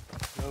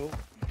 No.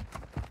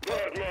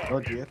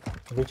 Not yet.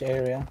 Which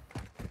area?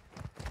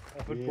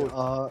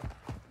 Yeah,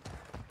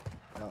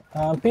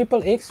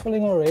 People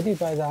exfilling already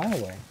by the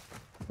highway.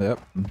 Yep.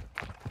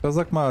 Feels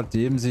like my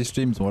DMZ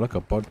stream's more like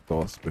a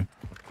podcast, bro.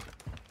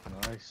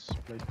 nice.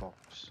 Play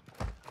box.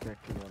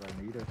 Exactly what I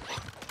needed.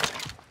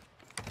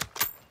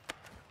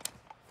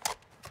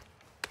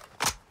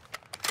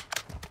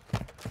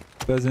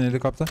 There's an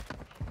helicopter.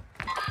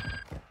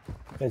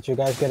 Did you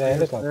guys get a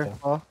helicopter?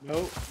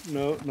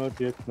 No, not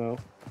yet, no.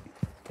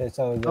 Okay,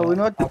 so No, we're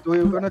not.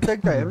 We're gonna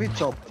take the heavy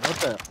chopper, not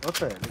the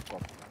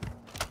helicopter.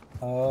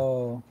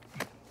 Oh.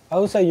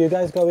 Oh, so you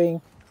guys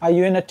going? Are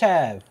you in a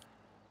tab?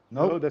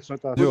 No, that's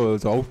not us. Yo,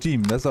 it's a whole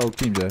team. That's a whole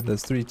team there.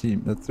 There's three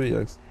teams. That's three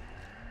guys.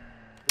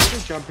 We're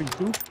jumping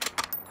too.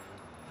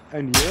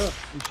 And here,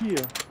 is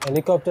here.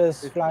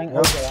 Helicopters flying over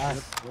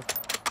us.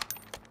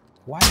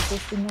 Why is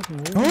this thing not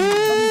moving?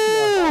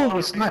 Oh!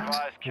 It's not.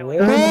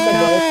 Where is the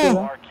guy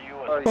killer?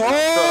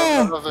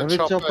 Oh! Heavy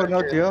chopper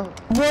not here.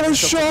 What a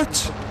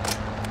shot!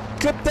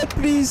 Clip that,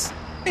 please.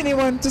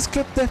 Anyone, just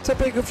clip that. I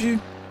beg of you.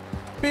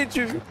 Bid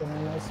you.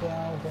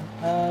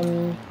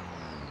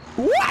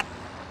 What?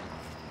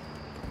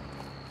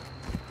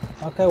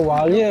 Okay,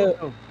 while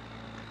you're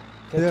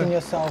getting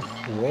yourself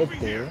wet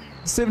there.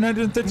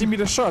 730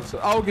 meter shot.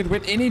 I'll get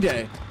wet any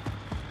day.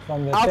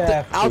 From the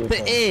Out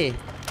the air.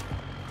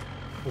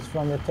 It's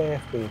from the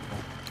TF people.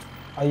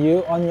 Are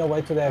you on your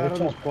way to the heavy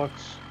chopper?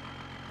 spots.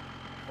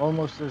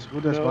 Almost as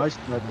good as my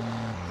sniper.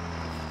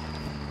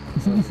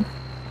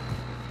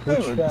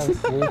 Which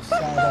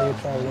side are you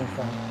traveling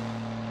from?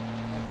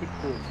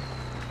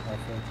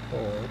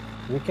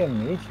 We can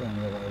meet you on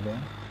your way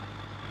there.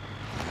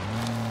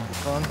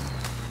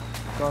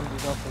 Can't be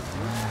up with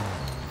you.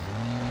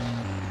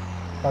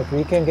 But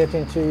we can get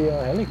into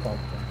your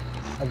helicopter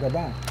at the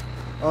back.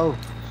 Oh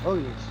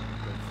yes.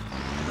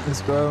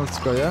 Let's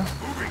go, yeah?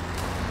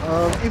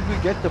 If we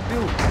get the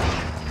fuel.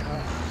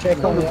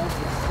 Check on you.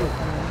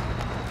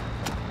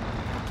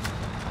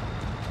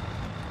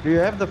 Do you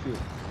have the fuel?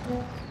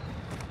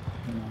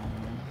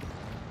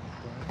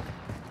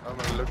 I'm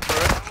gonna look for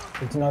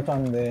it. It's not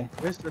on there.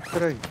 Where's the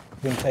train?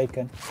 It's been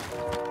taken.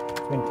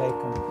 It's been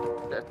taken.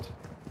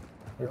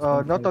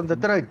 Not on the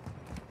train.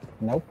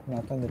 Nope,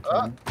 not on the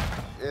train.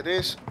 It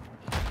is.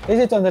 Is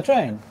it on the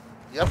train?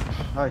 Yep.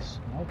 Nice.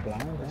 Oh,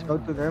 blind. Let's go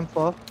to the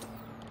M4.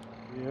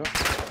 Yeah.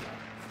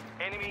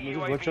 Enemy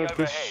Watch UAV out,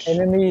 this.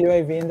 overhead. Enemy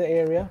UAV in the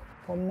area.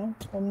 Come now.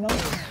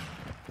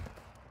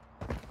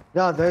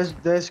 Yeah,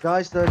 there's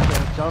guys that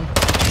jump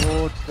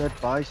towards that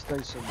buy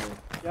station there.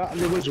 Yeah, and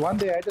there was one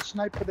there. I had a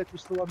sniper that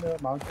was still on the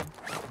mountain.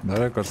 No,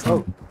 I got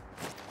some.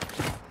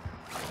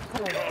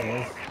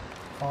 Yes.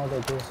 Oh,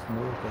 they just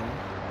moved in.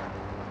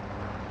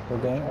 We're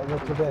going over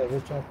to the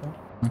heavy chopper.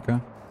 Okay.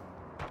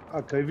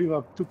 I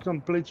took some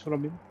plates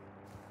from him.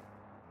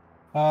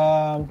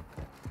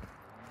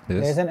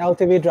 Yes. There's an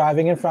LTV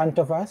driving in front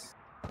of us.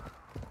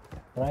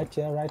 Right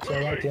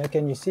here.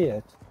 Can you see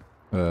it?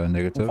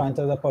 Negative. In front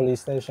of the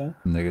police station.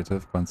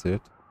 Negative, can't see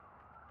it.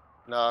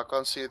 No, I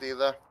can't see it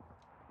either.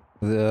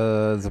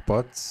 The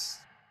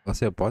bots. I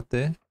see a bot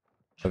there.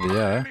 Over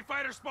here.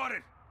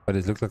 But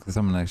it looks like there's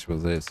someone actually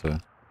was there, so.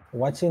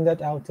 What's in that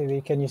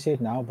LTV? Can you see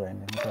it now,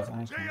 Brandon? Because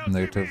I can't.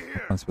 Negative, I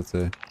can't see what's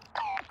there.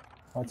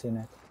 What's in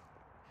it?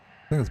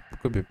 I think it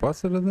could be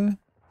bots that are there.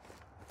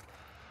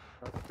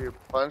 Could be a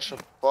bunch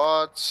of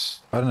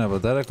bots. I don't know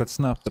about that, I got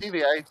snapped. See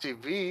the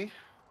ATV.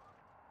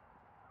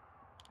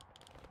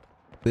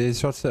 There's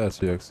shots there,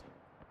 Jux.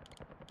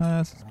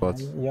 Ah, it's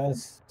bots. You're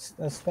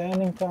a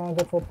standing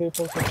target for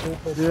people to shoot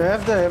at. Do you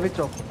have the heavy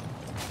chopper?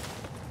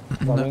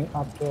 Going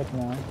up to it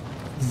now.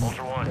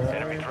 Ultra One,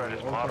 enemy threat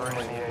is moderate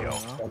in the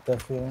AO. Got the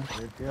fuel.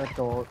 Right at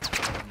the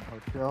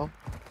hotel.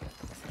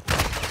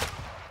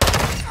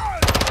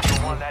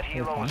 Ultra One, that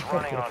helo is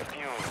running on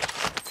fumes.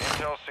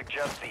 Intel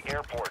suggests the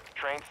airport,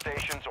 train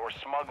stations, or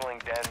smuggling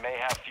den may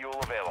have fuel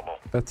available.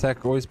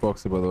 Attack voice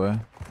boxer, by the way.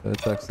 The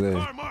attack's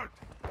there.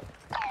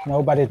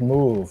 No, but it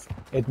moved.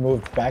 It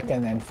moved back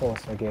and then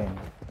forth again.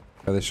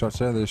 Are there shots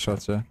there? There's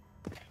shots there.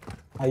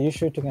 Are you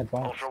shooting at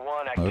bots? Ultra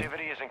One,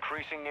 activity is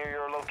increasing near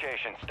your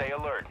location. Stay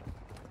alert.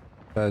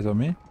 Guys on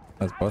me?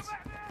 That's bots.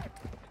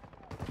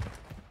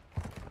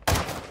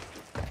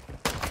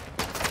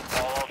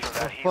 All Ultra,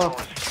 that helo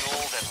is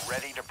fueled and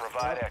ready to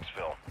provide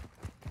exfil.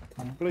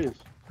 Please.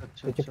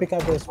 Did you pick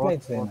up those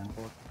plates there now?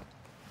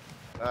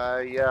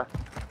 Yeah.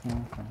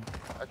 Okay.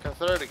 I can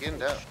throw it again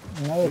down.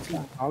 No, it's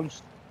not.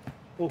 Bounced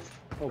off.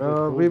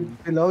 We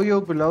below you.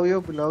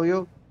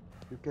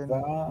 You can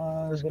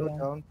just go below.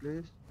 down,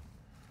 please.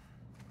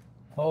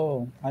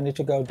 Oh, I need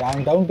to go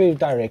down. Don't be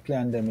directly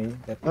under me.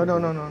 That No.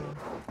 will be-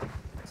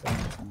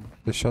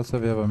 The shots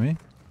over here by me.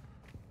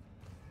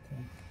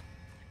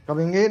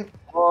 Coming in.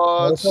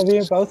 Oh,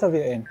 Both of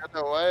you in. Get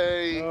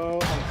away. Oh,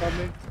 I'm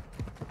coming.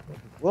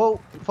 Whoa,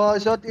 far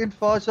shot in.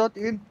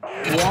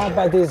 Yeah,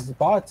 but this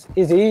bot,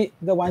 is he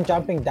the one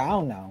jumping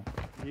down now?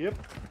 Yep.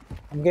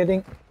 I'm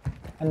getting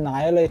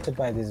annihilated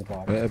by this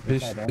bot.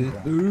 Please, I don't please.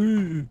 run.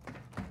 Ooh.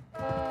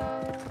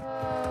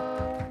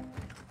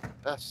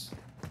 Yes.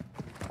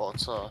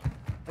 Bots are.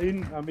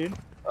 I'm in.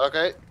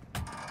 Okay.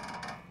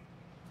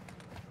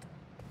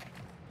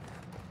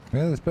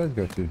 Where does this bird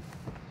go to?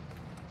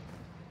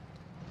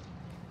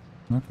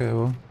 Okay,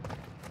 well.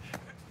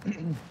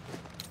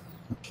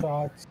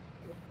 Shots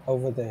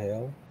over the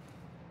hill.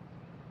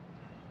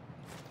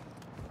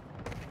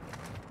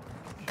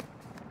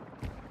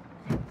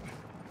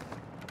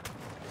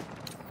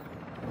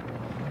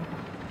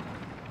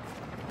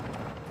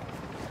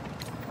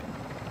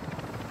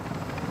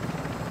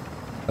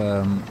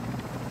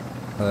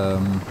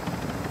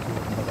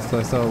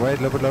 So wait,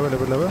 a little bit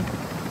lower.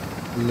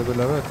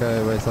 Okay,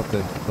 wait, stop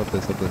there. Come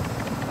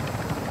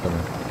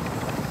here.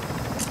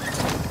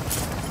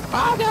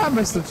 Ah, no, I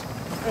missed it.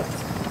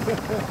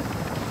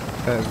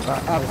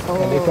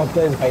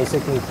 Helicopter is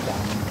basically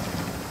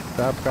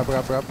down.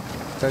 Grab.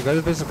 Okay, go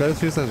to the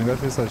fuel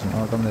station.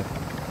 Oh, come there.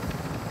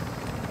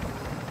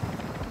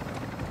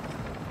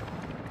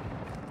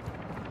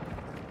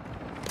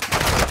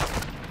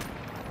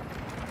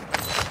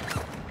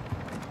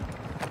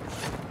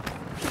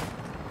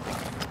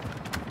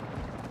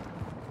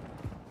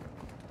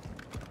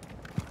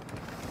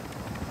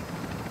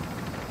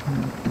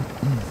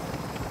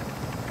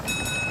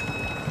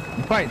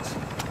 Fight!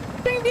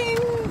 Ding ding!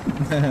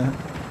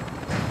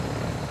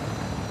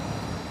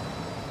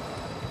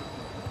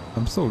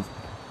 I'm still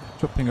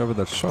tripping over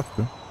that shot,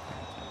 bro.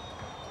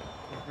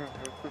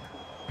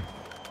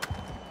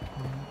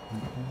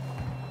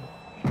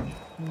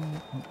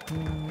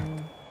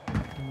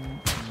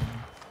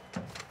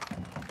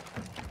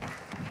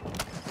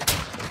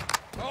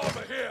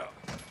 Over here.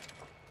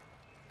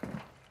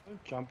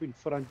 Don't jump in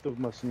front of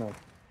my snipe.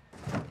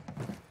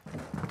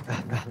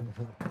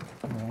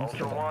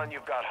 Ultra One,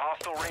 you've got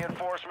hostile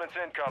reinforcements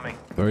incoming.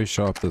 Very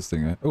sharp, this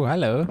thing. Eh? Oh,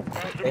 hello.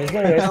 Is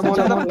the rest of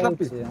the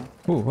plates, yeah.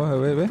 Oh,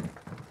 wait.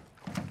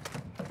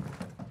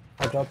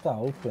 I dropped the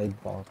whole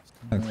plate box.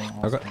 Thanks.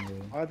 I got.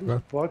 Are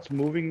these bots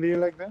moving there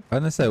like that? I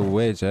didn't say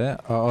wedge, eh?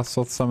 I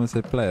saw someone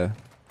say player.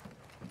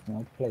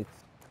 No plates.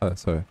 Oh,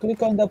 sorry.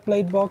 Click on the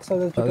plate box so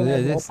that you can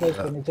have more yes. plates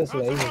and it just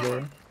lays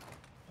there.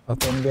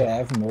 Then we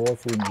have more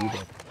if we need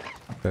it.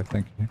 Okay,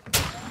 thank you.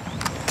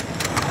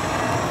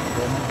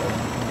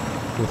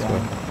 This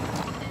way.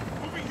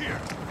 Moving here.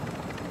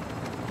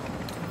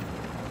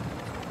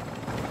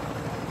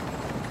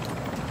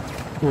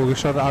 Oh, I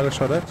got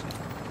shot at.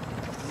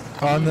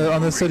 On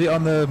the city,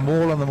 on the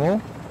mall.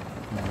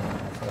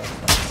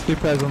 Two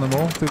players on the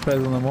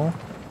mall.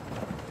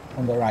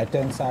 On the right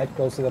hand side,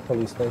 close to the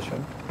police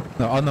station.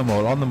 No, on the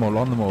mall.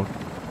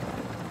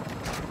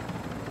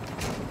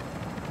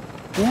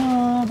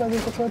 Yeah, but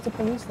it's towards the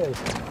police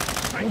station.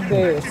 Look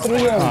there, 3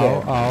 of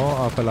them.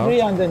 I fell out.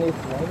 3 underneath.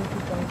 Why did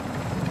you come?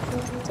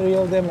 3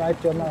 of them right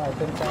here on the right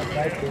hand side,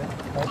 right here.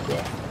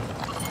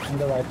 On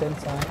the right hand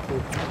side.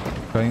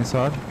 Going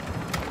inside.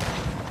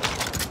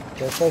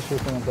 They're still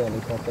shooting at the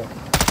helicopter.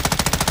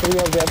 3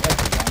 of them at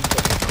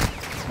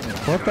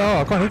once. What the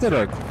hell? I can't hit it,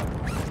 like.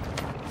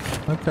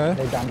 Okay.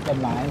 They dumped a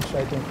mine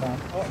straight in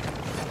front.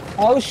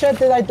 Oh shit,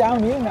 did I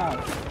down you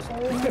now?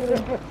 Sorry,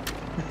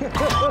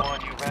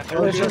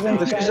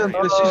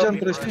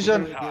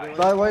 Precision.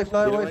 Fly away.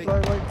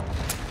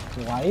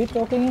 Why are you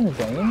talking in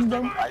game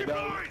then?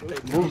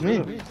 Move me.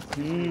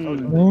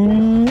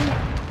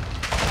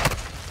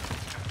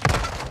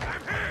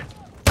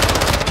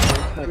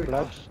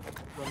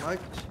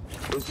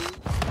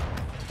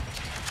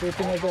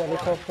 Shooting at the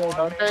helicopter.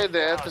 Okay,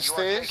 they're at the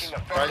stairs.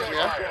 Right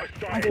here.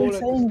 I've been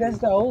saying this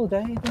the whole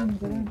day.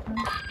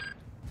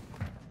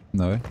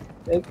 No.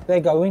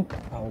 They're going.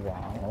 Oh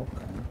wow,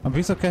 okay. I'm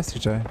being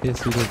sarcastic, Jay.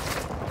 Yes, you did.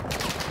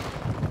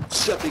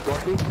 Shut, he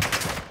got me.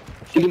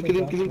 Kill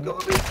him,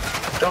 got me.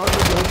 Down. You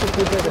have to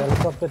put the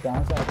helicopter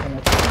down so I can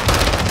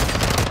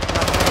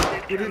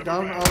Put it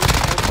down.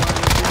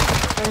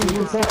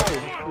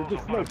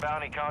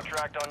 Bounty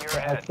contract on your I'll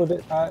head. put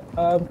it.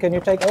 Can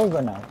you take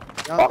over now?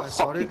 Yeah, I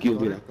saw it.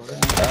 Yeah,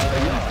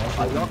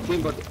 I knocked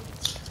him, but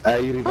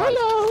he revived.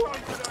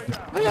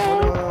 Go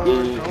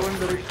in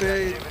the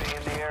repair. Activity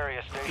in the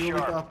area. Stay Clean it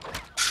sharp. up.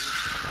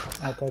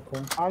 Okay,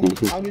 cool. I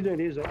need a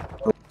laser.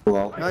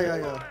 Wow.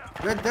 Yeah.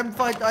 Let them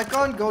fight. I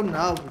can't go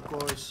now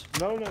because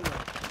No.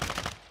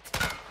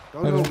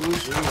 don't know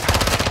who's who.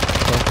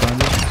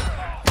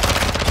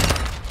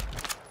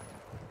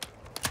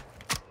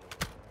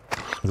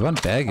 There's one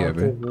bag here,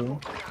 bro.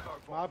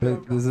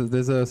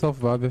 There's a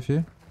self-revive with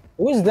you.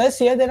 Who is this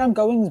here that I'm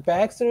going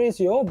back through? It's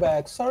your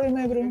bag. Sorry,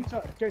 my bro.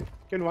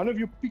 Can one of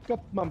you pick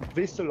up my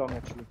vest along,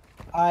 actually?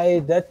 I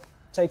did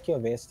take your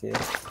vest, yes.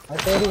 I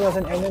thought it was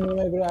an enemy,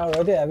 my bro. I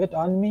already have it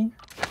on me.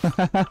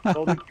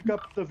 So then pick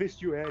up the vest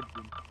you had.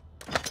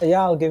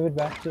 Yeah, I'll give it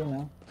back to you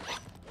now.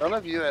 None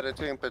of you had a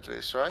twin pit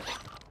vest, right?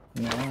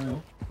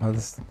 No. I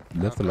just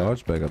left the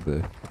large bag up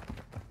there.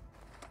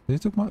 Who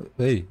took my...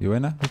 Hey,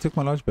 Joanna, who took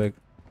my large bag?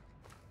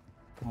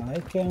 I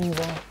can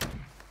go.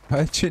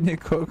 Hi, Chinny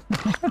Cook.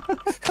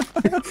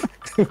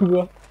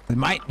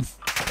 Mate.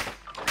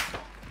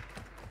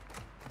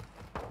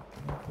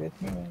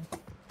 Get me, man.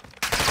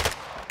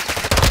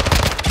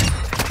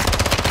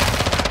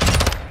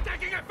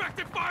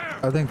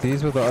 I think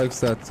these were the oaks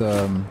that,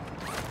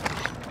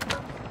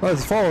 Oh,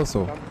 it's 4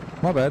 also.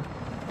 My bad.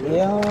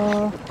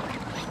 Yeah.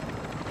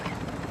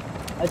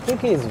 I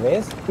took his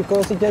vest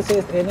because it just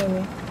says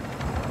enemy.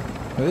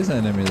 There is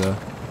an enemy though.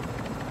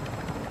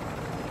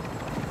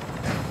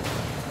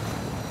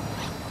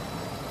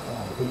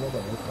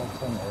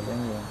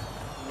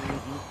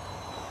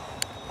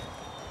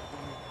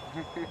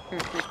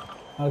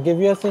 I'll give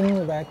you a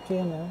thing back to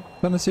you now. I'm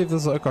trying to see if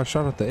there's like a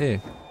shot at the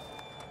air.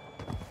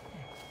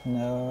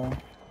 No.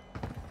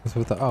 It's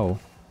with the owl.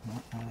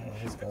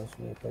 Let's go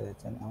for it, but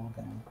it's an owl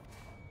gun.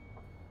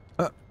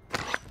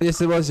 Yes,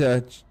 it was,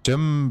 yeah.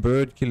 Jim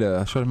Bird Killer.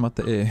 I shot him at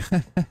the air.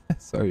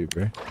 Sorry,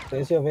 bro.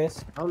 There's your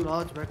vest. How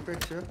large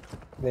backpacks here?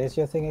 There's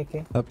your thing,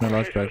 AK. Up in a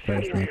large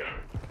backpack.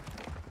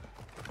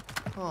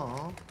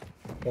 Oh.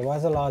 There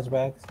was a large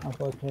bag.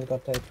 Unfortunately, it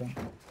got taken.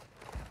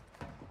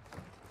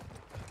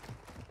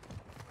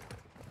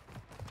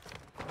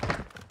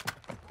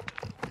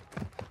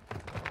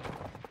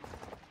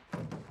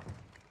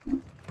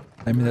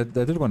 I mean, I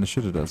did want to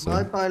shoot it also.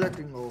 My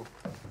piloting off.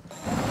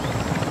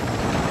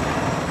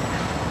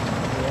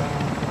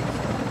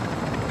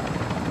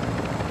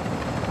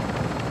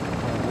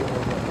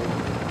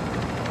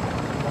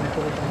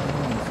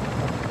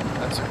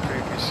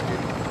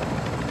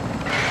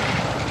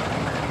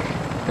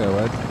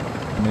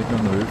 me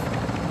on the roof.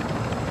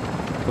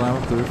 Climb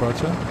up the roof,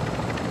 Archer.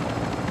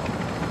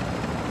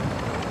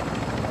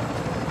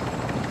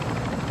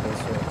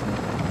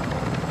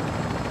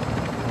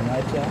 I'm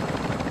right here.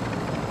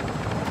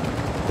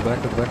 At the back,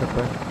 at the back, at the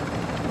back.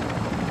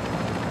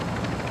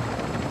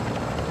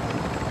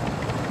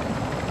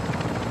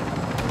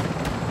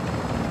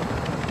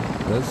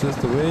 That's just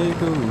the way it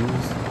goes.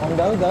 Oh,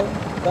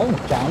 don't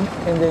jump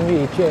and then we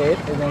hit your head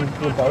and then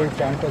we both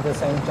jump at the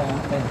same time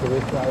and do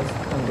it twice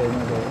and then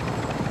we go.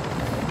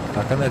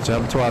 How can they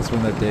jump twice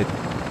when they're dead?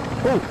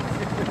 Oh!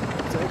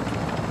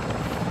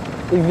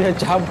 If you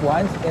jump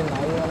once and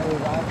now you want to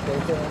revive,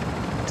 there's a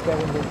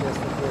scavenger just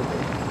to do it.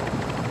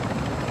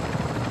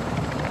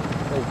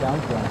 They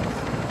jump once.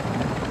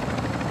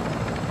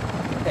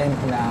 And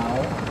now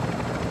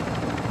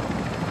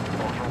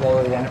they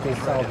will want to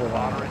solve the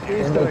one.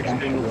 Then they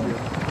jump again.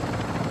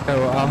 Okay,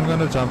 well, I'm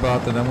gonna jump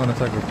out and I'm gonna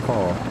take a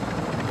car.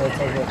 Let's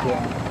take it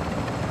here.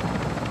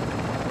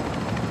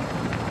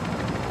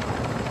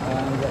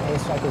 The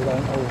airstrike is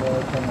going over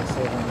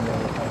 27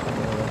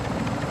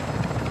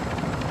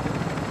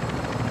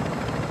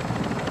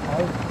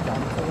 I'll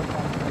jump to the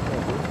front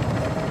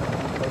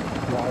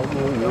while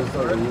you use the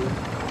wheel.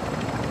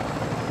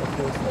 The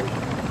fuel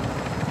station.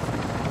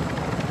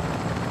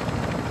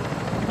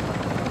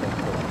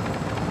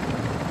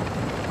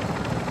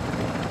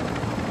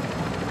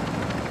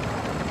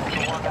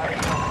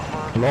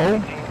 Hello?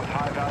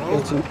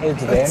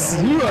 It's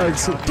them. You,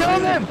 Axel. Kill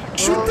them!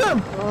 Shoot them!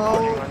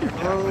 Oh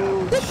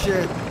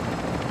shit.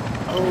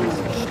 Oh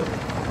shit.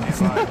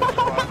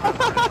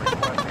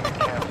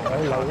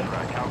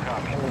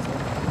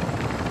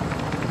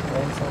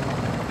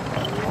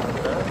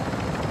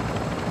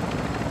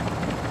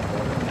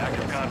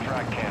 Active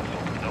contract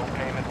canceled. No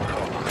payment will go.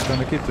 I'm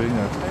gonna keep doing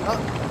that.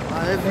 I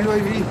have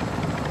UAV.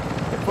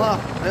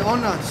 Fuck, they're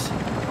on us.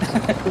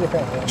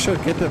 Sure,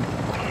 get them.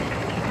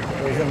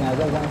 There's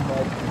another one,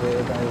 but there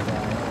is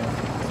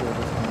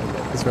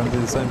It's gonna be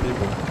the same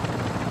people.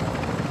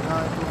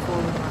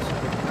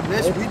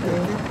 Unless we take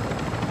it.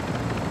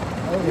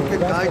 You can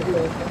guide you.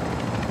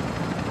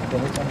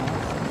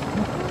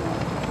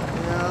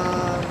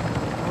 Yeah,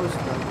 most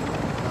likely.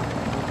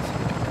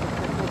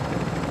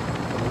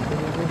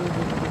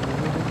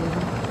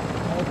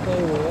 Okay,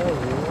 where are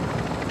you?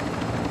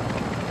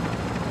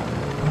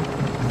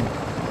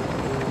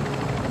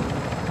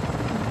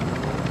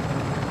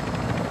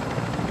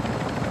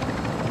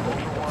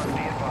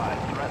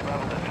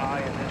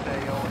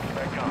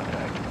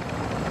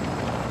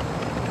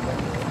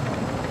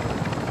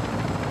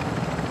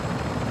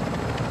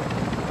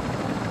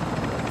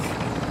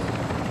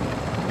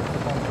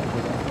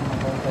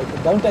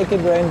 Don't take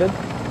it, Brandon.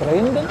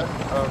 Brandon?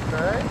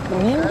 Okay.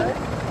 Brandon?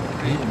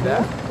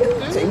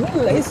 Zeg maar,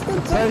 lees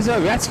het. Zo,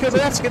 rats, get the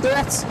rats, get the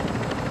rats!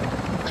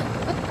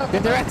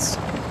 Get the rats!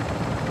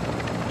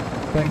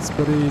 Thanks,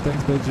 buddy,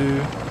 thanks,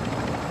 Beju.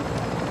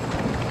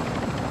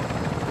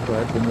 Go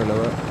ahead, bring me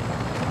lower.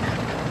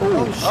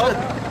 Oh shit!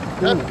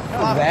 Then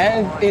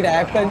it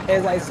happened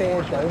as I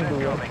said, don't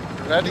do it.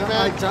 Ready, man?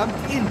 I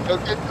jumped in. Go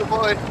get the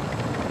boy.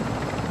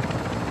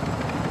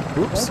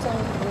 Oops.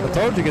 I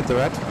told you get the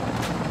rat.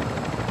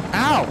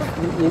 Ow!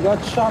 You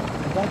got shot.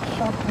 You got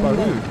shot. By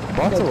who?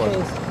 Bots or what?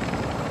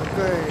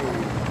 Okay,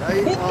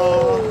 they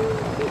are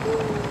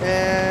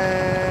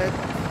at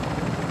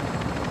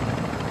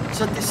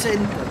city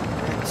center.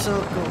 At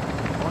circle.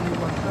 Only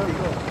one thing.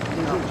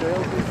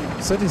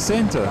 City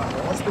center?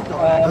 Hospital.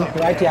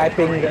 Right here, I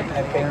pinged it.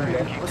 I pinged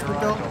it.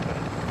 Hospital.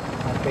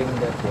 I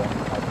pinged it, yeah.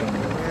 I pinged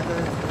it. Where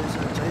there's a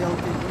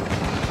JLTV.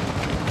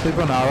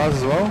 People on ours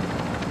as well?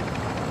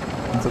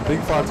 It's a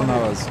big fight on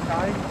ours.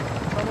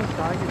 Someone's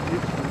dying in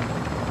this room.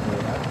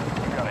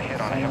 You got a hit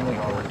on a heavily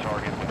armored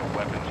target with a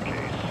weapons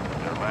case.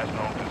 Their last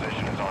known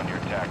position is on your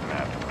attack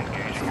map.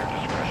 Engaging your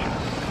discretion.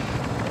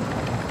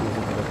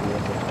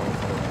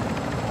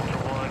 Ultra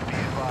One, be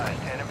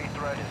advised. Enemy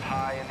threat is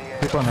high in the air.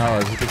 People on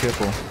ours, be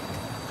careful.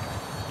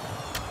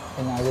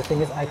 And now the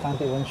thing is, I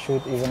can't even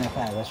shoot even if I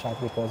have a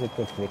shot because it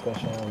could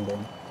ricochet on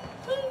them.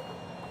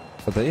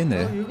 Are they in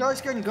there? Oh, you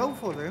guys can go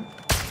for them.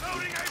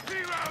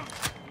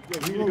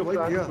 We will wait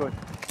here.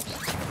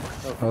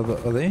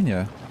 Are they in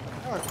here?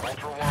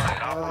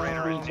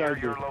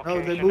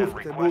 No, they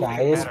moved.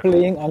 Guy is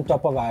playing on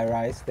top of high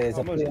rise. There's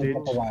a play on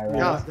top of high rise.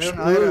 Yeah, they're on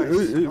high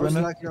rise. Most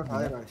likely on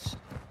high rise.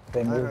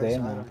 They moved there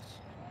now.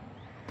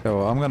 Okay,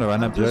 well, I'm gonna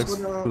run up Jerk's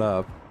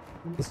club.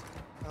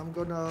 I'm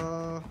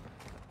gonna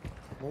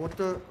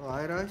mortar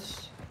high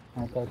rise.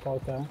 Okay.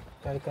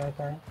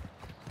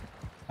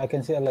 I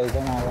can see a laser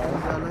on high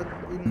rise.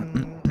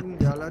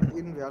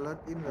 In Valet.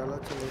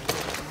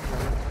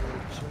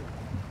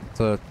 It's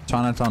a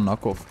Chinatown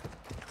knockoff.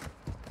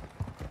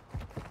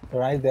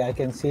 Right there, I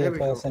can see a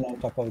person on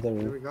top of the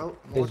roof. Here we go.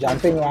 He's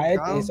jumping right.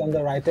 He's on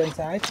the right hand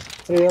side.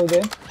 3 of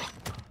them.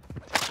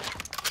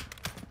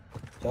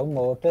 So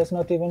mortar's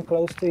not even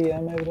close to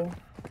here, my bro.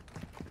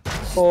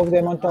 4 of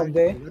them on top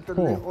there.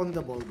 Literally on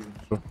the building.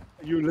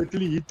 You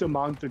literally hit the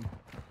mountain.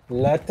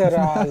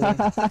 Literally.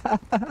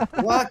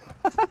 What?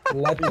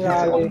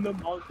 Literally. On the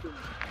mountain.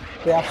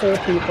 There are 4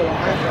 people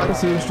on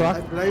Precision I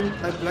strike.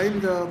 blame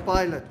the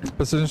pilot.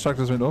 Precision strike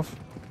just went off.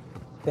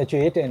 Did you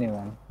hit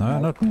anyone? No,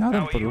 not me. I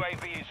didn't put it.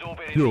 UAV is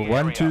orbiting Yo, the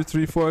 1, area. 2,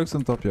 3, 4 X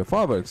on top here.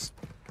 5 X.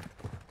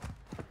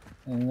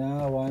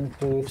 No, 1,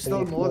 2, 3,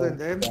 Still more 4. than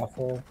them. There are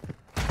 4.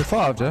 The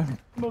 5, yeah?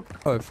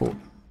 Oh, 4.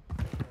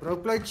 Bro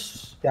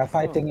plates. They are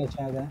fighting each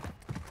other.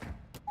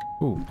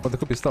 Ooh, but there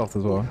could be stealth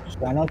as well.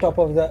 One on top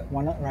of the,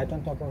 one right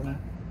on top of me.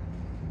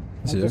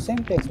 See The ya. same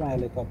takes my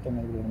helicopter,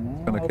 maybe.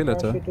 No, Gonna I'll kill it,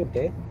 crash huh? you to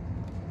death.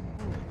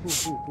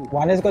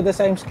 One has got the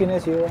same skin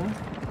as you, huh?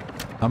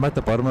 I'm at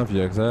the bottom of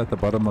you, at the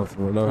bottom of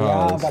low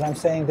Yeah, house. but I'm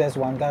saying there's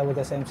one guy with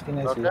the same skin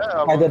as you.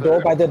 Okay, By the door,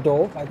 by the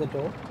door, by the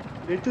door.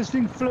 Let this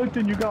thing float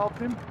and you go up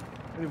him.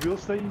 And we'll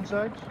stay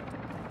inside.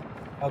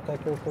 Okay,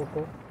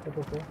 cool.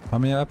 How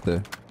many are up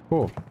there?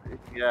 4.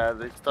 Yeah,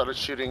 they started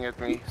shooting at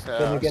me. So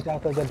Can you get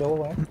out of the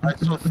doorway? I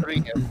saw 3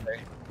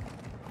 yesterday.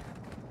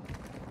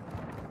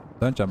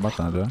 Don't jump up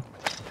now, Joe.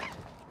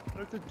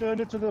 Have to turn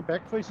it to the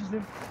back faces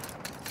them.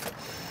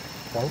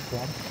 Go,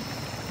 club.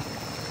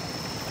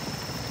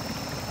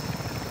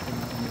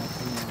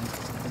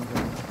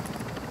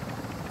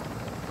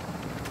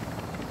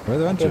 Where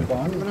the Okay, you?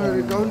 gone. I'm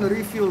gonna go and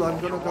refuel. I'm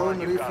gonna go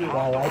and refuel.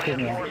 Yeah, right in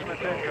here.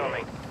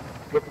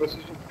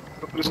 Reinforcements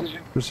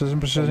incoming.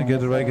 Precision,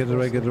 get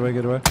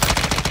away.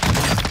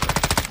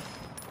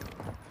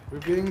 We're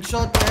being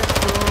shot at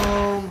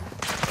from.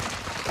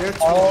 That's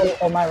Oh,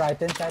 on my right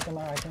hand side,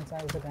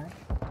 is the guy.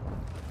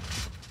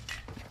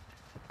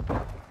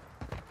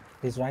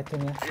 He's right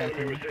in here. Right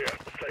in here.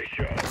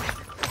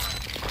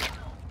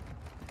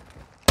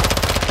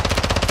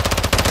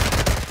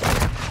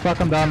 Fuck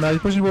him down now.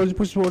 He's pushing forward.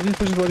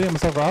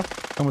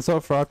 I'm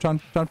myself off.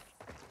 Trying.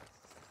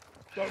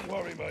 Don't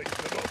worry, mate.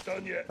 We're not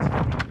done yet.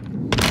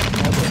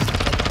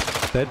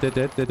 Dead.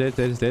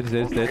 He's dead.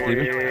 Leave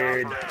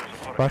him.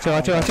 Watch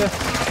out. Down.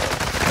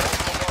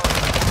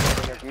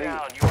 You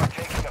are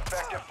taking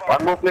effective fire.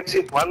 One more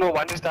flexi.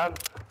 One is down.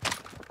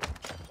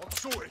 I'm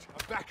sorted.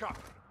 I'm back up.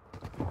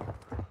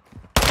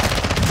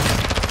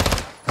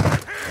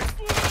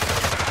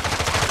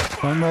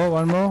 One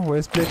more.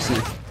 Where's Plexi?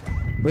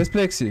 There's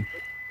Plexi.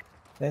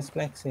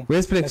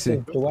 Where's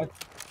Plexi? Do what?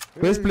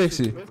 Where's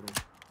Plexi?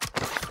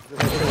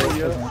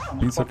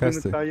 Being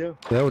sarcastic.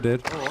 They're all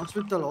dead. Oh,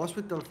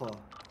 hospital far.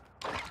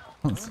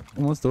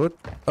 Almost do it.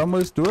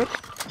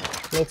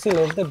 Plexi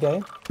left the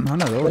game. No,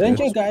 they're all Didn't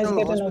dead. you guys get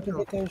a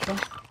Hospital. notification?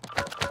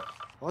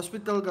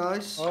 Hospital,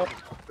 guys. Oh,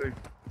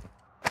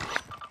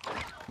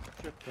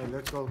 Okay,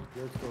 let's go.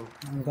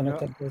 I'm gonna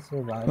take this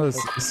revive. Oh,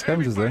 there's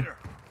scavengers there.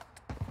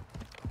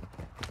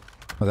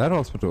 Oh, that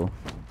hospital.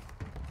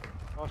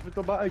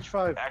 hospital by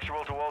H5.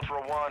 Actual to Ultra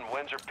One.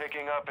 Winds are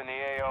picking up in the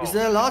AO. Is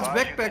there a large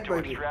Advise you backpack, get to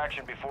baby?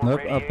 extraction before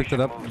Nope, I picked it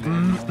up. radiation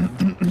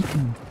moves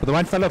in. But the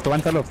one fell off.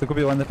 There could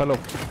be one that fell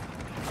off.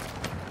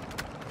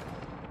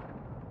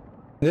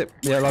 Yep,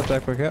 yeah, large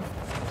backpack, yeah.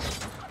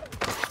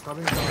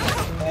 Coming.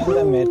 And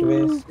the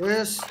midways.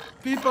 There's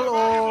people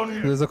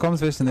on. There's a comms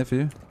vest in there for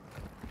you.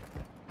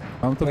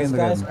 I'm talking in the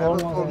Guys, game.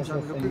 almost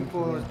I'm looking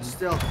for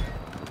stealth.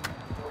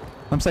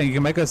 I'm saying you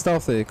can make a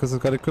stealth there because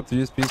it's got equipped the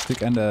USB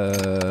stick and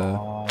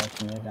Oh,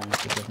 it's me down.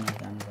 It's me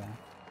down there.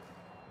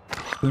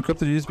 you can equip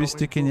the USB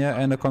stick in here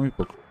and a comic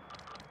book.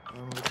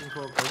 I'm looking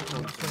for a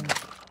gun.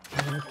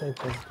 I'm gonna take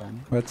this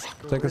gun. Wait,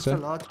 take this, It's a Jay.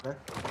 large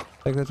backpack.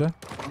 Take that, Jay.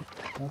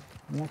 No,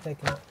 I'm not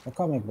taking a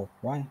comic book.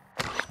 Why?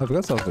 I've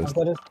got stealth vest.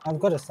 I've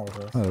got a stealth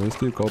vest. Oh, let's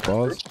do gold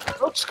bars.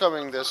 What's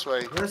coming this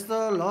way? Where's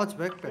the large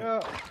backpack? Yeah,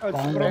 it's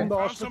Down from there. the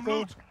Found some hospital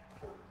loot.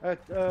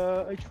 at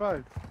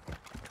H5.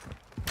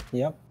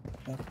 Yep.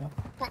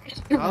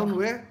 Down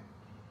where?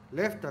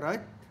 Left or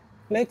right?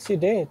 Flex, you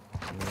did.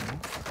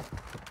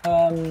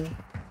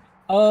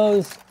 Oh,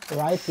 it's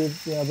right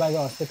with, yeah, by the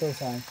hospital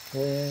side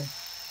where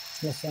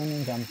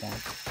Smithsonian jumped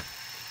out.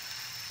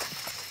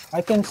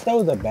 I can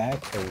stow the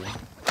bag for you.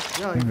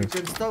 Yeah, if you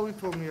can stow it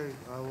for me,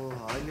 I will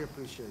highly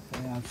appreciate it.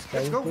 Yeah, I've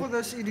Let's go stowed for it.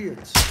 this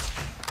idiots.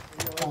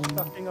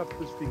 Stuffing up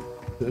this thing.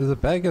 There's a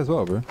bag as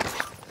well, bro.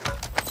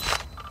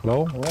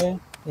 Hello? Where?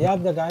 Yeah,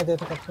 the guy that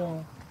got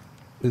killed.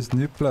 This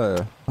new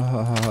player.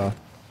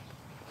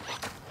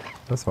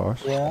 That's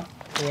harsh. Yeah,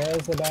 where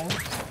is the bag?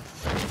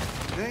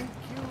 Thank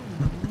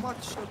you,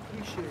 much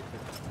appreciated.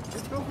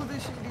 Let's go for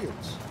these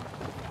idiots.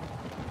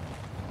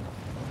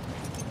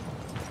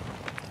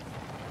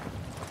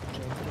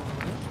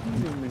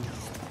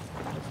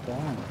 It's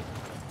gone.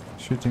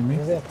 Shooting me.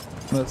 Is it?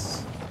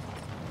 Miss.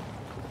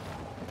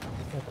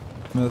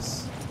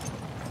 Miss.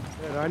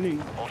 Yeah,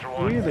 running. Ultra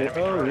One. Where they?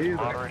 Enemy Oh, threat there.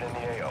 moderate in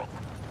the AO.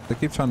 They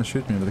keep trying to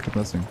shoot me, but they keep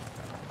missing.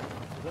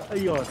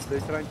 The AR, they're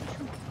trying to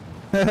shoot.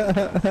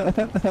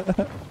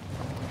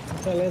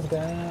 So let's go.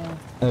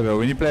 Hey, bro,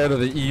 when you play out of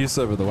the EU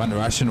server, the one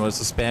Russian was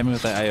spamming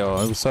with the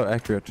AR. It was so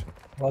accurate.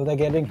 Well, they're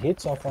getting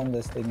hits off on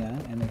this thing, yeah,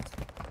 and it's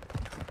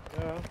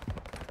Yeah.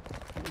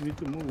 You need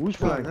to move. Who's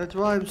Yeah, flying? that's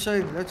why I'm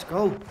saying, let's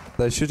go.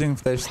 They're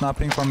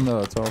sniping from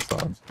the 12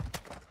 sides.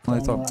 On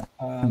the top.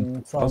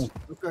 from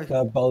Okay.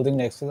 the building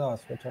next to the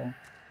hospital.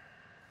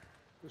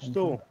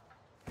 Still.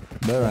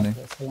 They're running.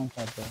 They're still on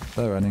top there.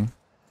 They're running.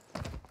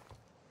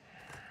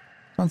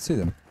 Can't see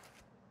them.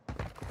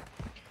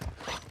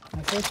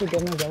 I thought you're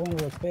gonna go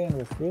and repair and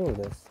refuel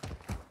this.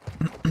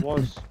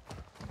 Was.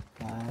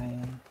 Aye.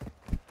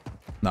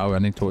 Now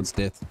running towards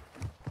death.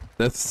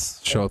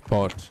 Death's short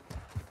part.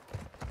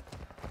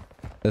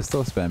 They're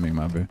still spamming,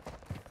 my bro.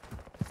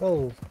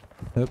 Oh.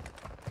 Yep.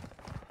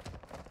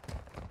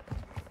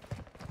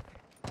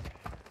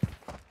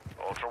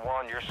 Ultra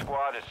One, your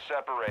squad is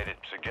separated.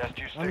 Suggest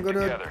you I'm stick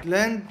gonna together.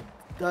 land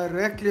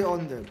directly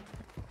on them.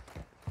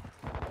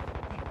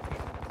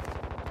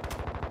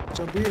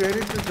 So be ready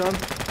to jump.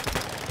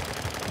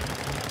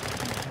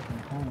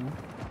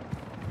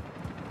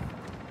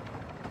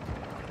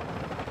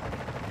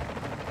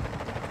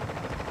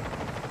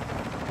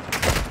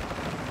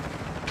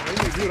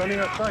 You're running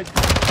outside.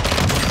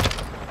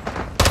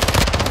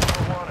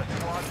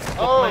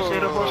 Oh!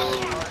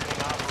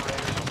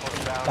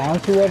 Down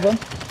 2 of them.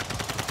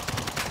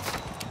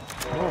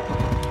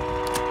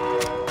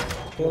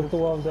 Kill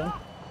 2 of them.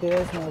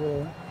 There's no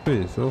way.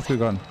 Please, all 3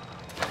 gone.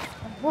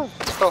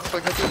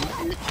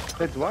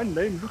 That one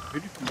name looked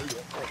very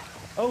familiar.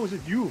 Oh, is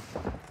it you?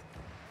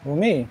 Who,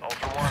 me?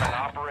 Ultra One, an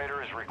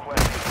operator is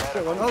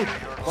requesting medical.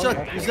 Oh,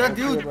 shit, is that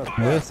you?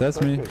 Yes,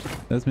 that's me.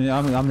 That's me.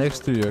 I'm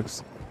next to you,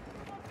 X.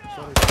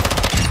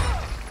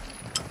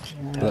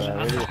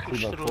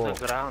 Push through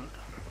the ground.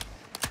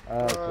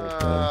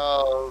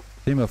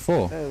 Team of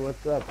 4. Hey,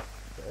 what's up?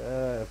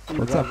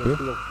 What's up,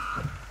 bro?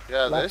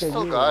 Yeah, there's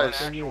still guys.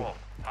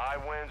 High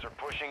winds are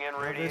pushing in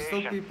There's still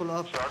radiation. people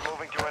up. Start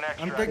moving to an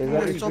I'm extract. taking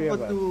the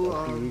chopper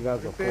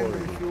to repair and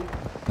refuel.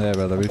 Yeah,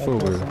 brother, we full,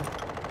 bro.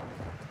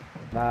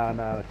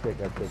 Nah, check.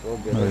 All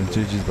good. Oh,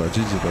 GG's, bro.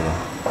 GG's, brother.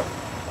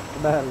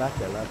 Nah,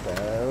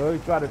 later. We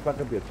try to fuck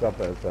up your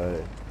chopper, so...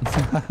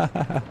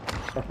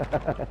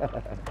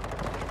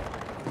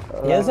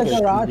 Here's a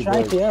garage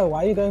right here.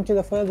 Why are you going to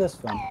the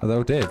furthest one? Are they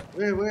all dead?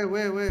 Wait.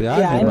 Behind Yeah,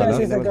 you, I know brother.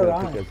 she's a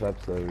garage.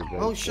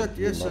 Oh shit,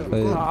 yes sir. Hey,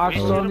 Good.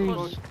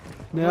 oh.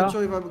 I'm not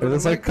sure if I'm It gonna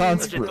is like make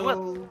can't it. sp-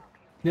 So-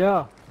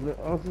 Ja,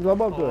 ons is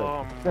allemaal goed.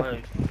 Oh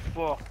my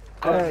fuck.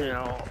 Hey.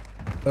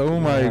 Oh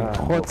my Ja.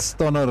 god,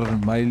 stunner,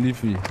 my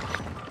liefie.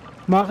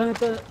 Maar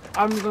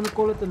I'm gonna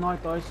call it a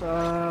night, guys.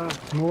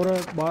 Môre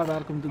baie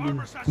werk om te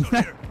doen.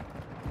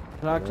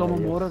 Raak sommer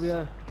môre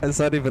weer.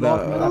 Sorry for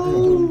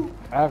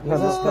Ek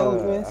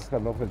that.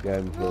 gaan nog een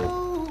game spelen.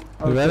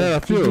 We ran out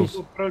of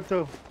fuel.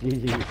 Proto.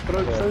 GG.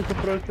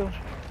 Proto.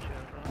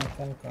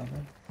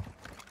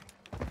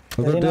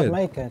 Was Did that he not dead?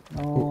 make it?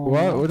 Oh,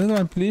 Why wouldn't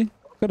one plea?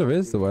 Could have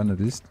raised the one at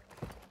least.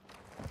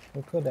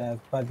 we could have,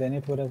 but then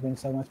it would have been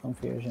so much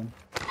confusion.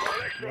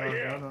 No.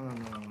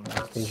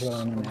 Visual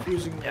internet.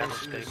 Confusing Yeah,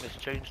 voices. this game has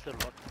changed a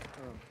lot.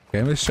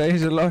 Game has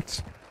changed a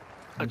lot.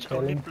 It's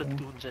only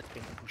platoons that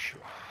can push you.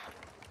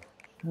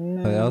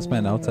 No. Hey, else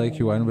man, I'll take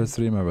you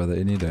 1v3, my brother,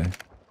 any day.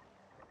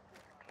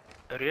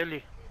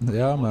 Really? Yeah,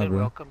 You're my bro.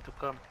 welcome to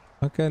come.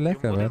 Okay, You're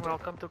lekker, more than man.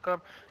 welcome to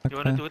come. You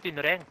wanna do it in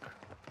rank?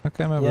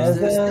 Okay, my Yes,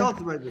 bro.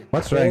 Stealth, baby.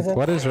 What's ranked?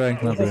 What is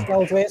ranked, my bro?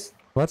 Southwest.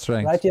 What's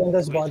Right ranked? here on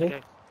this body.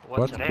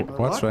 What's ranked?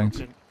 What's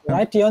ranked?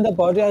 Right here on the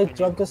body, I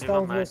dropped the Never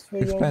mind. Southwest for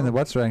you. Explain the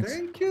what's ranked.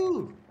 Thank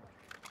you.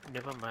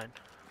 Never mind.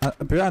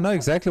 Bro, I know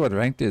exactly what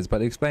ranked is,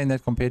 but explain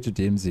that compared to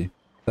DMZ.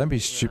 Don't be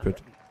stupid.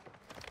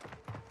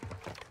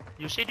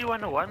 You said you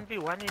want a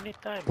 1v1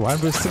 anytime. 1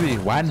 verse 3.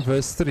 1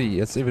 verse 3.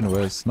 It's even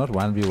worse. Not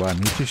 1v1.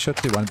 You too shit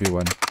to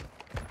 1v1.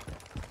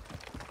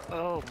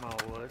 Oh my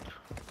word.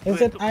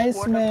 Is it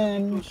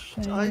Iceman?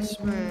 Shame.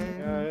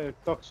 Iceman.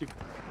 Toxic.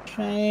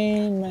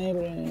 Shame, my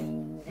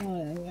brain. Oh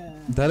my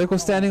god. Dalek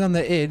was standing on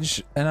the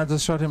edge, and I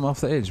just shot him off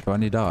the edge, but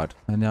he died.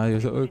 And now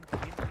he's like,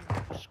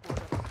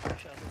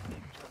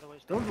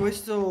 Don't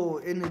waste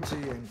your energy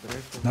and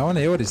breath. I want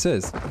to hear what he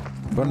says.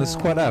 Going to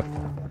squat up.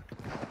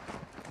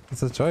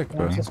 It's a joke,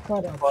 bro. It's a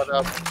squad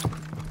up.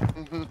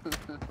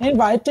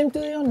 Invite him to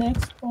your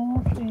next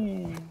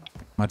party.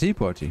 My tea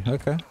party.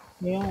 Okay.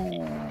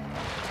 Yeah.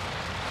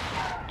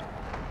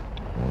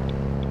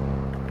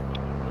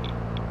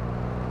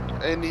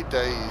 Any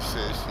day, he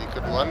says. You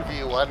could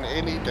 1v1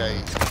 any day.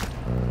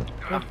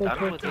 I'm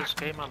done with this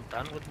game. I'm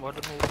done with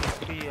Modern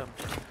Warfare 3. I'm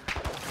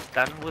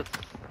done with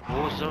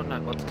Warzone. I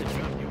got the new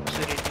nukes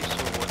already.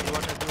 So what do you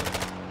wanna do?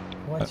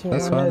 What you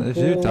That's wanna fine. If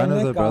do you're done when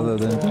with we it, brother,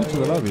 come then come to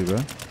the lobby, bro.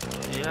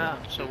 Yeah.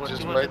 So what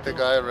Just do you wanna made the do?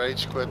 guy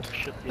rage quit.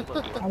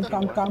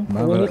 Come.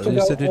 No, We but need to you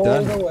go said you're all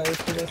done. the way to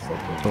the city.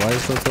 So why are you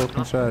still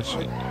talking trash?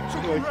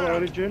 Wait for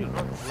Origin.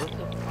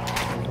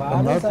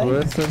 I'm not Waar is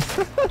worth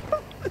it.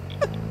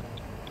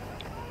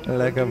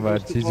 Lekker,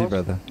 but GG,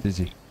 brother.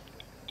 GG.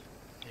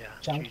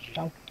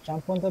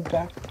 Jump on the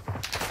back.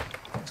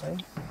 Okay.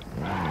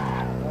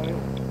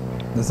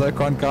 This I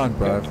can't count,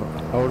 bro.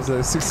 I was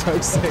a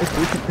 6-5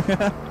 safety.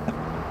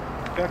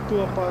 Back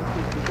to a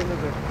party. Begin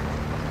again.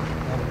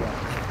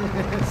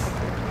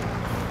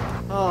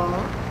 Oh.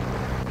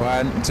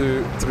 1,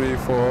 2, 3,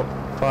 4,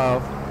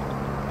 5.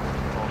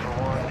 Ultra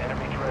One,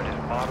 enemy threat is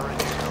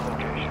moderate in your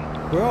location.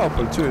 We're all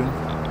platoon.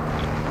 Ultra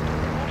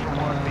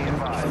One, be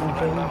advised.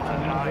 Threat level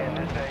is high in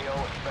this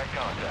AO. Expect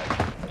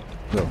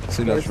contact. No,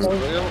 see that For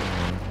route. real?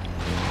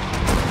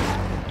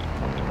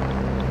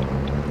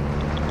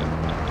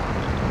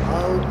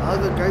 How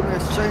the game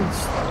has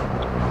changed.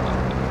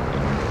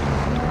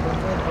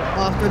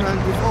 after 94.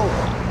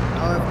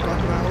 Now I've got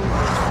my own.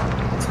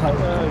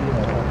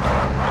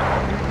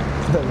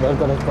 We're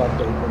gonna start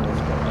taking this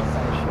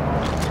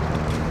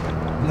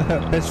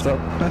one. Pitch stop.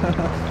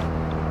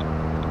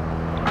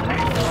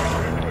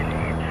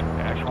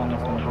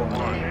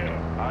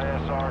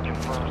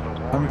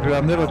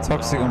 I'm never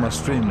toxic on my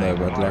stream though,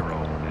 but like,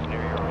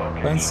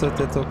 don't sit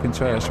there talking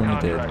trash when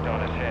you're dead.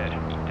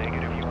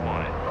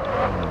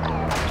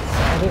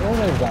 They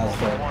always does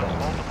that.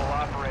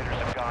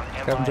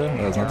 Scavenger?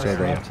 No, it's not your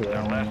bad.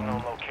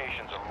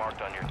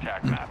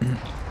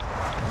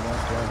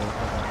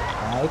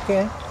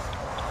 Okay.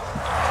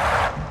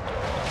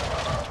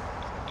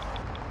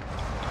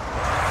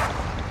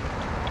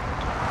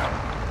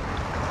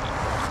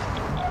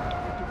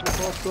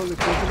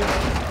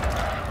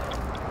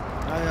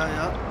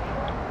 Ja.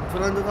 In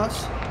front of us.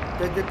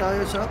 Take the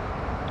tires up.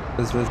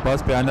 There's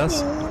boss behind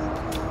us.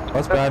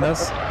 Boss behind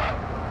us.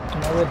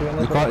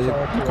 You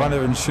can't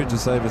even shoot to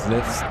save his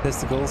left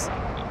testicles.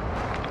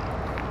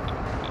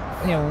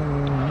 I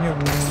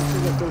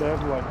still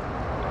have one.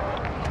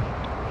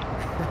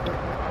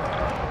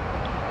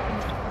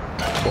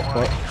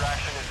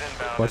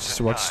 Watch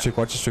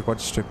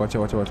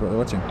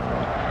watching.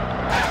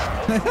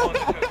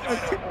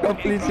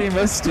 Completely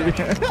missed you.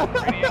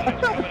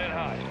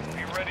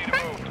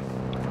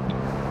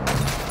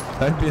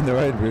 Don't be in the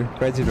road, bro.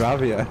 Crazy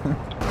driver here.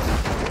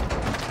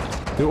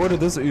 You ordered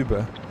this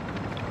Uber.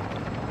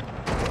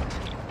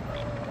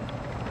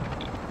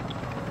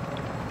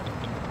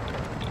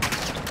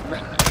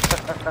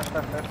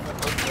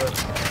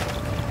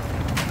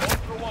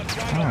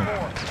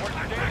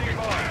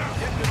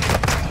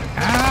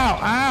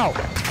 Ow!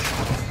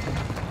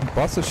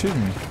 Boss is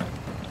shooting me.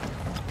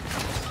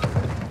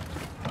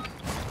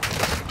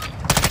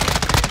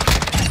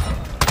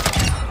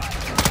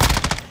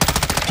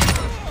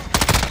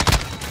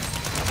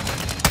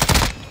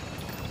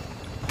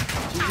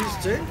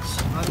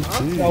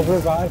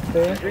 Self-revive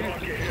there.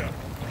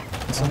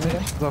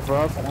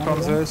 Self-revive.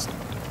 Comes first.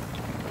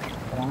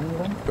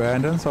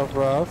 Brandon,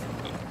 self-revive.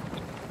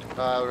 I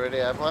already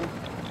have one.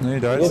 No, you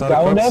don't. You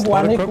don't have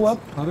one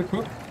equipped. Not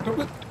equipped.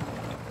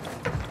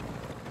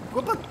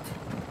 Whoop it!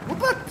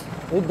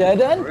 He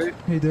didn't.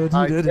 He did.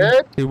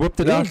 He whipped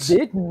it out. He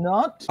did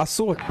not. I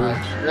saw it, bro.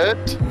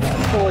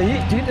 Oh, he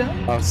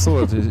didn't. I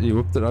saw it. He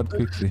whipped it out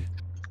quickly.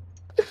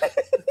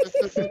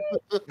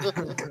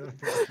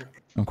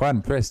 I'm quite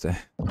impressed, eh?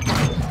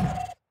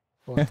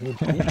 Well, he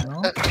did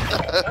not. Be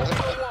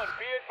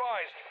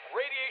advised,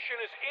 radiation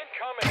is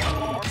incoming.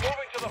 We're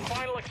moving to the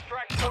final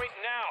extract point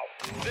now.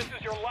 This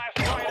is your last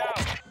ride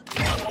out.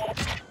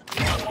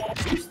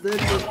 Who's there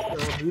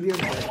with medium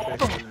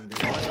backpack and the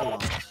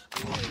last?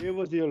 Where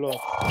was your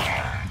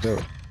last?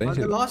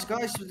 The last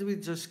guys we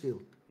just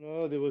killed.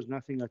 No, there was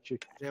nothing I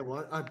checked. There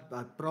was,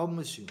 I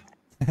promise you.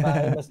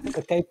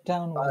 Mr. Cape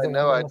Town. I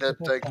know I did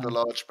take the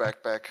large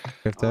backpack.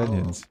 Cape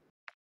Townians.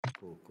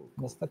 Cool.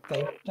 Mr.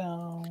 Cape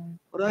Town.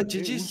 Alright,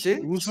 GG's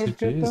Jen. Who's from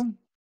Cape Town?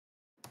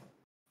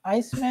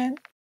 Iceman.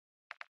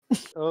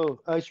 Oh,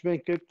 Iceman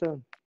Cape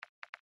Town.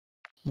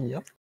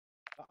 Yep.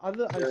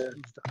 Other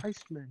Iceman, the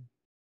Iceman.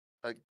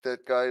 Like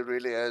that guy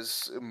really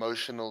has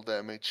emotional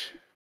damage.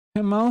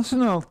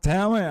 Emotional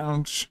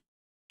damage.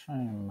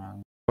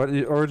 But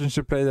the Origin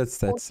should play that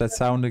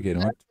sound again.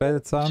 What? Play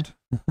that sound?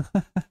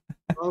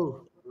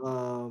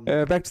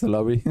 Back to the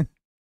lobby.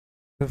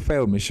 The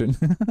failed mission.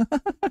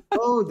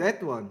 Oh,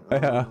 that one.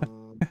 Yeah.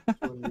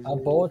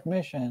 Abort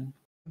mission.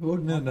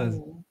 Abort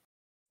mission.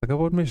 Like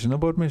abort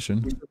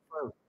mission.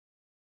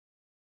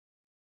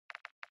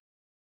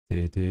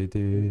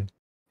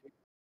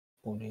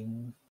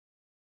 Pudding.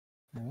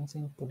 I haven't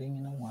seen pudding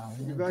in a while.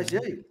 You guys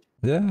yay?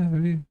 Yeah,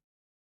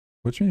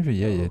 what do you mean for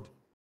yet?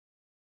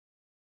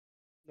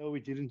 No, we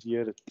didn't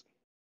hear it.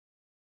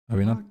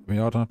 We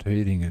are not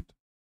hearing it.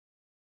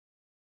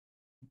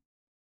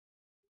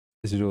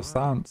 Is it your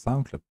sound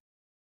clip?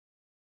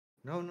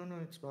 No,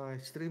 it's my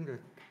stream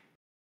that.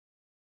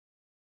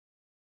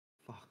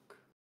 Fuck.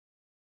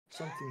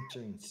 Something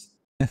changed.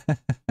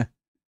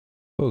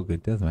 Oh,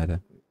 good, doesn't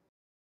matter.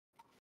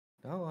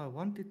 No, I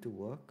want it to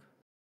work.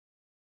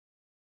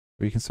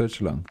 We can search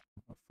along.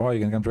 Or are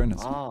you gonna come join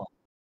us? Ah.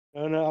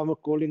 No, I'm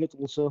calling it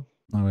also.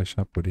 Oh, we're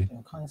sharp, buddy.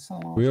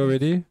 We all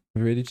ready?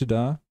 We ready to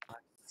die?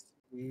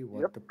 See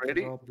what the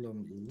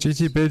problem is.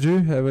 GT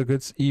Beju, have a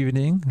good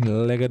evening.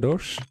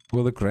 Legadosh.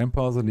 All the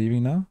grandpas are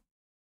leaving now.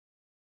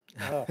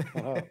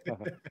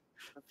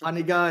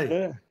 Funny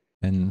guy.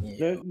 And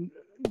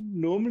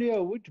normally I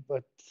would,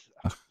 but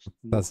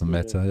doesn't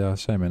matter. Yeah,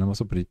 shame, man. I'm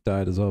also pretty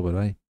tired as well, but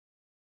hey,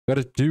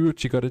 gotta do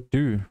what you gotta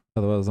do.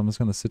 Otherwise, I'm just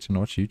gonna sit and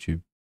watch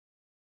YouTube.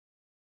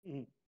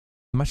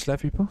 Much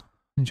love, people.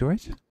 Enjoy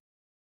it.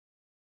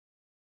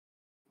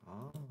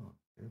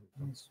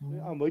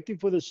 I'm waiting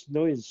for this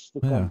noise to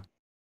come.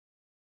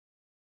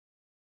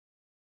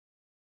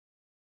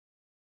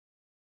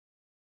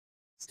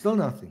 Still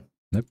nothing.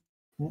 Nope.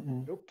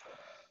 Nope.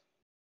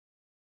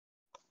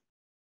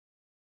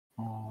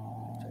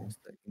 Change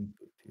the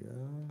input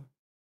here.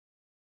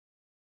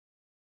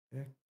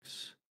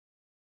 X.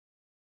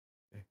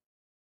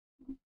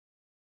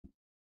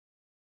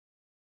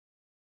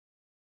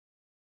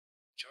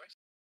 Do.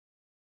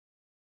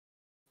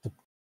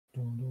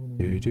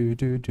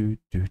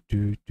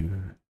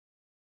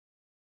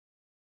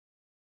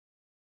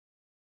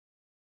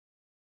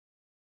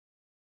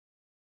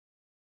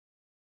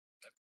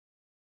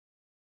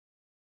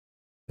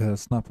 Yeah,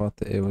 snap out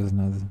the air was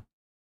another.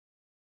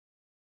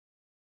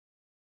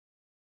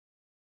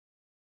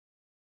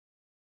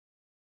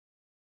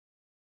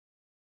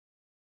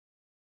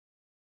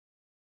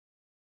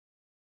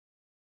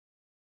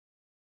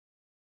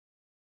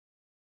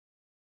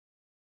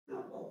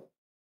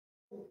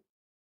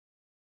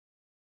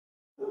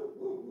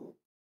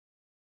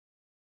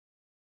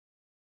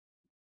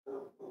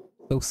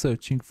 Still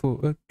searching for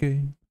a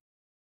game.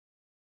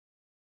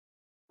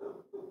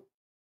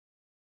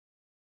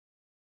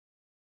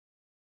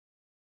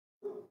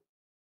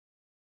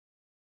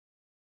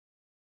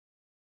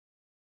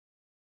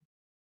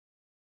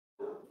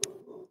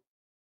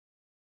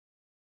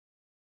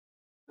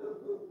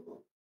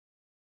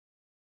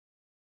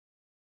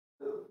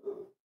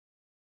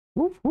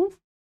 Woof woof.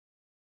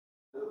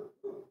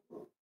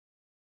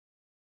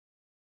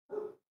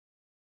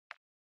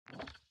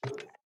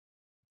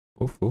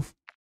 Woof woof.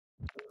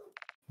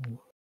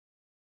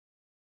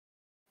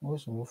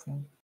 Who's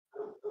woofing?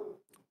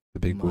 The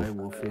big My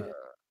woof. woofie.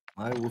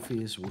 My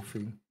woofie is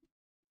woofing.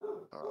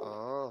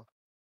 Oh.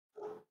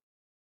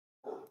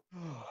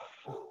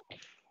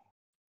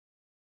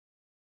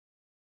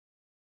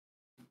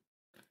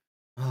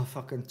 Oh,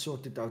 fucking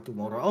sort it out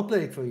tomorrow. I'll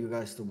play it for you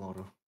guys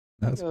tomorrow.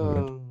 That's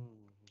good.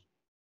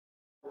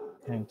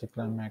 Time to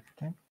plan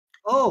marketing.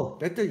 Oh,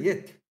 better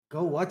yet,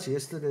 go watch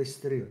yesterday's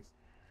stream.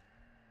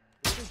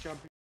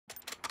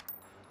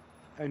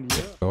 And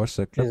yeah. Go watch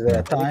that clip. Is there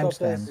a man.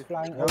 timestamp?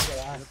 Flying over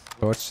us.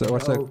 Go watch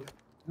that.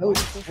 No,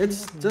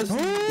 it's just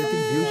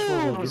getting views for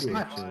the video.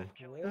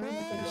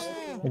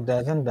 So. It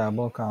doesn't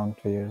double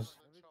count views.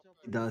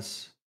 It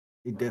does.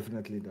 It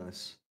definitely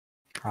does.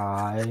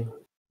 Hi.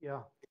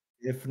 Yeah.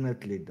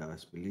 Definitely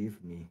does.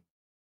 Believe me.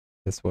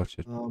 Let's watch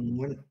it.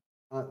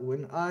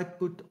 When I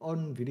put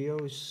on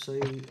videos,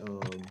 say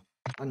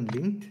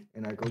unlinked,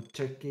 and I go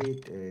check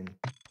it, and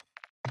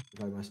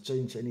if I must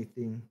change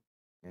anything,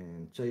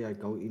 and say I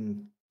go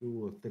in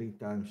 2 or 3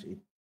 times, it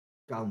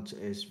counts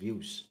as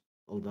views,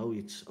 although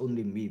it's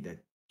only me that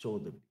saw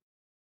them.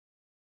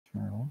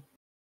 No.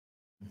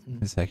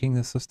 Is hacking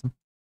the system?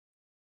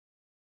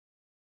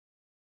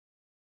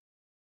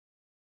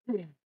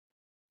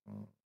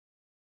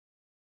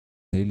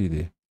 Nearly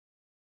there.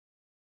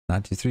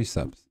 93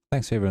 subs.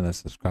 Thanks for everyone that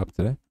subscribed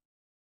today.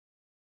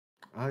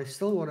 I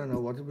still want to know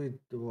what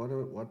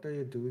are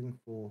you doing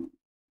for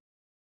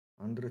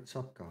 100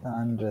 sub count?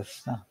 100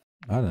 stuff.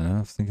 I don't know. I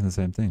was thinking the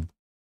same thing.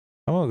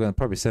 I'm going to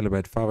probably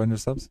celebrate 500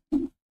 subs.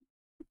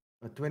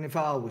 A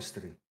 24-hour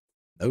stream.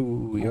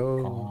 Oh,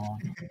 yo.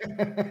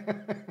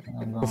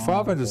 For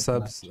 500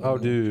 subs, I'll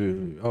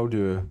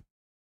do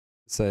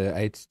say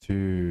 8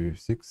 to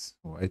 6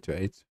 or 8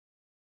 to 8.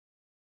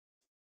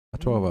 A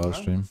 12-hour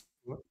stream.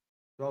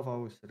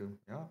 12-hour stream,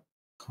 yeah.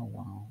 Oh,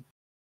 wow.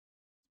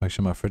 Make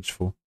sure my fridge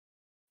full.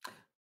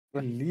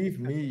 Believe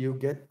me, you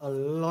get a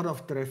lot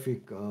of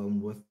traffic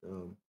with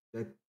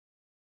that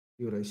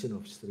duration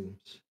of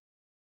streams.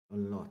 A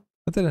lot.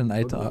 I did an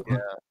 8 hour. Yeah.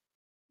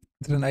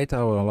 I did an 8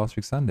 hour last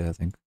week Sunday, I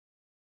think.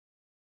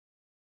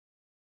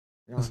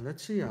 Yeah,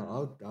 let's see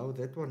how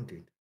that one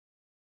did.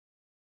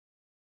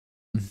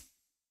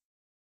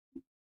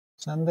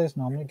 Sundays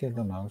normally get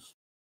the most.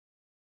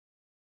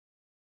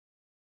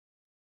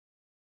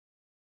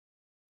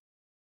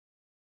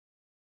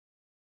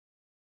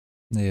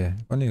 Yeah,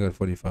 only got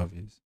 45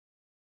 views.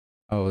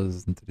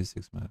 Hours and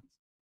 36 minutes.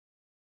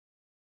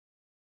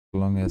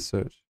 Long ass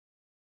search.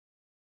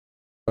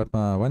 But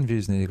my one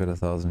view's nearly got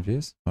 1,000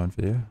 views. One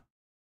video.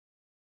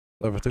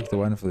 Overtook the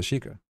one for the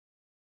Sheikah.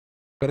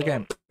 Got a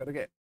game.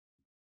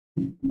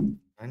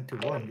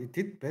 91. It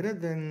did better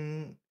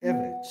than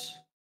average.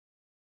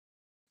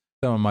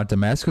 So my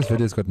Damascus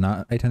video's got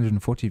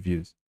 840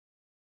 views.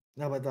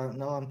 No, but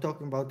now I'm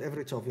talking about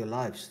average of your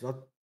lives, not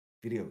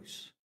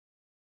videos.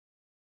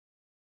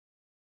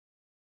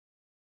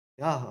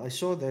 Yeah, I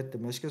saw that the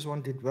Damascus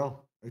one did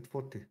well.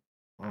 840.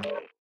 Wow.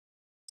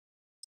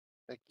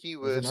 The There's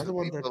keywords another that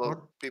one that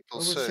got people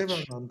over search.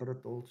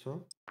 700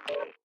 also.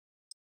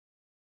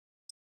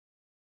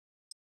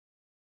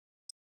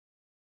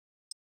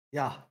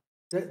 Yeah,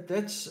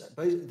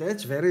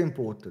 that's very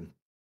important.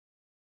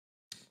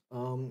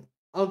 I'll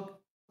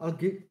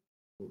give.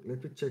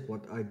 Let me check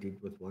what I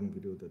did with one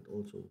video that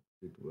also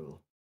did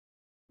well.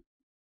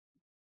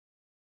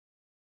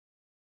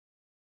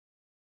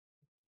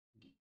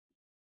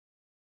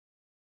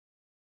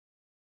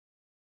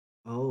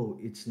 Oh,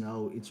 it's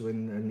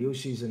when a new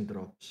season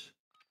drops.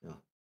 Yeah.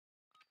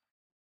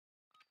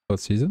 What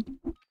season?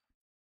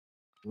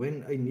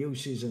 When a new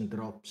season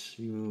drops,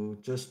 you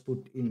just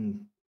put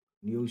in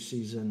new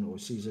season or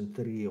season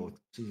 3 or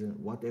season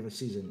whatever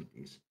season it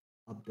is,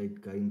 update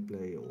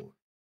gameplay, or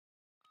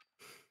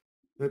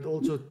that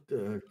also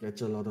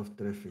gets a lot of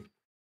traffic.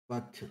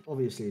 But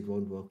obviously it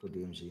won't work for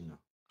DMZ now.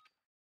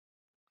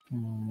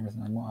 There's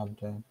no more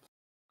update.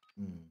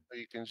 Or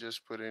you can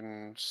just put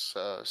in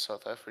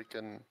South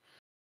African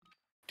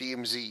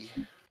DMZ.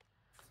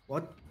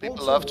 What People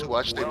also love to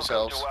works watch well-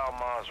 themselves. Al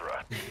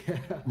Mazrah.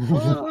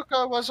 Oh, look,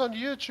 I was on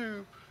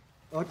YouTube.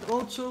 It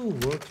also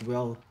works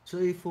well.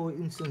 Say, for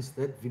instance,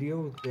 that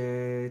video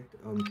that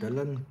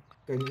Dylan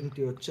came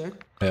into your chat,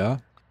 Yeah.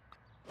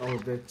 or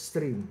that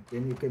stream,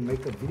 then you can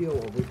make a video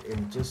of it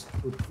and just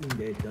put in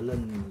there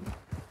Dylan,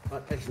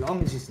 but as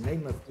long as his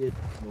name appears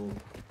in your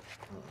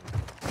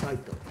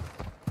title,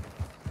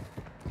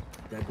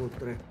 that will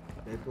track.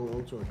 That will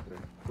also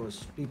attract,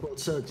 because people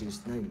search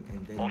his name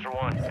and then. Ultra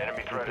One,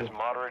 enemy threat is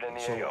moderate in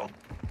the AO.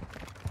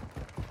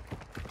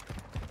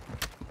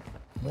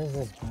 Where's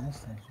this gas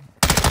station?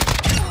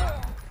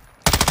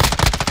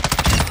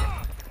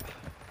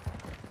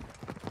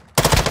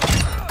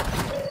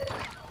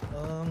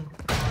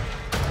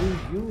 Do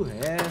you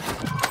have?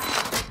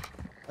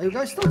 Are you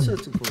guys still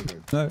searching for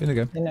it? No, in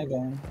again. In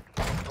again.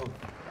 Oh.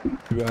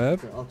 Do I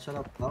have? Okay, I'll shut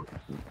up now.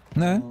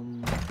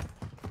 No.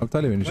 I'll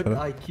tell you when you What shut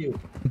up. IQ?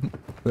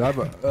 Yeah,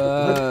 but,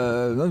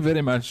 not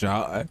very much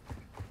high.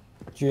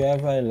 Do you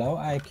have a low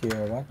IQ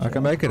or what? I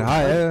can make it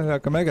higher. I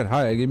can make it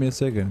higher. Give me a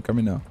second. Come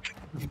in now.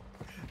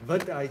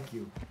 What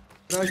IQ?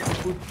 Try to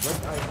put what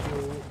IQ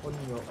on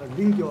your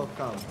link your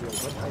account. Your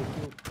what IQ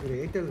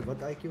create a what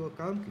IQ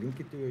account. Link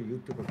it to your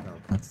YouTube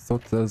account. I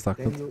thought that was like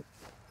Then that. you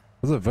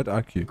What's a VIT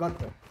IQ? got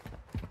that.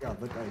 Yeah,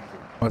 what IQ.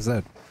 What's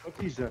that?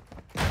 What is that?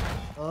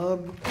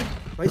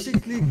 It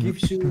basically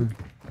gives you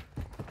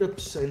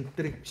tips and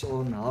tricks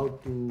on how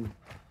to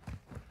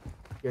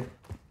get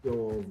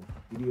your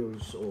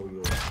videos or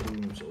your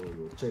streams or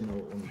your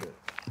channel on the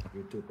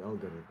YouTube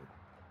algorithm.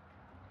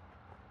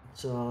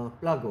 It's a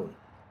plugin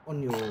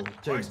on your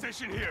channel,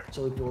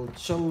 so it will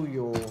show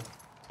your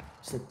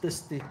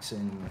statistics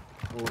and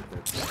all of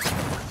that,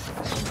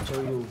 and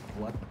show you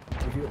what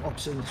give you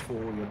options for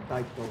your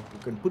title. You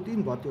can put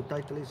in what your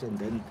title is, and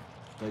then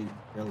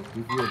they'll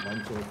give you a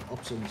bunch of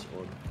options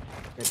on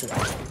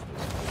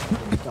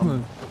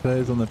categories.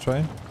 Players on the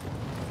train.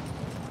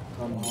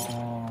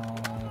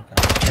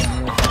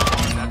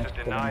 That's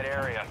a denied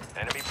area.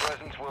 Enemy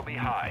presence will be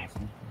high.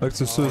 Looks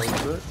so sus.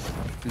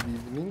 Good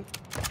evening.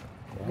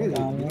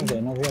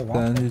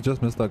 Dan, you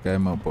just missed that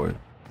game, my boy.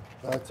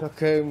 That's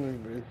okay.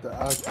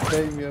 I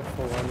came here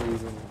for one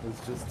reason.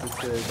 It's just to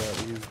say that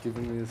he's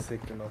giving me a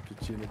second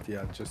opportunity.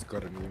 I just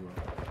got an email.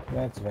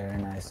 That's very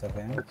nice of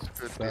him.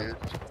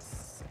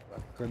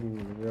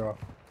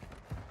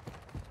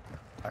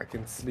 I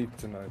can sleep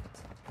tonight.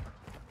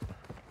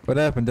 What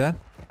happened, Dan?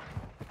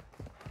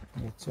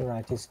 It's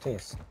alright, his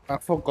taste. I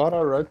forgot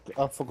I wrote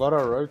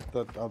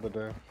that the other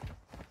day.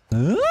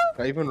 Huh?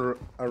 I even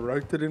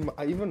wrote it in my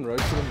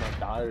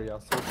diary. I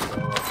saw it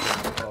today.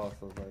 I was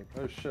like,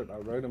 oh shit! I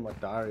wrote in my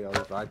diary. I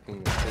was writing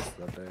a test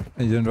that day.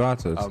 And you didn't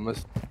write it?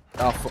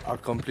 I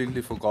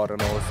completely forgot,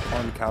 and I was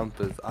on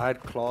campus. I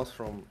had class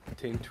from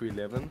 10 to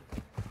 11,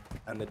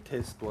 and the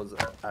test was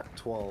at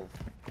 12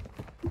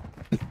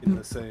 in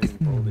the same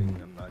building.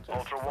 And I just.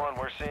 Ultra One,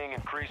 we're seeing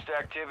increased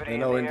activity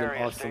And in I the went and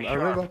area. asked them. Stay I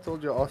remember I sharp.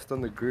 told you I asked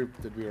on the group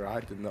that we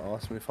write, and they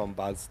asked me if I'm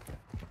buzzed.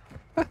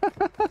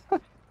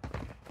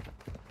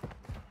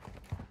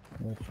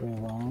 Which we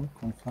won't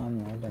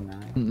confirm or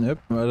deny. Yep,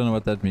 I don't know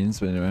what that means,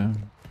 but anyway.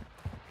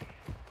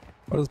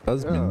 What does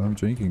buzz mean? I'm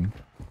drinking.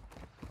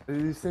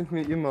 You sent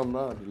me email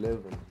now at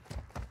 11.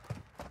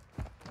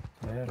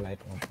 Very light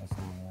water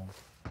sound.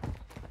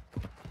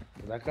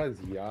 That guy's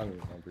young,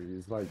 bro.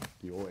 He's like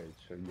your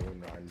age, or your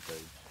 9's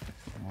age.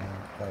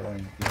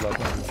 He's like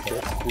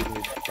just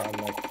finished done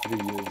like 3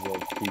 years of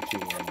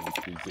teaching and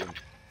teaching.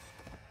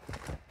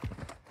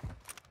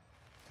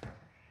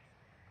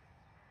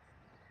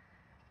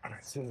 And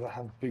it says I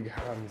have big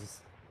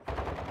hands.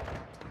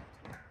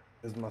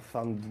 Is my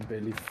thumb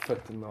barely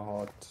fit in the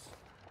heart?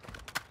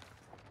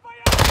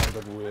 Kind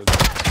of weird.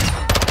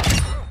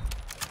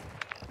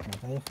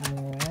 What are you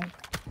finding weird?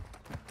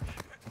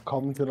 I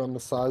commented on the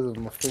size of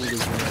my fingers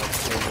when I was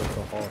playing with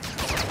the heart.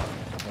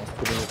 I was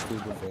putting it through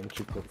the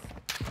ventricles.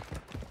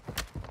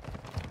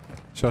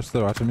 Shots to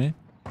the right of me.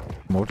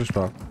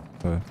 Motorstruck.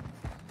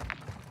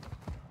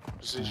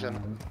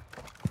 Position.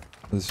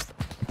 There's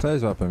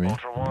players up at me.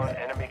 Ultra One,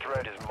 enemy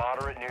threat is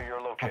moderate near your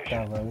Up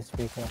location. there, very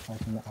speaker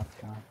fighting the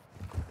up down.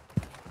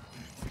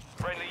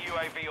 Friendly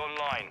UAV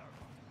online.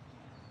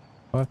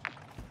 What?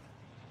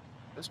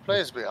 This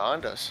player's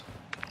behind us.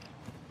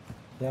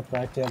 Yep,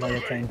 right here by the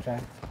train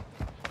track.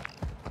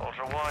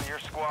 Ultra One, your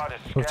squad is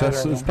Oh,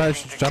 scattered.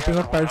 just jumping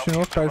up, paraching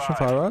off, paraching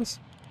fire us.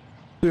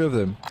 2 of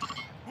them.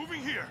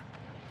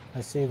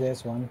 I see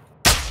there's one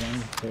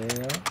here. 2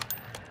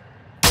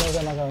 of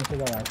them are going to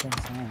the right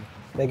hand side.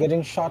 They're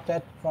getting shot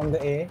at from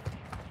the A.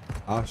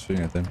 Ah,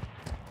 shooting at them.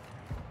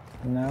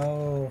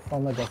 No,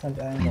 from a different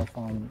angle,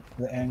 from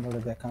the angle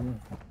that they're coming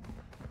from.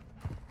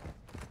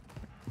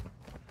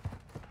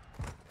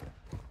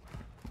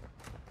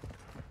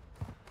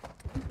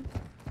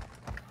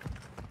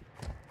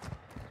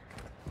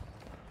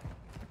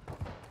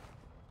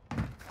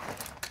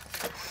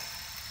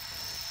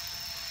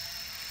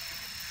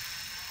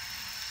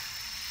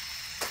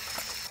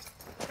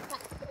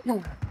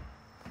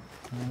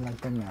 don't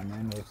like the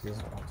man which is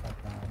outside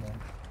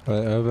now.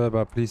 Over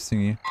by police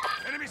thingy.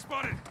 Enemy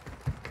spotted.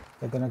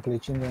 They're gonna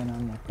glitch in there and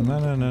I'm not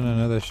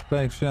No, they're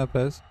playing shooting out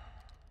players.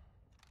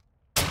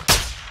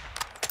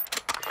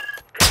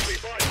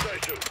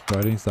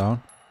 Riding's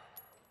down.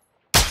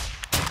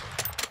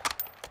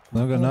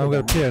 No, go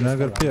appear, no,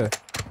 go appear.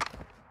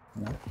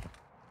 No.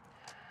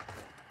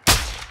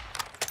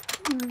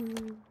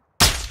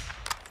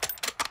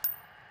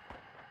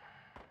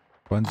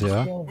 One's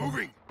here.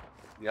 Moving.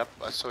 Yep,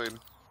 I saw him.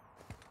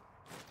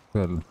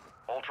 Good.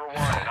 Ultra One,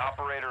 an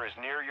operator is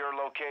near your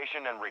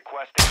location and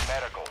requesting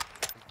medical.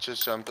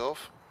 Just jumped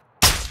off.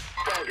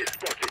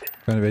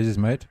 Kind of ages,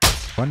 mate.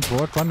 What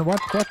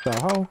the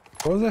hell?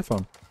 What was that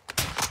from?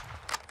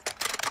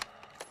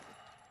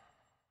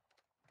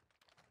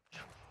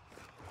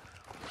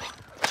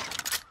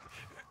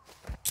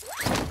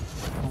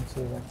 Can't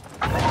see that.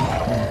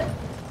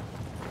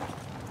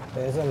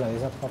 There's a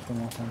laser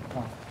popping off on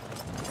top.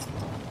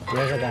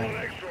 There's a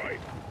guy.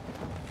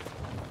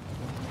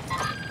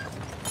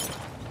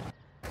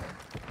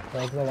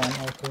 That's the one,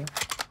 okay.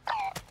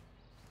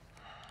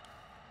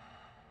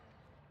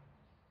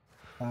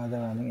 They're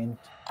running in.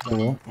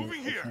 Cool.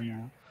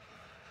 Now.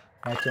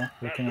 Gotcha,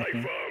 looking at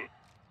me.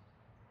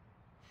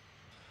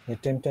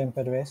 Hit him,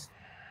 tempered west.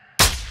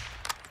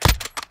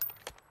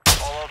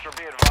 All Ultra,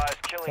 be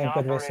advised, killing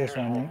Tempered west is operators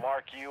will running.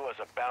 mark you as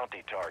a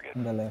bounty target.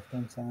 On the left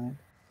hand side.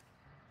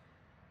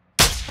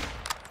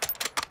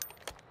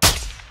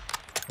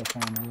 The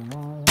final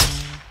one.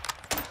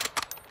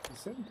 He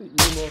sent the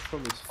email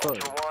from his phone.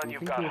 Ultra One, You you've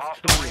think got he was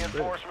hostile chilling in bed?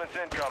 reinforcements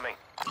incoming.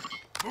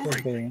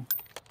 Could be.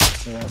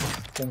 He was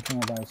thinking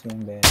about you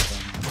in bed.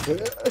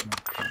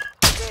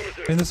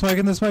 In the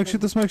smoke, shoot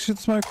the smoke.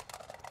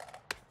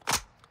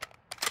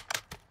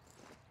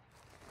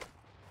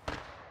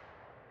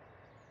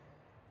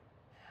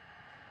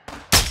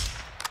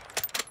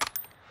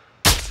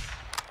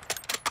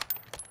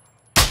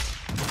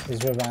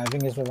 He's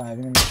reviving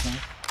in the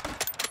smoke.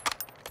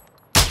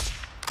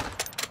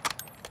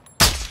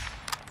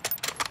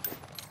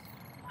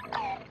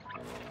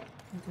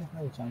 What the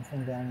hell,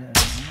 jumping down here?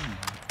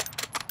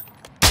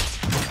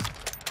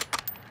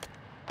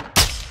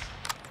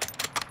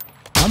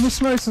 How many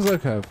smokes does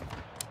Oak have?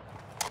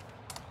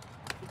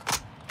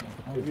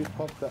 Did you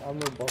pop the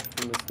ammo box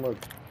in the smoke?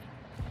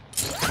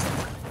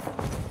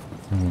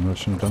 I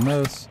shouldn't have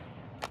done this.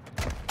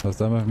 What's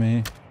done with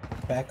me?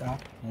 Back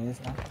up. He is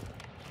up.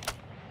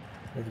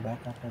 He's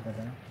back up over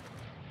there.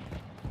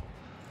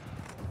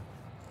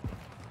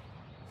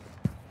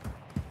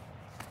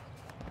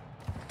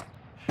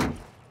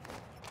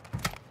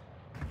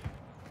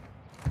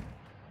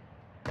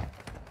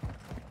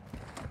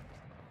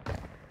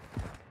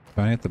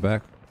 Trying at the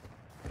back.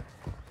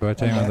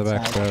 Rotating on the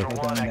back side. Ultra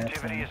One,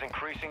 activity is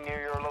increasing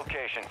near your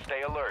location.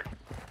 Stay alert.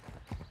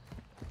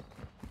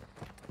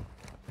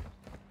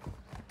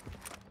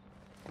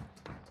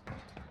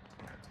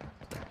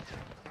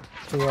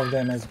 Two of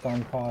them has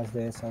gone past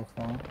there so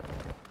far.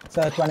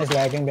 Third one is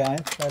lagging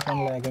behind. Got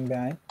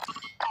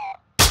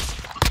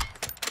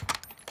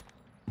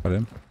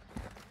him.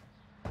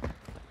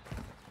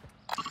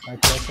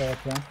 Right there, third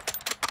one.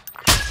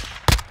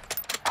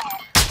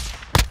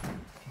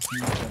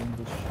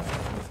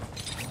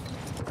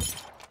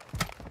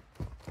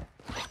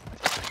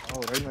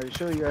 Oh, Rain, are you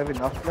sure you have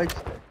enough plates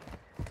there?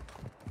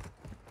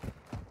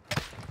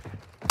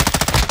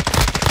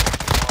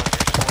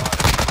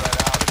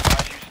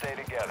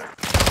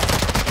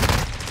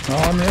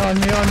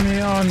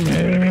 On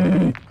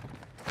me!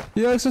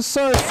 Yes, it's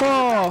so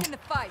far!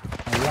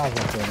 I love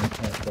it when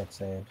it gets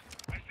saved.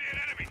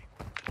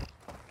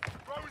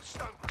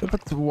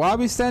 But why are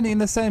we standing in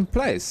the same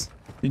place?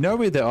 You know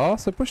where they are,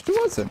 so push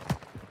towards them.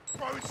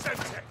 Throwing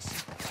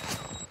Semtex.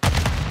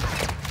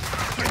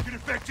 Taking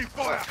effective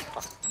fire.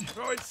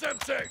 Throwing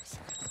Semtex.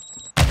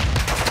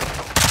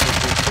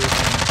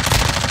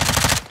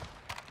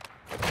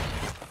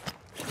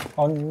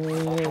 On me!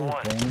 Ultra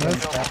One,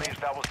 Intel believes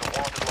that was the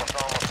wanted Los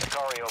Alamos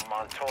Sicario of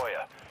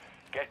Montoya.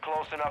 Get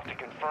close enough to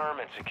confirm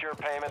and secure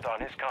payment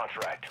on his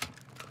contract.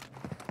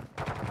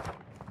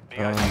 BIC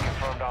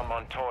confirmed on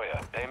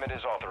Montoya. Payment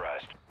is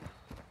authorized.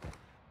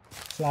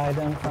 Slide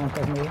in front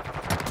of me.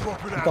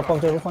 On top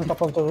of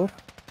the roof.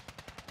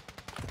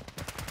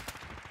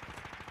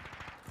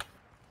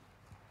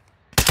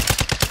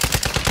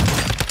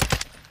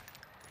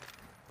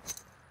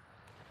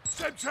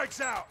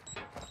 Semtex out.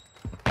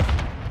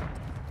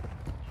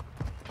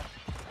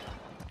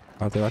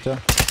 Out there.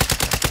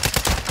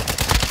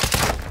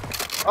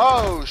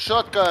 Oh,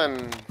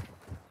 shotgun.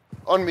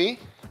 On me.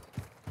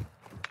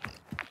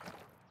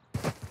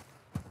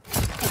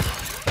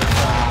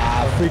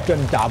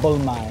 Freaking double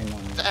mine.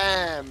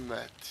 Damn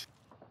it.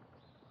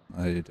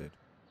 Oh, you did.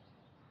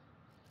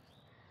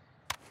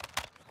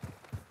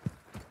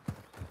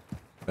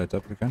 Light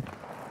up again.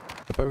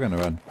 They're probably gonna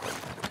run.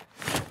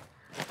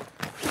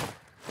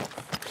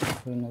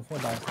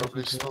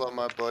 Probably still on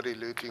my body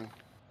looting.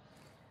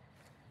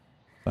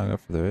 Long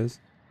up for there is.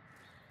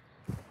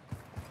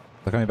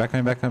 They're coming back.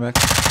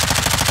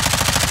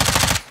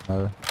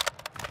 Oh.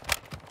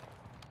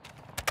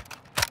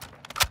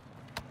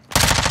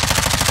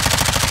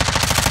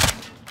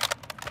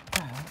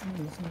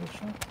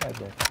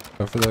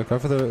 Go for the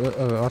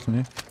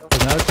artillery.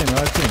 There's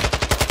another team.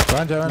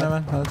 Run,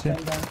 another team.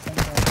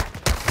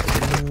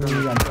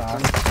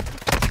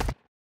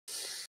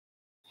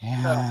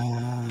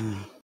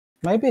 Yeah.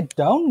 Maybe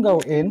don't go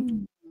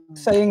in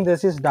saying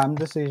this is dumb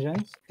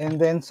decisions and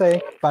then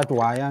say, but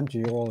why aren't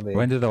you all there?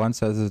 When did the one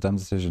say this is a dumb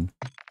decision?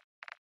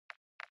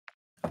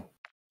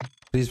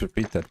 Please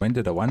repeat that. When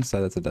did the one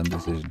say that's a dumb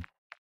decision?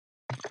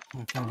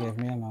 Okay, give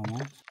me a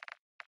moment.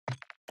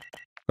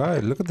 Go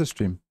ahead, look at the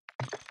stream.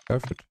 Go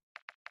for it.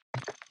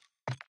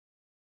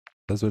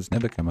 Those words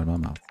never come out of my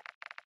mouth.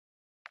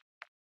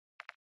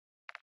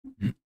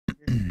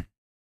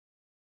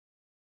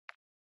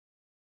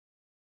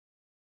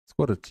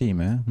 Squad a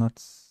team, eh?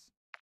 Not.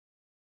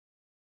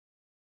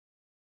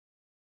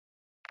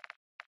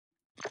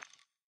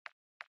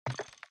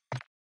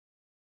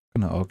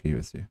 I'm gonna argue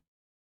with you.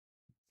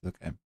 It's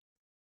okay.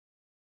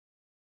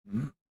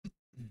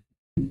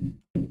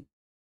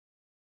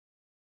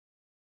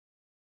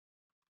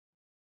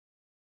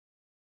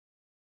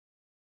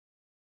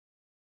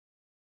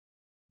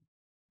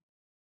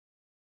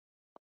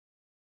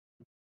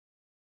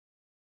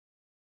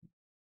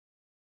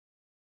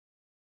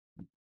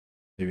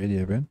 You ready,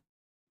 everyone?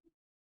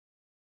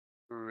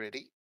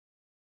 Ready?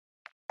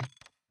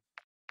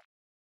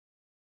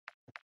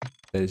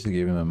 I just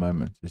give him a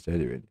moment. Just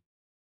ready.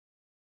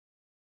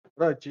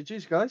 Right,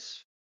 GG's,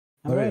 guys.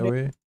 I'm ready.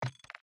 Alright.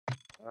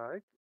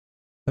 Alright.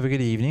 Have a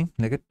good evening.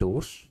 Lekker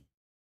doos.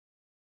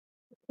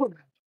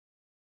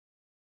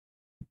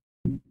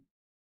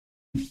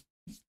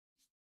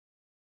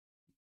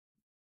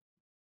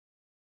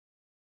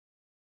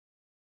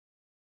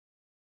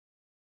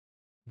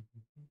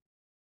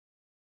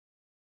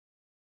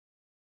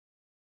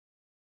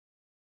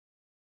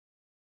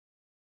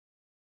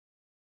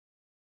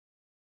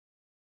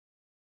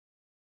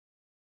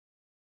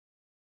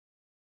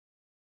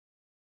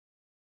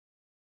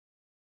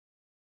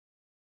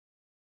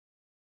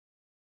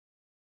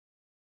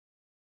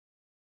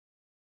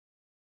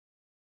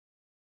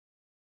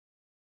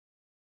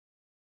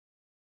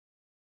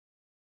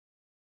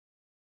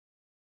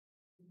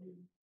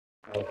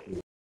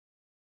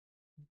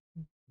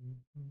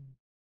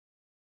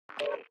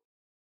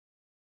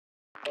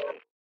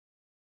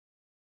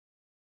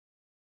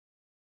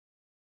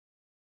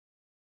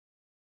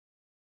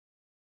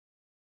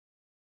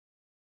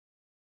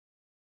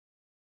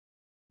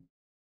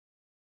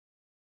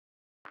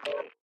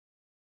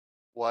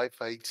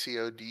 Wi-Fi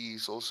COD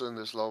is also in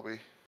this lobby. At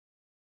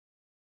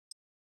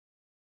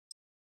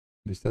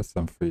least that's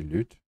some free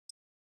loot.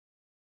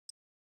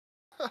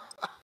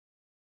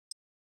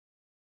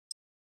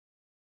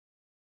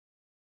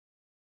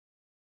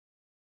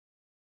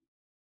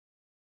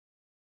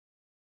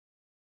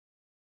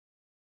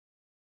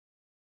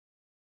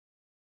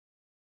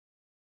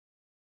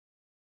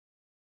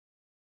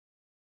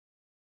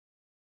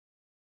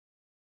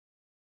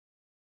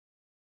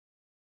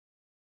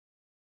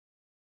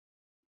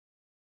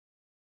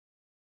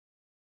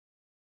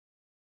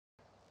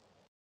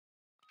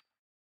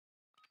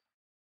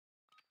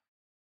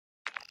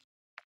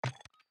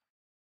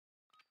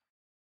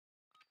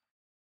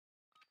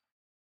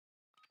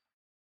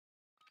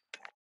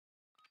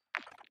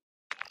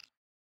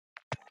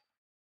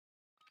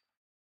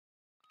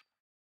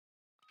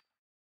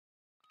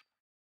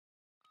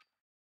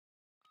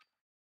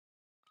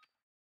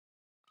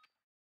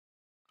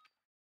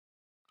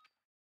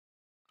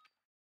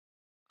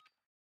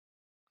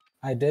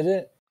 I did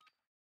it.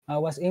 I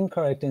was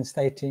incorrect in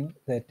stating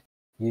that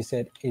you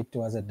said it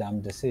was a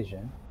dumb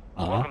decision.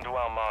 Welcome to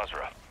Al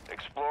Mazrah.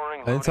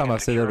 Exploring, Anytime I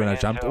say that when I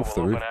jumped off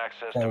the roof.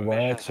 The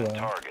words were.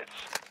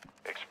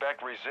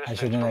 Expect resistance I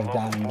shouldn't have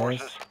done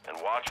this. and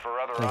watch for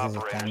other This is a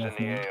operators kind in of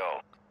the me.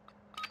 AO.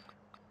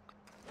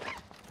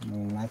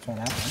 That's what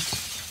happened.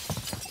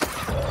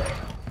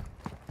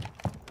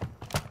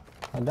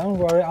 But don't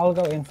worry, I'll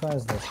go in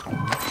first this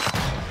time.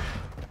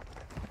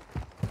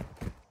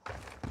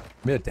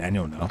 We're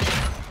Daniel now.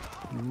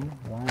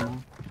 Why not?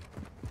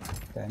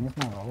 Daniel's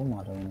my role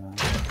model now.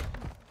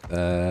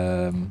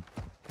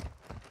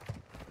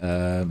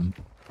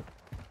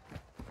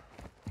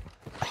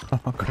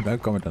 No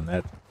comment on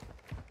that.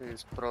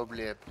 There's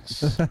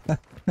problems.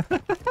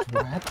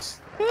 What?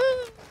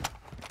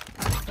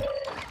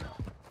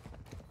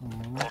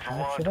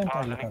 I shouldn't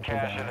have looked at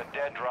Cash that. at a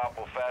dead drop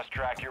will fast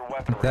track your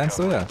weapon Thanks,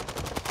 so yeah.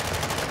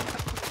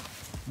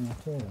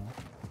 Not too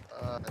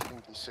I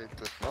think he said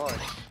good night.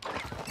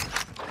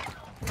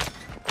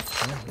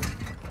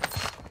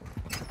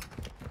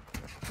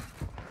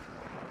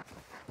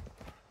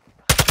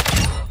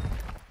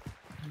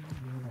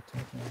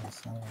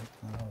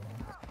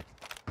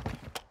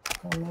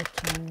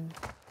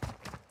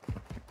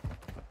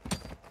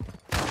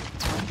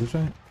 This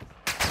right?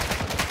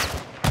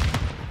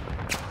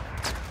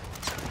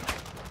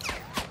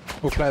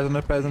 Oh, players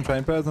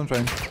on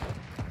train.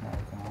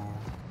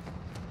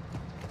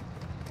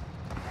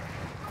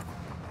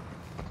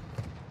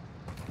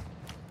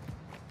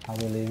 Are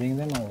we leaving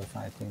them or are we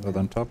fighting them?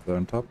 They're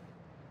on top.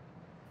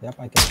 Yep,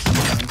 I can see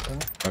them too.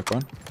 Back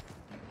one.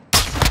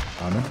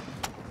 Down him.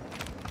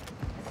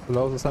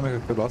 Below the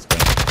stomach, good lost guy.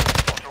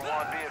 Ultra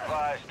One, be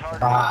advised,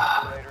 target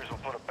operators will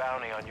put a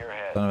bounty on your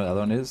head. Don't know what the other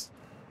one is.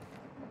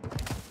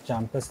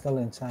 Jump is still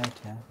inside,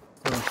 yeah.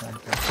 Still inside.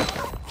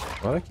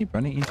 Why do I keep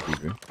running into you,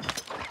 bro?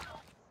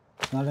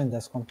 It's not in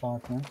this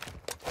compartment.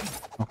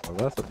 Okay,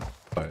 well, that's a...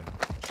 Sorry.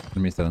 Let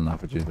me set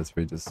enough with you. That's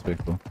very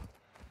disrespectful.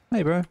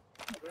 Hey, bro.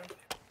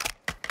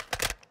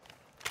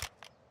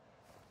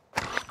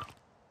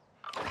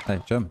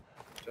 Hey, jump.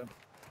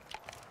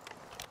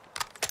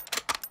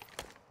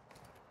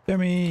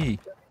 Jimmy!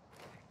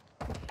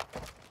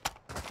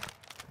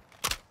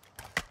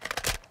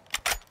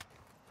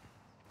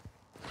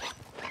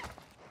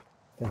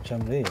 The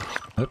jump there.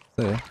 Oops,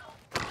 there.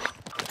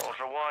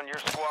 Ultra One, your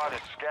squad is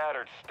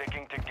scattered.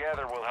 Sticking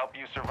together will help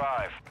you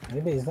survive.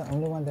 Maybe he's the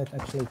only one that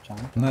actually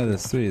jumped. No,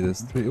 there's three.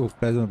 There's three. Oh,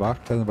 guys in the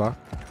back. Guys in the back.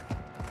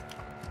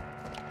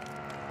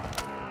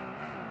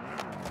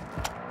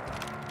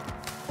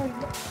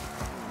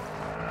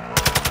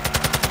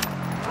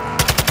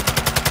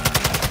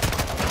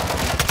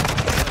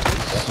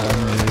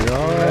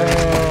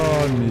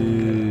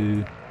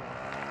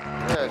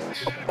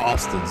 Yes.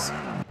 Bastards.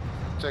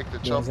 Take the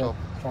chop top.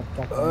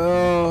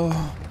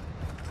 Oh.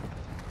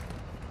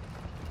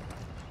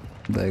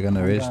 They're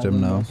gonna reach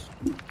them now.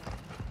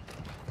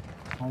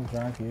 I'll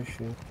drive you,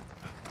 shoot.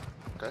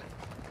 Okay.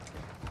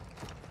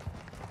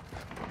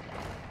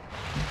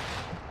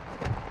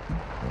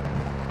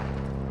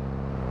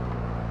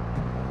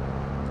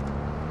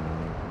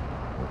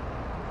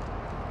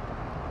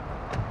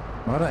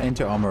 Why do I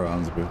enter armor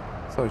rounds, bro?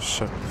 So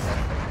shit.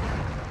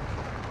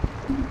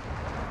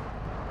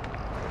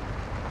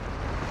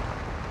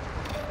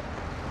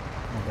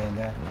 Okay,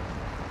 there.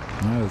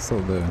 No, it's still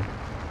there.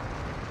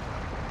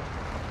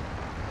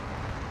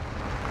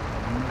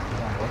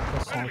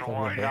 Ultra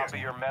One, copy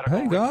your medical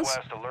Hey, guys.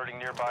 request alerting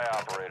nearby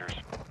operators.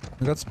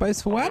 We got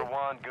space for what? Ultra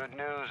One, good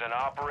news. An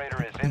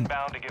operator is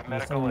inbound to give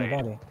medical Body.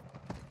 aid.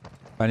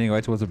 Finding a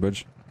way towards the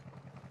bridge.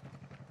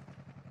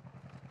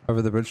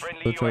 Over the bridge.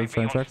 Friendly Over the UAV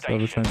train on tracks. Over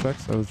the train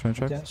tracks. Over the train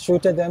tracks. Yeah,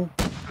 shoot at them.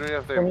 Three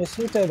of Can them. you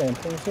shoot at them?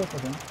 Can you shoot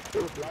at them?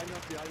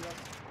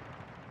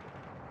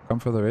 Come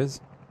for the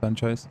res. Don't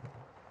chase.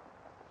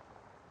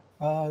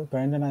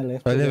 Brandon, I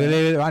left. Wait, you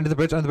there. under the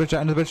bridge. Under the bridge.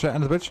 Under the bridge. Under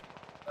the bridge.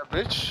 A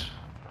bridge.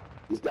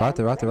 Right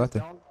there. Right there. Right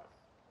there.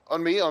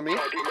 On me, on me.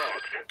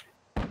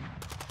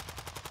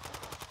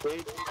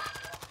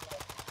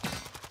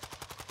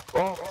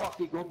 Oh, fuck,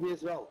 he got me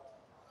as well.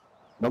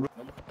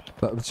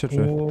 Shit,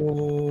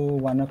 Ooh,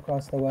 one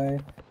across the way.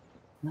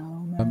 No,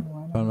 man,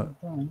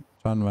 run.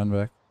 Try and run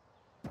back.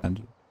 And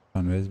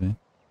try and raise me.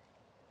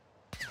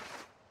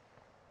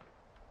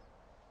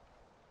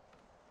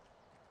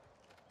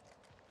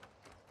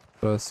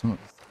 Throw a smoke.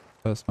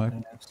 Throw a I smoke.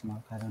 don't have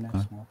smoke. I don't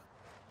have smoke.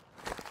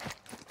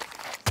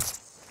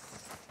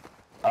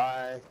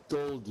 I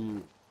told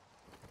you.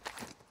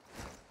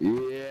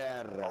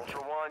 Yeah. Ultra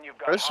One, you've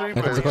got Press There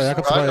comes a car. There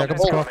comes a car. There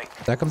comes a car.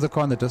 There comes a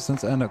car in the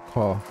distance and a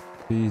car.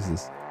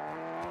 Jesus.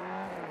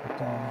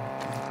 Ultra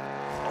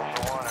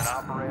One, an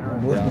operator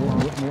is Move.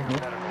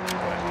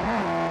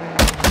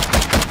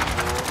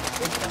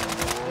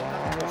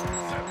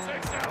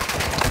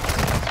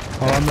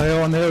 Oh, on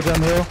the hill, down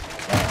the hill.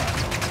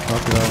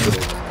 Right behind you.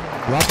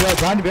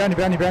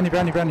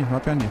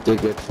 Right behind you.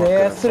 Take it.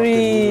 There are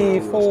 3,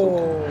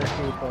 4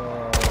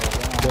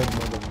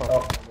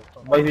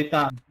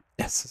 people.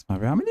 Yes, it's my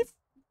round.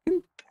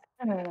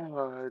 How many?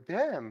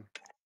 Damn.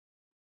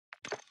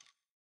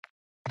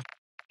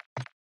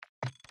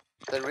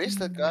 They raised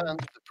that guy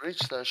under the bridge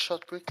that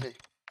shot quickly.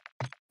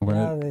 I'm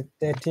gonna, Yeah,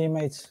 their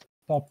teammates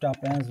popped up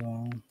as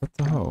well. what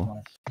the hell?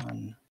 Was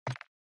fun.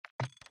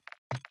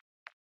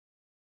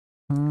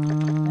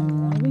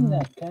 I'm loading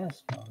that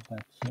cast now,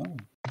 that's young.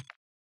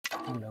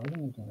 I'm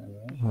loading into that,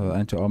 right?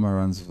 Anti-armor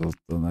runs with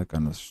that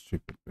kind of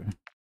stupid, bro.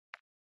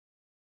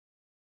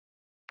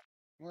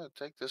 I'm gonna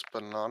take this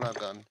banana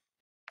gun.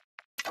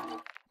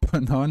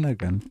 Banana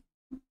gun.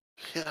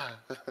 Yeah.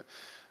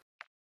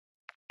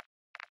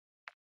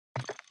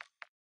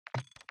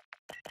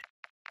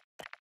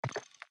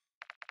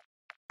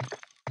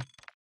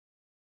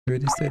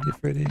 Ready, steady,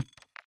 Freddy.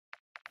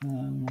 I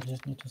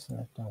just need to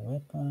select a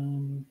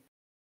weapon.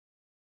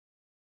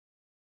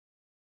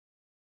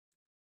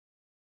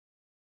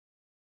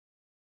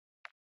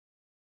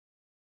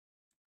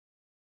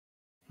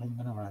 I'm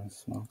gonna run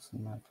smokes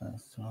in my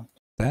first shot.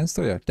 Dan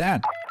still here.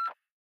 Dan!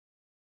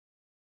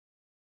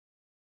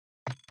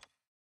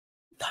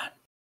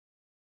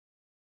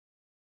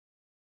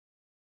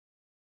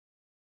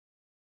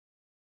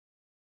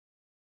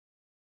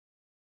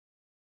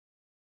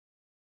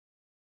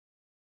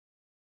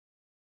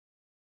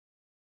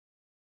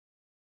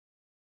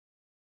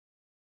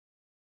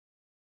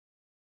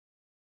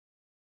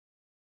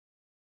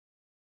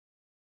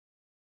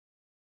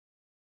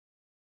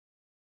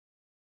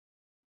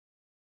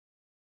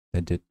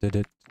 That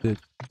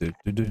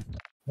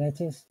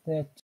is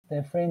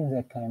their friends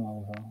that came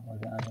over, or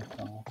the other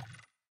car.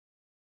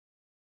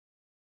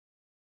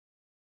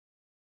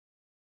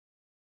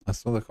 I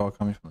saw the car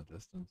coming from the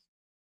distance.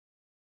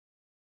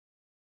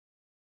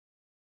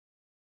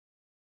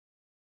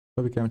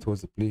 Probably came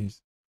towards the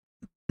police.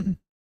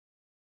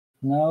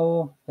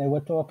 No, they were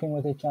talking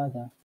with each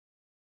other.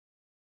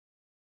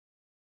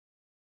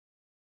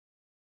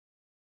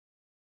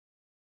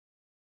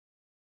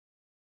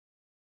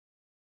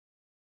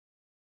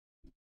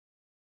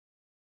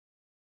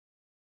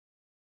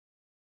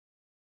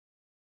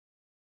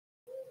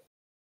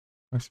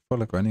 I actually felt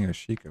like running a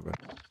Sheikah, but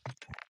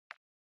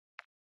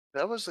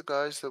That was the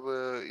guys that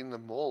were in the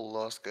mall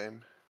last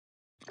game.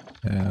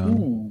 yeah.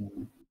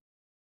 Hmm.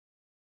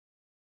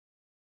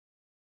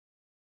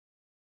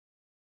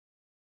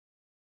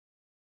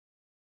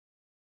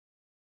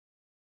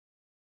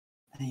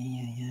 Ay,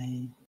 ay, ay.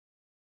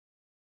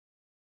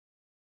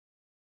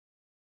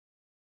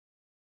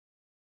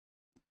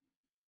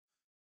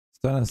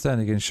 Don't understand,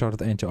 you're getting shot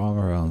at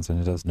anti-armor rounds and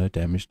it does no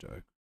damage to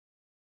it.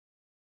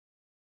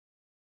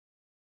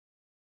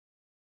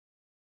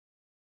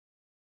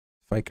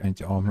 Fake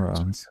anti-armor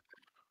rounds.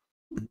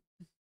 It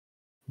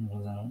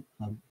was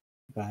a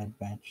bad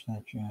batch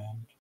that you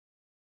had.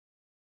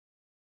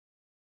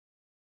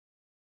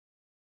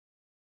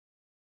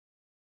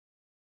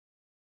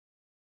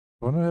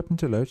 What happened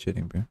to load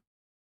shedding, bro?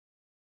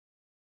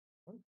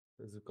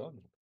 Is it gone?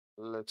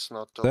 Let's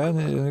not talk Then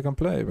about it. you can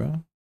play,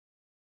 bro.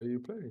 Are you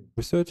playing?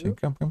 We're searching.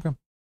 Come. Come.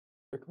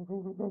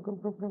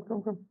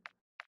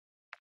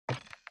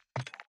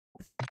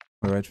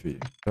 We'll wait for you.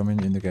 Come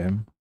in the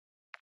game.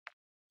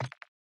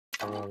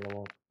 Come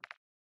on.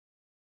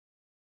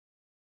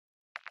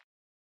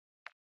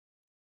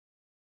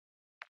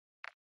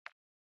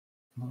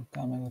 I'm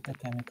coming with the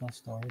chemical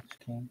storage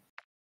key.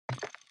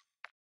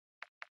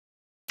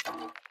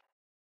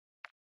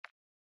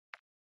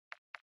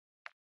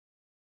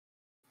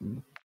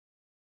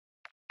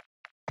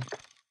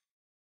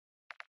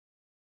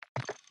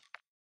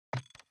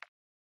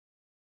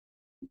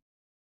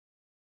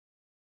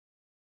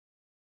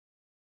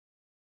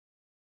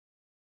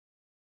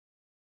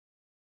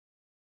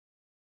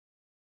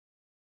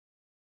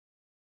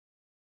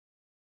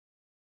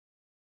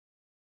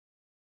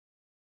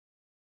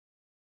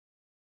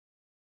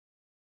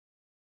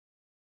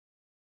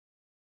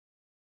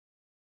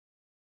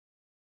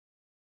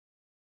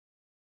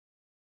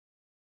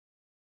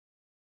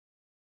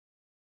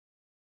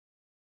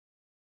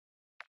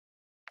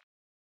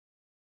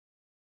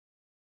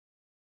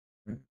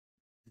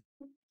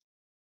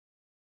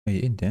 Are you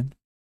in, Dan?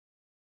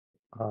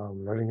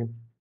 Running in.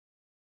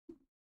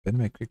 Better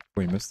make quick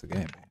before you miss the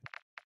game, man.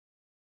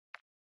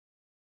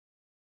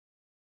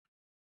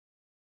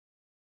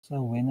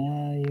 So when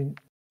are you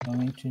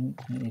going to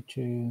need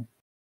to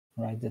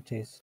write the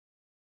test?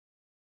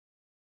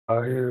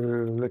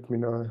 Let me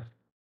know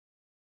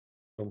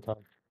sometime.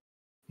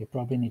 You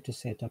probably need to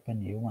set up a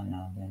new one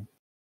now then.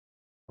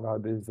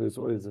 There's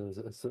always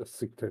a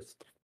sick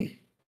test.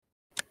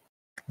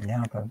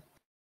 Yeah, but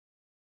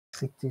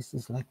sick test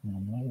is like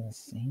normally the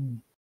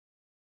same.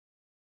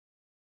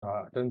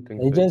 I don't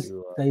think They they just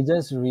do. they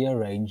just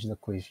rearrange the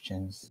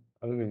questions.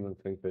 I don't even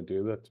think they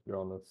do that, to be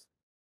honest.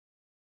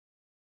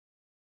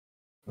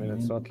 I mean,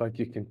 it's Mm. not like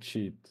you can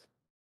cheat.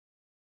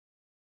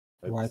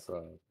 Like, It's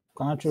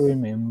can't you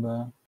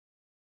remember?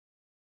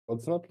 well,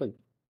 it's not like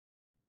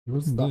He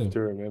wasn't stuff there. to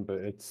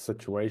remember. It's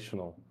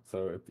situational.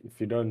 So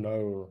if you don't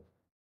know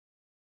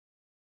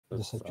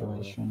The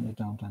situation, you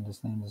don't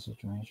understand the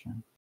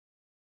situation.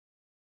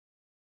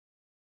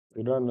 if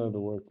you don't know the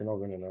work, you're not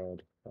going to know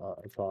it.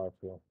 That's how I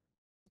feel.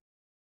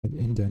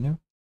 In, Daniel?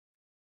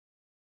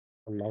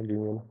 I'm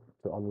logging in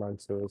to online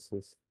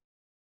services.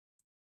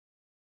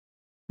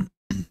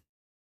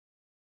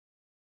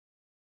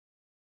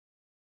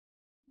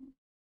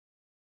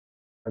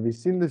 Have you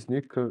seen this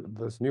new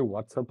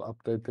WhatsApp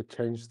update that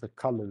changed the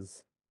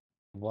colors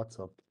of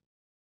WhatsApp?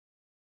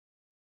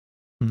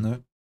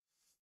 No.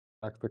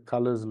 Like the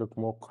colors look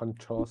more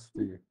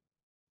contrasty,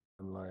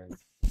 and like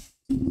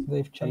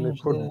They've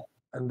changed the.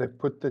 and they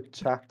put the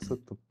chats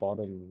at the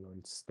bottom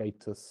and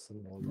status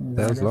and all that.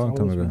 That was a That's long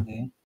time always ago. been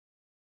there.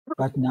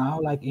 But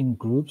now, like in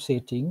group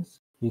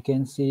settings, you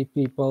can see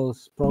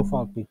people's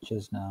profile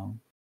pictures now.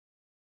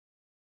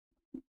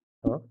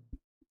 Huh?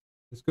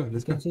 Let's go.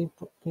 You can see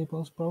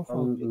people's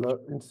profile pictures.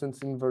 Instance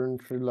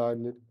inventory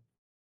line.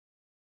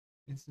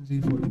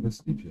 Instantly falling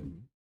asleep here,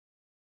 man.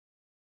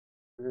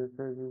 Ready.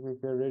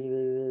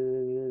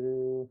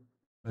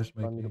 I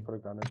need to Matchmaking. put a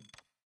gun in.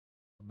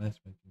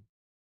 Matchmaking.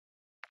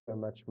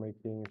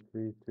 Matchmaking.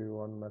 3, 2,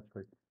 1.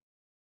 Matchmaking.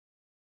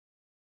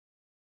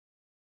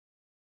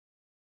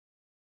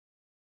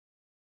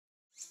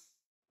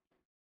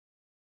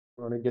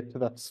 I want to get to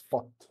that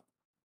spot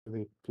where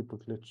the people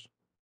glitch.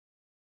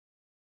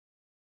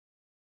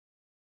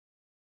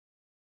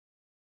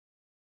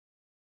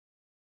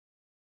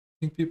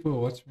 I think people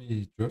watch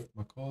me drift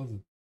my cars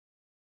and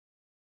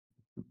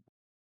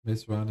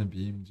mess around in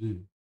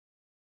BMG.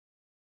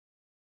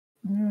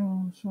 Yeah,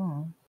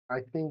 sure.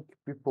 I think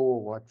people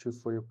will watch you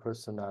for your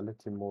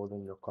personality more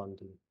than your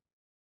content.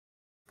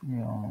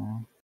 Yeah.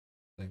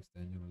 Thanks,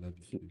 Daniel. I love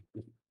you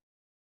too.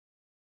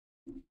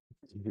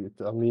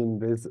 I mean,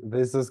 there's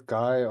this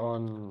guy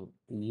on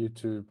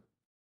YouTube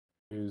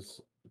who's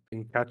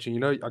In catching, you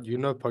know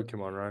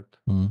Pokemon, right?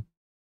 Mm.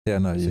 Yeah,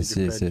 no, You yes, said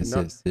you yes, played- yes, you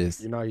know- yes,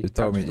 yes. You know, You you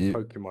told me catch the you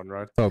Pokemon,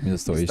 right? told me the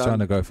story. He's trying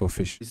to go for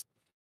fish.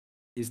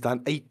 He's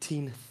done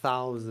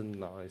 18,000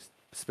 now. He's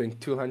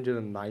spent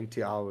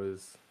 290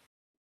 hours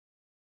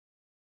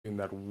in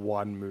that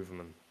one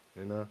movement,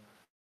 you know?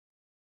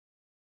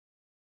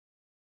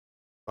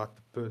 About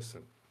the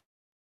person.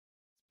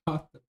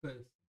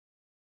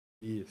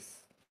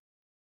 Yes.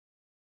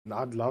 And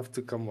I'd love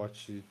to come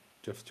watch you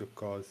drift your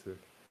cars here.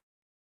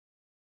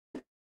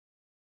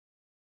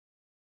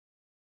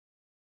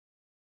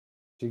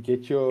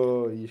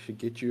 You should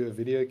get you a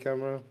video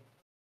camera.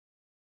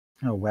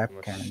 A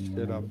webcam.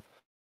 Shut up.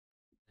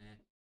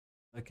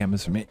 No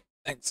cameras for me.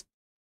 Thanks.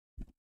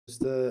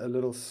 Just a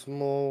little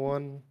small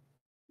one.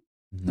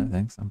 No,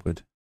 thanks. I'm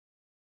good.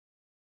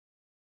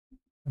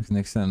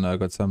 Next thing I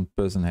got some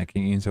person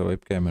hacking into a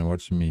webcam and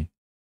watching me.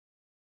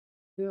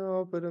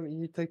 Yeah, but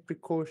you take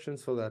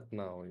precautions for that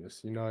now.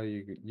 Yes,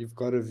 you've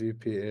got a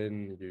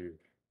VPN. You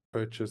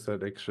purchase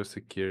that extra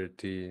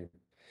security,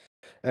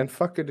 and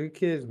fuck it, who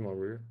cares, my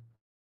bro?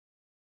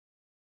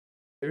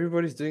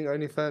 Everybody's doing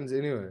OnlyFans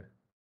anyway.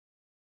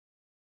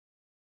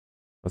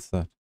 What's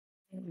that?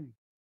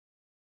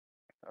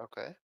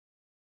 Okay.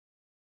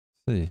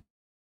 See.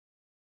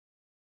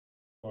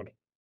 What?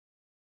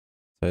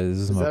 So this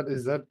is my...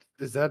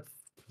 Is that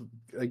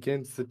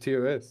against the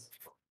TOS?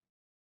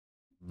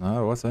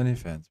 No, what's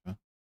OnlyFans, man?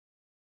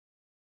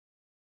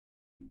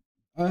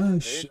 Oh,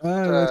 It's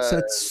what's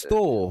that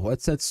store?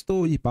 What's that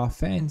store you buy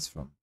fans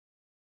from?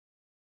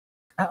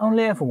 I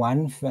only have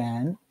one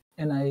fan,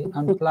 and I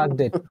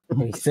unplugged it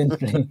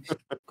recently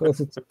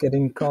because it's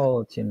getting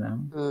cold, you know.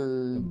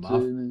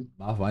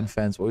 My one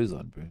fan's always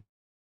on, bro.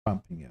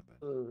 Pumping it,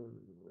 bro.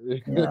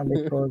 Yeah,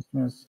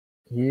 because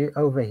you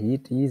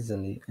overheat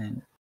easily,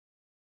 and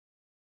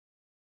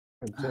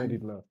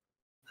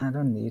I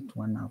don't need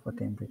 1 hour for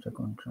temperature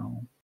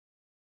control.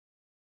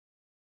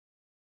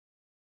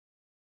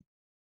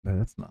 No,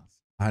 that's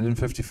nice.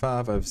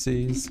 155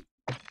 overseas.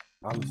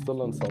 I'm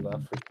still in South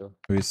Africa.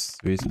 We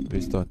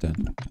start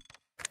then.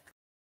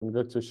 We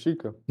go to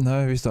Shika.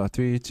 No, we start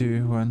 3,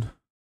 2, 1.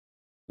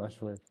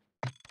 Nice way.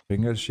 We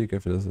can go to Shika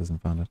if it doesn't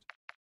find it.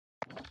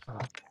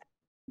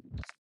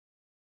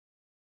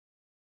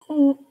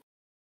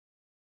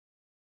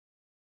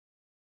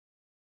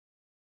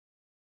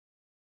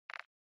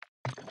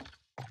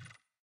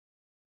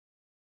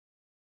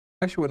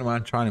 Actually, wouldn't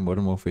mind trying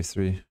Modern Warfare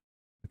 3.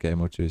 A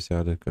game or two, see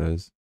how that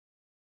goes.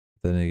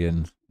 Then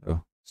again,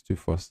 it's too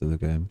fast to the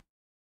game.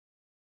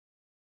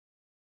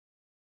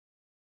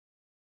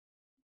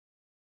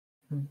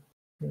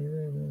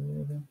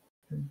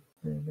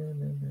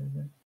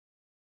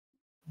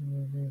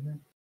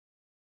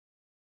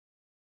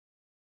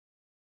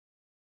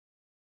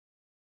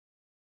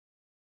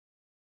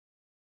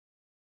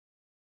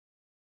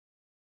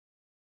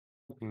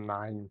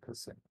 %9.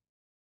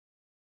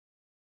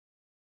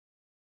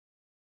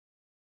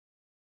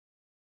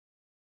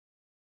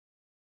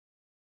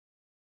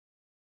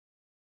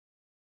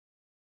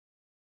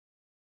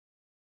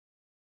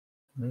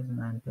 Where's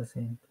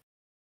 9%?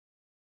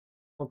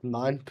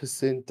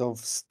 9% of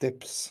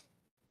steps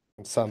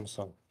on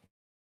Samsung.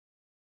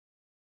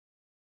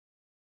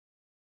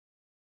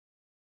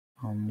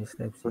 How many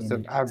steps? With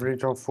an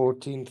average of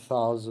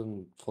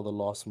 14,000 for the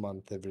last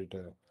month every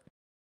day.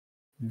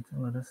 That's a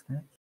lot of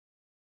steps.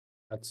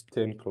 That's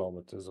 10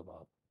 kilometers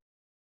about.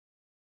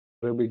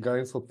 We'll be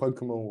going for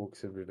Pokemon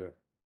walks every day.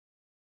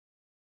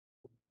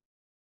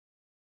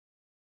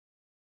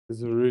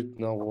 There's a route,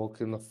 and I'll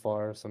walk in the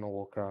forest and I'll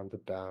walk around the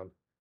dam.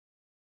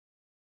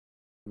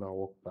 And I'll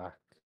walk back.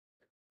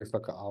 It's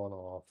like an hour and a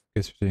half.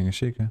 Guess we're doing a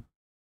Shika.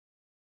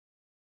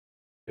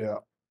 Yeah.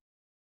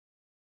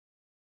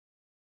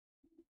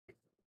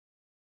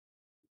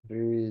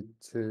 3,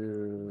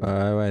 2.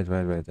 Wait,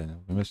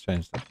 Daniel. We must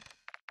change that.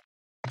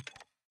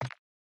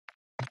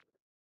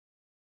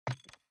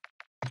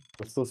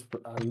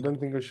 I don't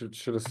think I should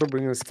have still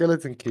bring a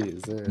skeleton key.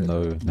 Is it?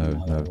 No.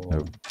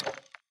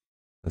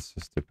 That's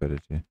just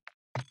stupidity.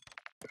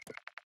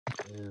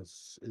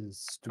 Yes, is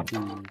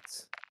stupid.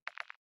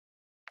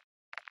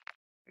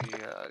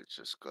 Yeah, I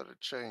just gotta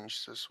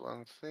change this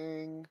one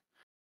thing.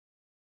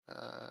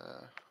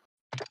 That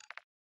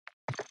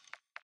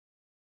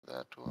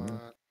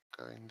one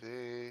going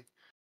there.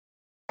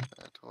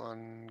 That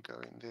one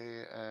going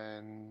there,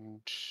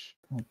 and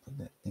I'll put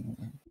that thing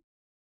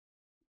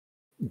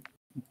in.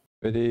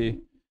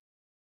 Ready?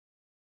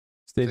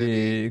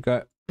 Steady,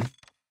 go.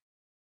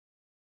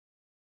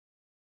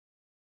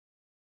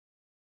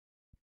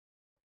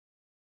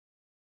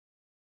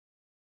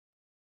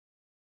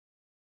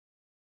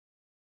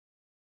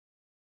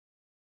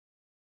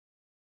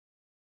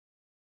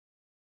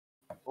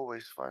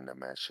 always find a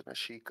match in a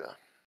Sheikah.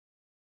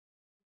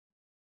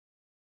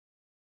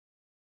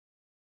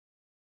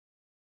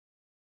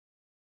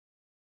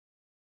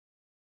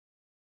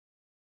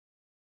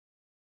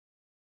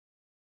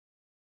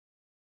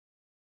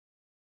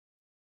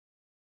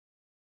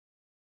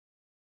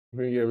 I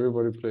think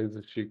everybody plays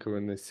the Chica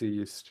when they see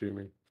you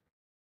streaming.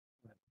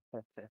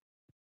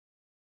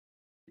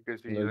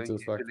 Because And you then don't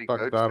just like, usually fuck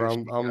go that, to a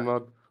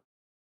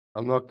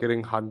I'm not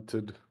getting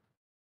hunted.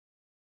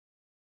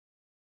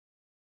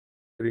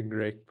 Getting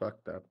wrecked,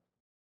 fuck that.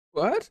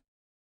 What?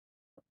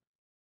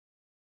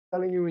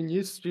 Telling you when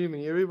you're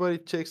streaming, everybody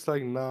checks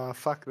like, nah,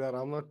 fuck that.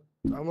 I'm not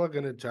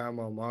gonna jam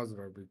on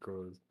Mazda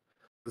because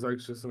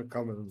Zach's just gonna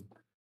come and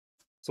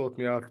sort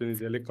me out in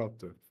his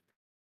helicopter.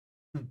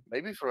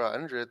 Maybe for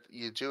 100,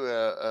 you do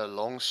a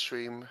long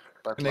stream,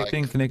 but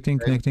Connecting, like connecting.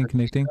 Connect.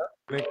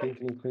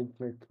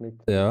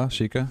 Yeah,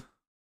 Sheikah.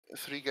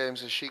 3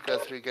 games of Sheikah,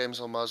 3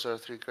 games on Mazda,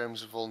 3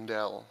 games of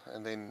Volndale,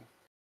 and then,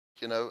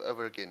 you know,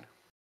 over again.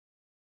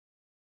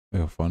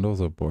 Yeah,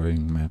 Fondo's a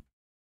boring map.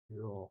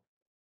 Yeah.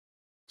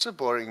 It's a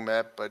boring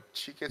map, but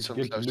she gets some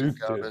Get close looped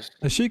encounters.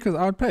 Sheikah,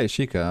 I would play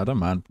Sheikah. I don't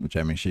mind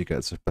jamming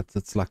Sheikah, but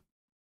it's like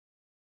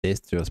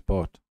best to a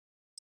spot.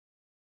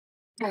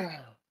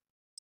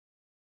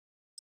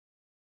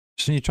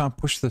 Shouldn't you try and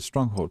push the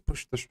stronghold?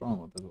 Push the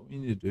stronghold. That's what you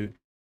need to do.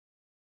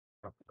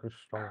 Push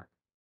strong.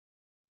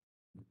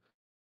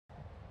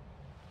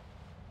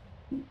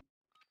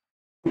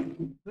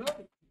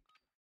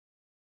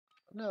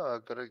 No, I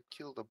gotta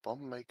kill the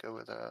bomb maker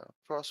with a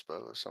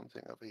crossbow or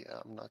something over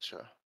here. I'm not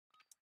sure.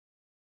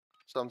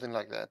 Something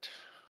like that.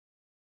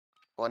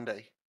 One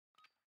day,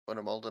 when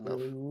I'm old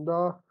enough.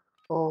 Dag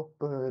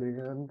op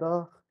een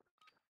dag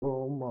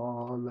om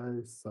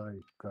alles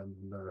zijn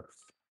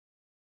kinders.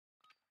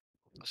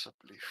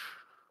 Alsjeblieft.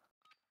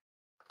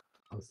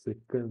 Als ik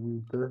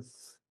kind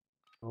is.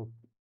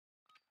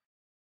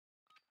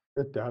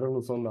 Darren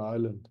was on the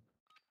island.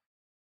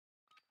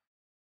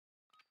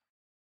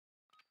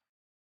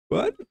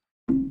 What?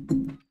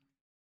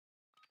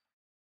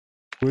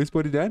 Where's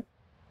Buddy Dad?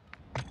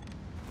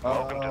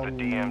 Welcome to the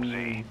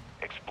DMZ.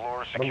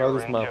 Explore,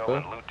 secure intel,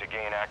 and loot to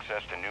gain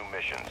access to new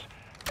missions.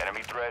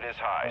 Enemy threat is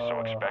high, so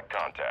expect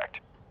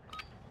contact.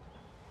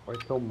 Wait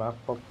till map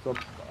pops up.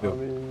 Yep. I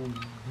mean,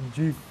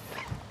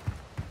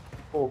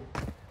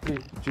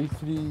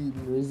 G3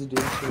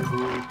 residential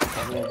group.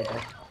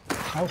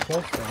 How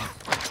close then?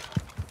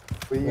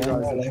 Where you Yeah,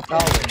 guys like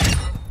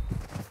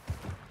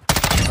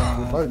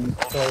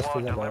Ultra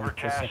One, deliver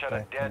cash at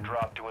a dead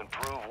drop to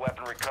improve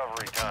weapon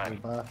recovery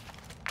time.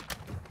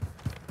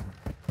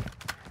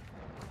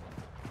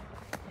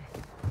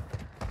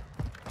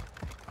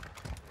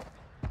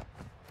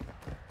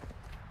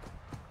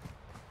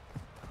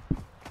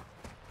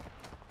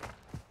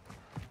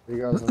 You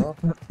guys know?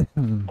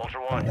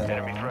 Ultra One,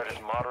 enemy threat is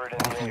moderate in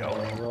the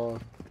AO.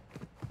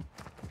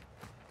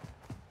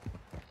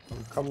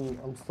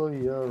 I'm still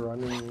here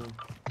running.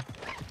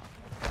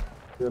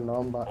 Your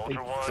number.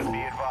 Ultra One, be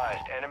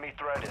advised, enemy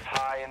threat is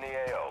high in the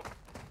AO.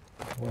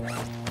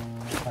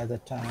 By the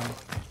time.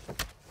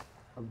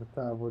 At the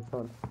time, which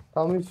one?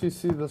 Tell me if you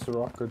see this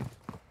rocket.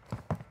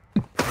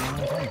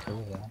 I don't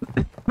do that.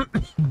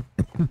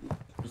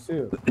 You see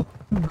it?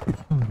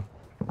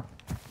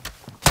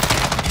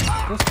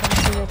 Just come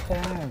to your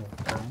tag.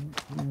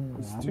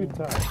 It's 2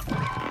 tags.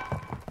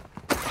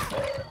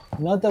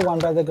 Not the one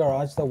by the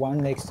garage, the one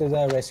next to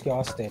the rescue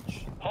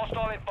hostage.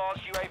 Hostile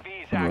advanced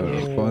UAV is My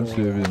active.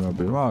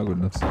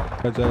 goodness.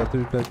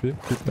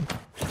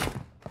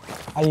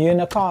 Are you in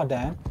a car,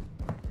 Dan?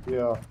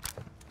 Yeah.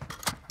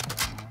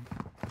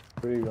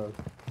 Where you go?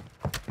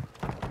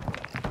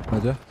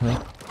 Roger,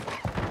 yeah.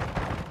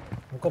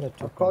 I've got a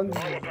two.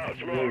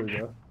 There we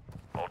go.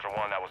 Ultra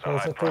One, that was a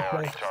There's high a quick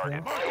priority place,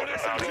 target.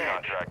 There's a bounty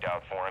contract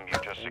out for him. You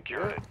just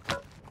secured it.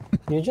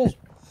 You just...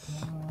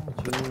 Oh,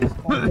 jeez.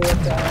 Come to your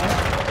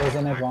tag. There's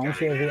an advanced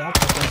UAV up. I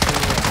can see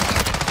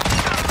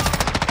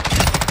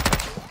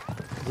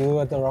you. Do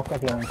with the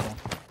rocket launcher.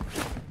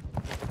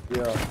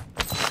 Yeah.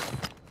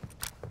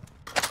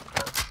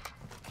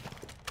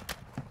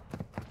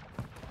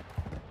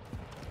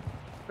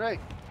 Great.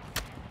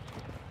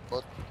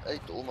 But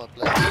ate all my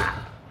plates.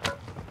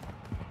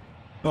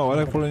 No, I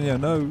don't follow you.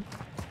 No.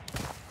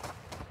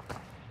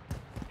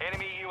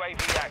 Enemy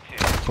UAV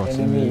active.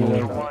 Enemy Ultra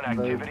UAV. One,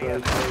 activity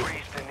has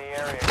increased in the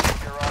area.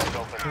 Keep your eyes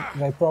open.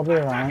 They probably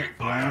ran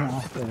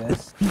after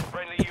this.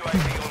 Friendly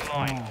UAV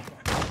online.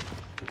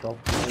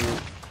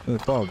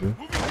 Probably.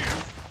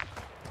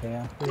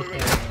 Yeah.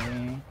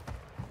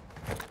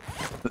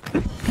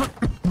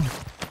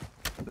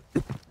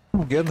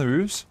 Get on the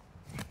roofs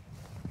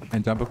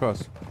and jump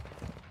across.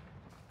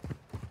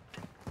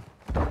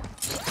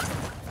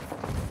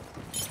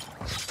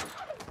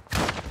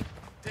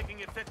 Taking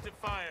effective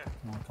fire.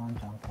 No, I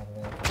can't jump over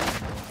there.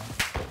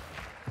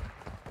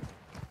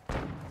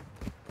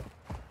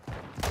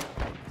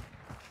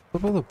 What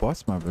about the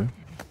boss, my bro?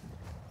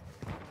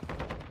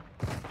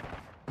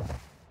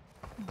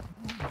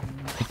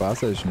 Bar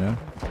station, yeah.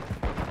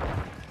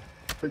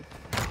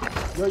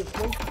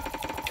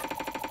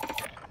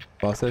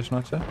 Bar station,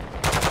 not yeah?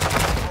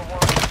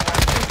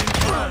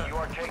 You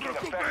are taking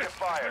effective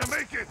fire.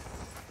 Make it.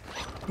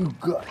 You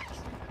got.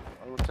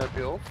 I will tap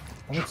you off.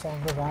 I think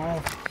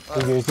self-revive.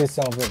 You usually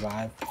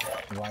self-revive.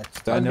 What?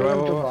 Daniel, I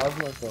whoa. revive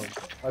myself.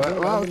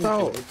 Wow,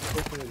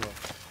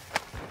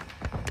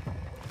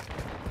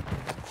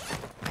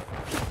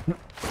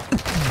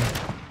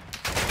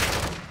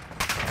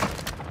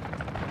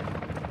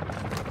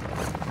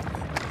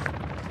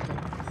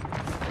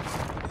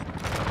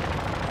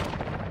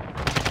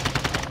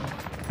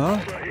 Huh?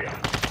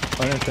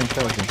 Oh, yeah, thanks,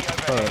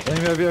 Alright,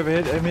 enemy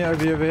overhead, enemy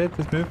overhead,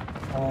 just move.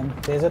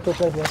 There's a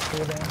 2+ vest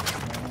over there.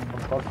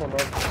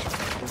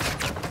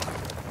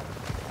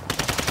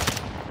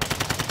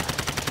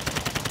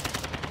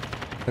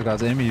 So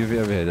guys, enemy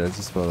UV overhead, I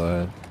just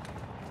follow.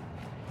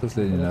 Just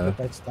letting you know.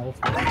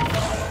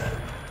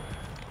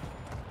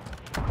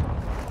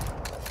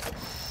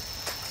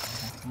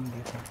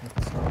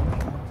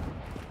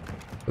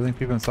 I think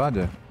people inside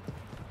there.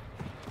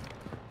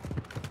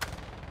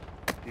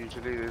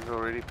 Usually there's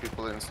already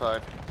people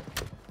inside.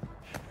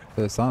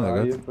 They sound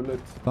like it.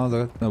 Sounds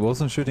like it. No,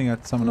 Wilson shooting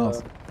at someone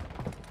else.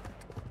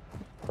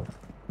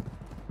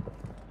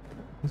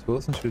 Who's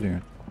Wilson shooting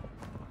at?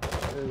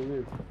 Yeah, he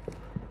is.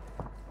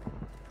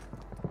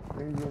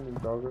 He's in the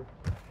dogger.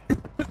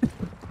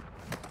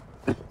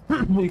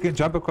 You can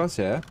jump across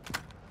here.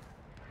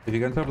 If you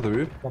get on top of the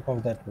roof. Top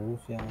of that roof,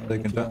 yeah. They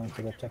can jump.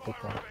 To the check it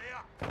out.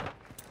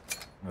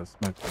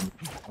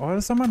 Oh,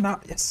 there's someone now.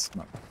 Yes.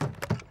 No.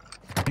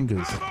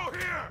 Fingers.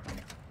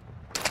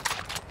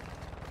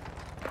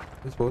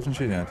 Who's Wilson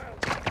shooting at?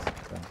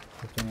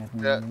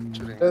 Yeah,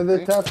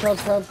 They tap.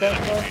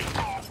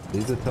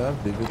 Leave the tab.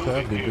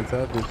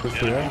 Let's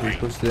push there. Let's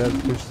push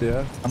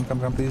there.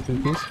 Come, please,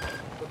 push.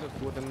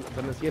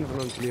 Dan is één van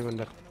ons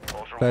levendig.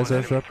 Play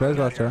safe, play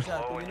watcher.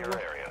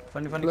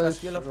 Van die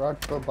kasteel af.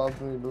 Right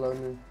above me, below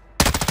me.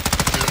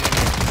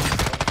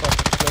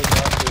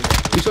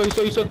 Hier,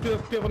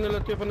 twee van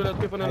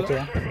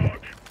hulle.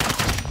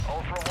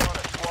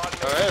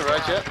 Alright,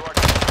 right, yeah.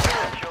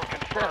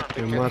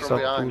 Je massa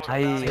goed.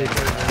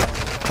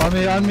 On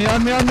me!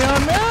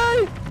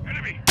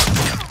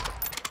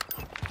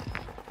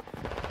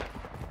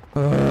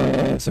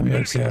 Some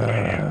yokes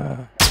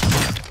here.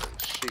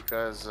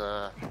 Chica's,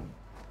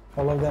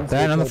 All of them.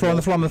 Dan, on the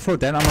floor.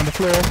 Dan, I'm on the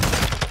floor.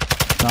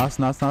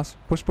 Nice.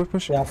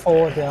 Push. Yeah,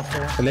 forward. The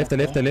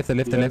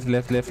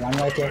left. One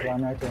right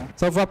here.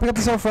 Sofa, pick up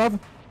the sofa.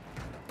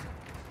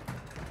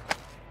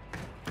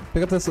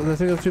 Pick up the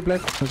 3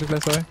 black.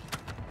 Sorry.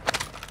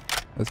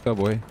 Let's go,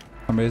 boy.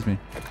 Come raise me.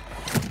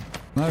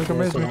 No, come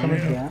raise me.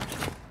 Yeah.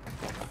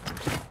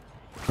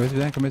 Raise me,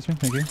 Dan. Come raise me.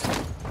 Thank you.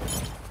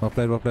 Well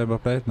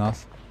played.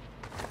 Nice.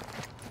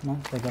 No,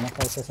 they're gonna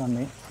focus on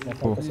me. They're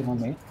focusing on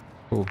me.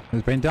 Cool.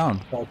 He's been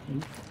down.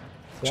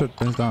 Shit,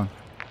 Ben's down.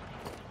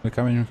 We're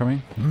coming.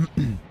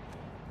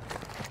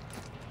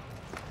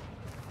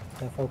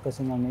 They're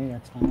focusing on me,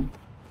 that's fine.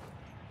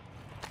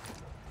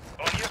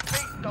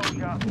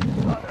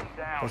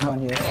 There's one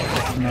here.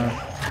 No.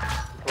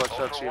 Watch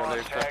out to your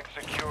left. Tag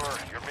secure.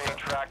 You're being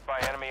tracked by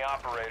enemy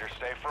operators.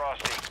 Stay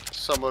frosty.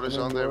 Someone is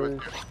on there with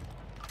you.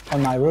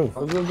 On my roof.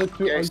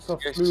 Yes,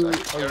 flew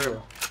hear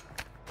him.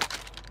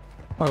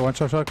 Oh, one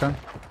shotgun.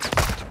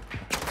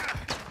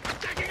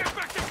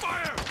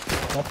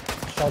 Yep.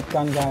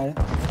 Shotgun guy.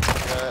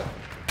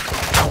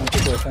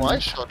 My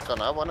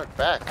shotgun, I want it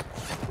back.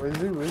 Where is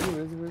he?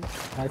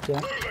 Right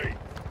here.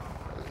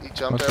 He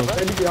jumped over.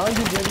 Behind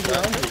you.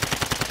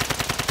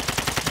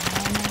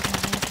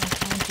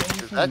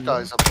 That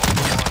guy's up. You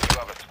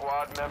have a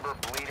squad member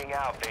bleeding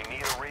out. They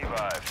need a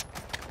revive.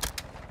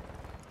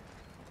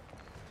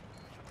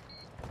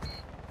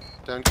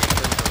 Don't give him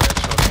the red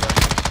shotgun.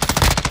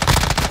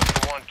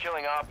 For one,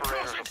 killing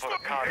operators will put a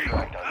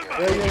contract on you.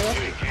 Yeah.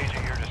 Engage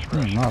at your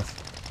discretion. Nice.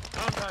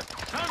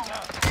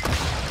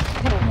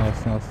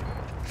 Nice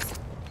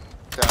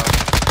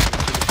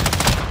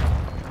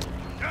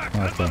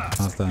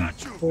done.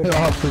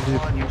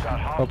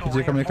 RPG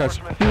coming to catch.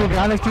 He will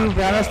behind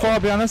us, far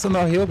behind us, on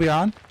the hill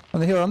behind. On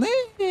the hill,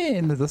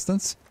 in the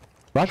distance.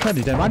 Right from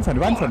you, Dan, right in front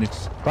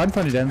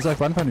of you, Dan, Zach,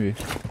 right in front of you.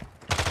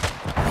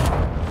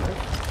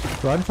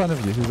 Right in front of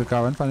you, there's a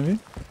car right in front of you.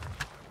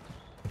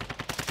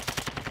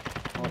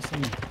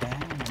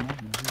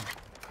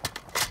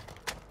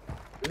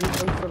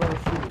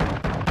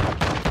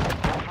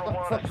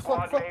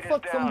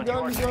 Fuck, some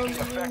gun.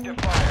 Effective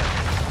fire.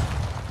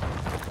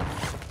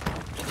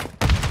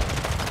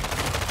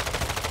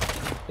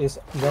 Is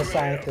this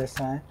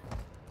side.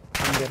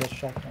 Can get a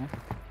shotgun.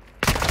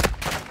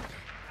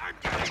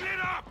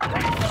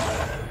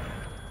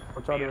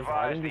 Be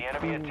advised, the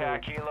enemy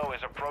attack helo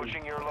is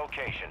approaching your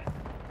location.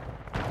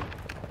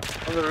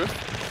 On the roof.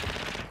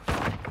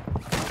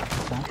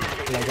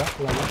 Leg up.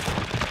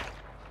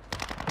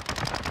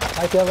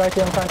 Right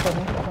here in front of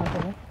me.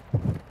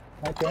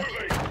 Right here.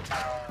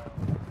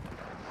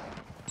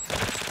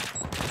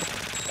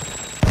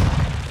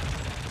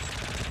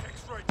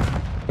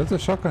 What's a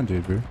shotgun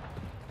do, bro?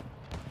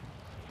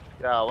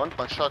 Yeah, I want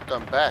my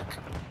shotgun back.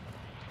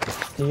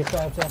 Do you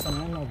have an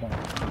ammo back?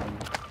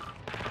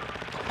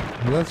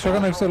 That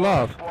shotgun is still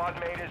alive. Squad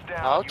mate is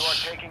down. Ouch. You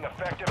are taking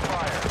effective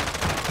fire.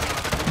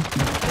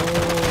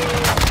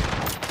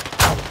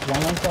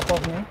 One on top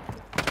of me.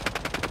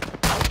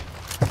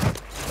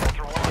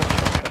 Ultra One,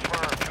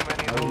 confirmed. Too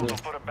many of those will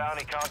put a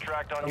bounty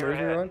contract on your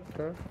head.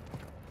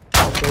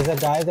 There's a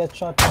guy that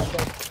shot.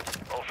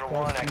 Ultra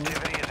One,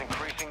 activity is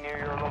increasing near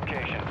your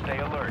location. Stay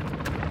alert.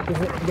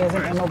 There's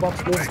an ammo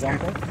box, please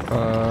jump it.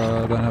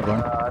 Don't have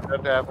one. I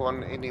don't have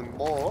one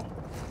anymore.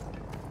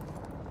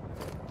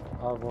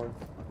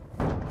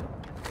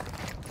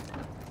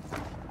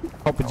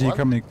 Copper G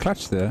coming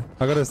clutch there.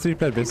 I got a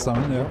 3-plate vest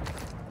on, yeah.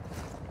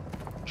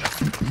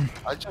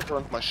 I just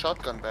want my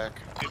shotgun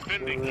back.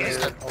 Is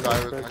that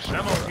guy with my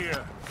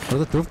shotgun?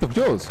 Was it roof of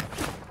yours?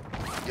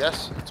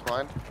 Yes, it's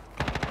mine.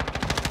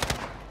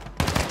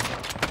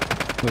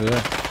 Oh,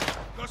 yeah.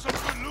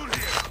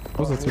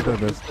 What's the 3-plate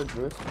vest?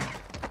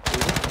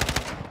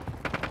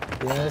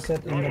 Yes,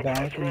 it's in the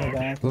back, in the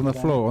back. It's on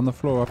the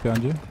floor up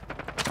behind you.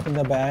 In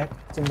the back,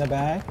 it's in the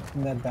back,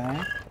 in that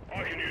back.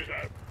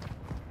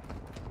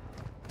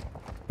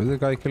 Where's the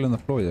guy killing the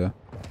floor, yeah?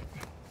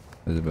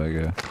 There's a bag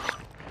here.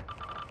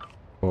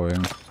 For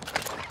him.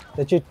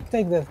 Did you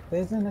take the...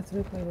 There's a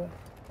 3-plate vest.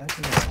 That's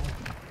in the back.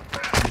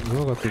 We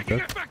all got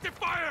 3-plate.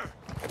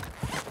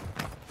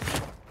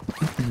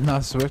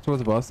 Nice work towards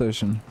the bar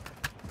station.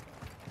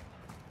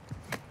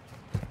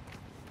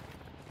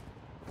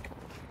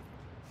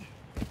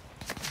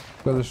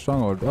 Got the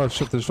stronghold. Oh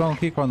shit, there's a strong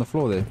key card on the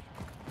floor there.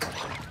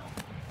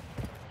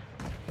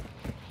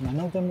 None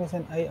of them is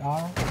an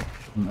AR.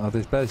 Oh,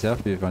 there's players here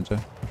for you, Francho.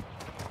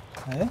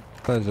 Eh?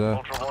 Players here.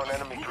 Ultra One,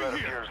 enemy threat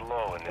appears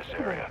low in this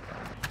area.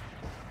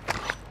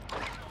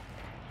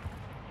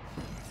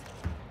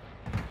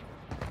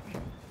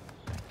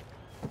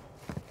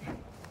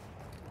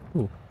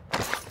 Ooh.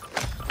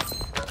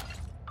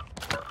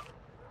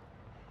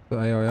 The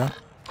AR, yeah?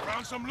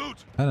 Found some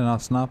loot. And a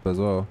nice sniper as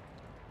well.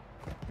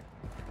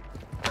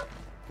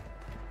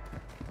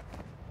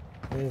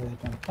 Where is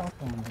it? On top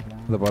or on the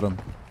ground? The bottom.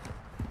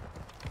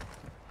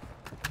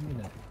 Need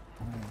it.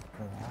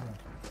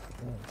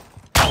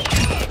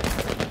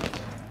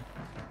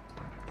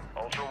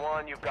 Ultra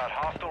One, you've got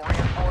hostile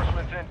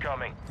reinforcements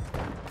incoming.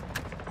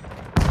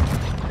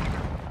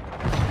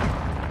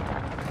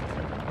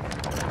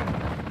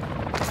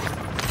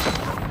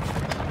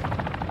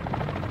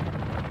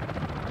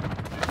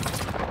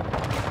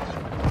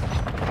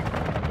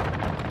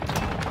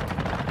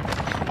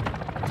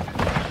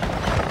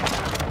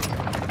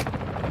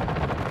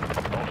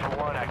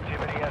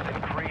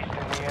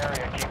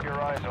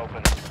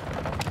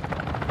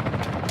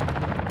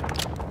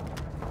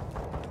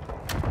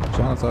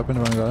 It's open,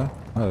 one guy.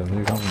 Oh, here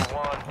he comes.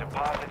 One,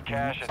 deposit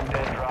cash at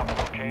dead drop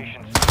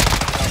locations.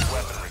 Stop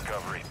weapon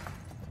recovery.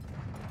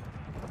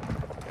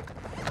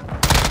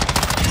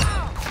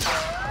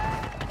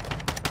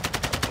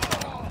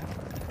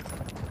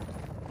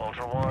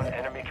 Ultra One,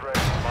 enemy threat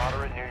is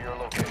moderate near your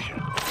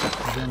location.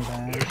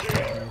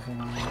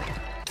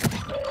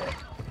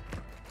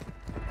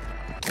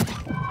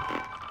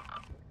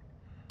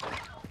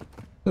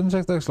 Didn't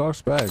check those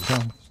large bags,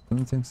 huh?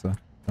 Didn't think so.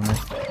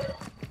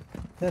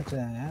 That's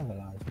an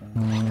avalanche,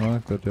 man. I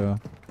like that, yeah.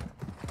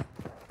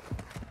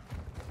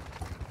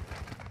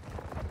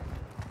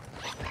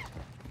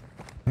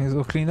 Things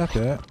all cleaned up,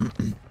 yeah.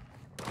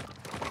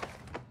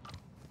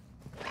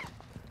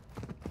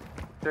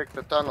 Check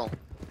the tunnel.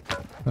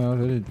 Oh,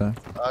 they did that.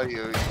 Oh,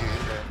 you in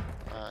there.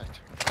 Alright.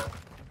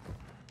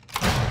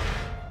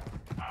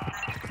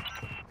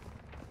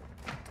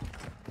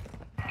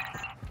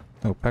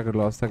 Oh, packet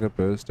loss, packet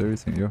burst,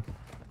 everything, yeah.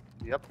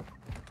 Yep.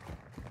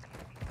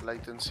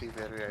 Latency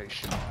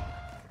variation.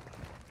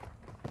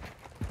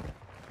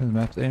 The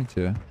map's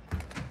empty, yeah.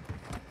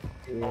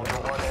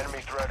 Ultra One, enemy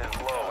threat is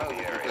low in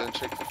the area. Go and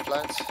check the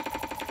flats.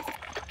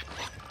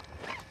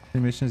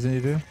 Any missions that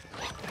you do?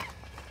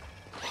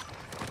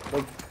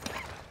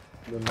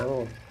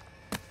 No.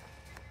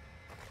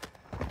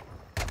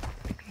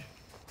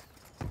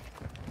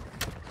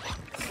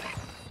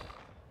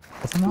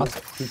 That's a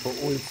nice. People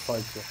always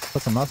fight you.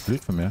 That's a nice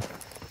loot from you.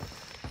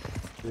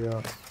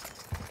 Yeah.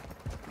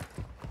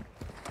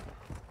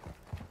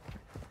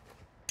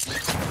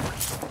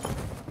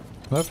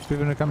 Look, people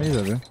gonna come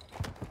either, dude.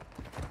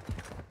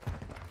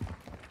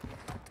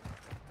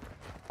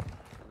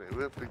 There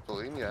were people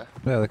in here.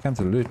 Yeah, they came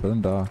to loot, but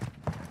didn't die.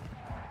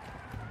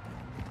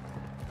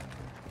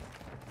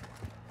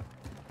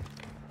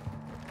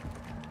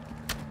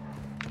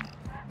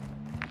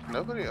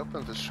 Nobody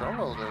opened the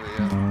stronghold over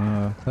here.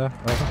 Yeah,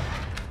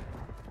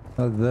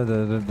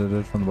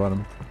 they're from the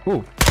bottom.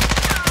 Ooh!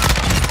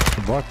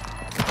 The bot.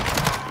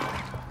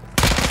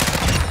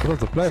 What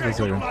the play for a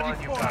second?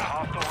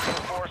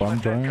 Bomb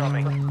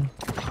down.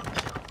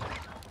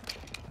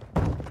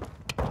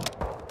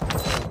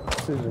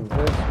 Precision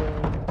vessel.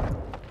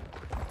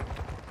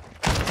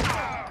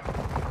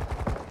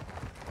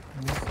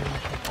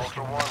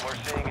 Ultra One, we're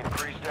seeing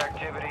increased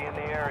activity in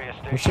the area.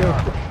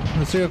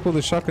 Let's see how cool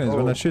the shotgun is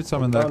when I shoot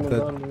someone that.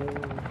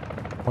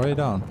 Why are you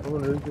down? I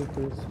want to read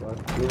this.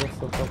 Like, there was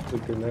some fuck the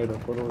grenade. I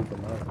thought it was a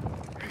knife.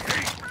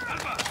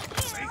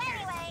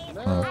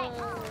 Oh.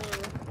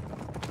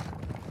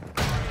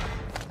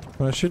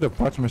 When I shoot a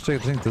patch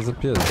mistake, the thing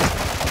disappears.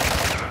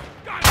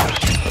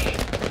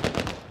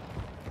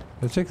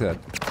 Let's check that.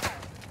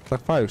 It's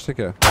like fire, check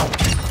it.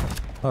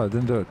 Oh, it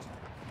didn't do it.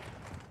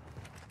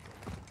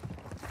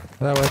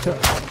 Yeah, wait.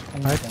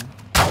 Right.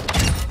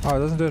 Oh, it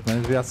doesn't do it, man.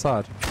 It'll be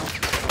outside.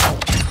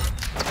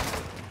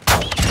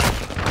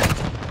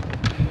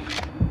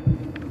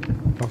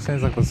 Oh,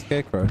 sounds like a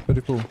scarecrow.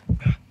 Pretty cool.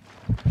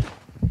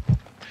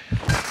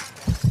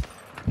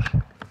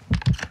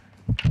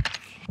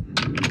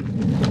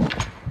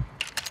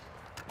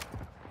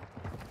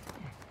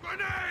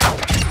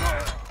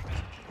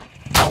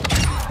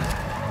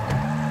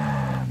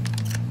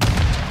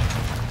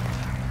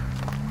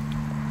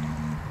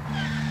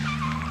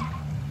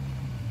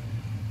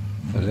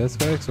 Let's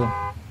go, Exo.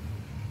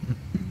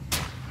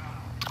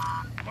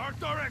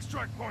 Marked our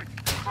extract point.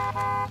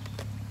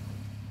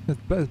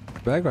 It's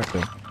bag right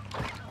there.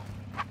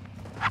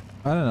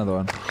 And another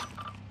one.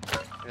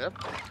 Yep.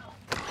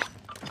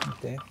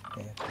 There.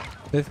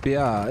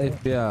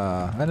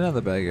 FBR.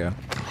 Another bag here.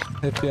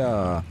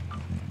 FBR.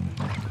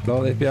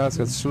 Lol, FBR's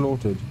got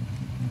slaughtered.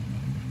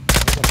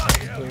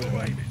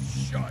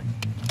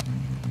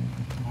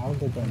 How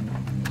did I know?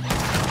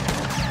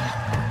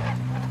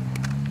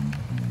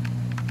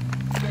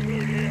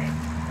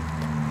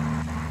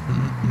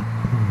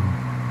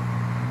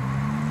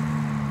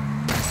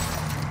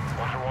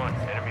 Ultra One,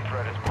 enemy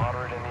threat is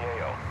moderate in the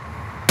AO.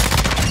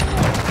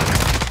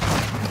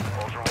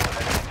 Ultra One,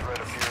 enemy threat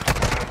appears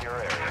in your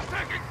area.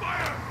 Taking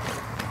fire!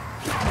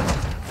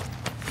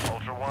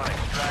 Ultra One,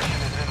 extraction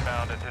is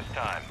inbound at this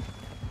time.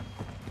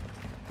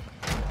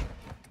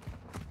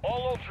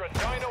 All Ultra,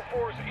 Dino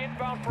 4 is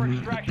inbound for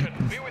extraction.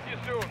 Be with you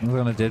soon. I was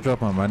gonna dead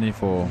drop my money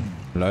for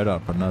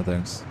loadout, but no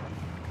thanks.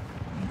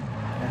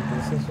 And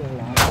this is your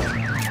last one.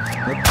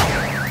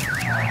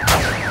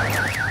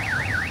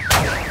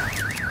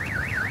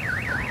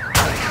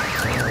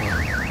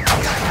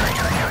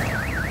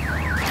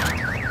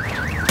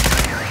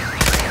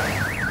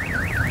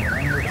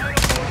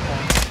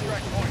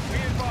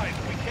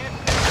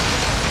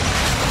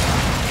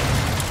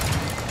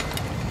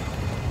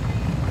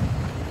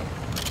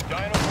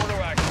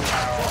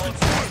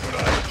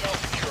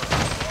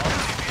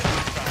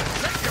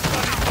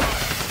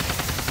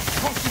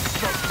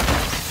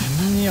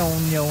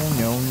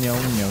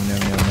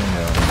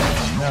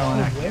 No.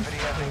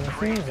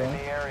 Sweet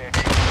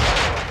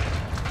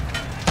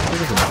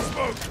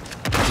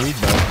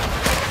bug.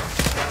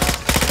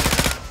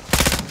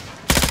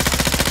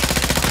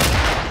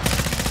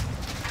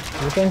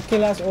 You can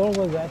kill us all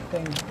with that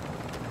thing.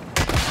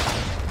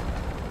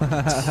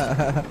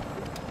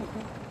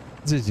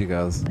 GG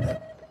guys.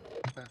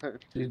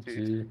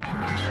 GG.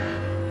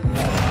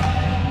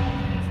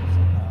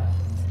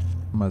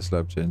 Much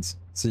love, gents.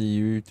 See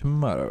you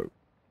tomorrow.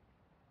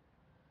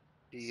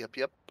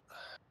 Yep.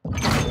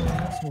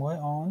 That's my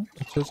on.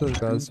 Cheers,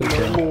 guys.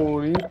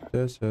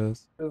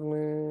 Cheers.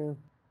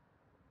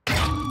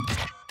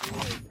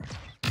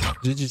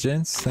 GG,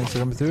 gents. Thanks for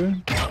coming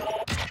through.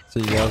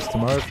 See you guys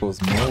tomorrow for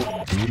some more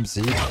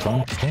DMZ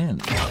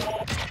content.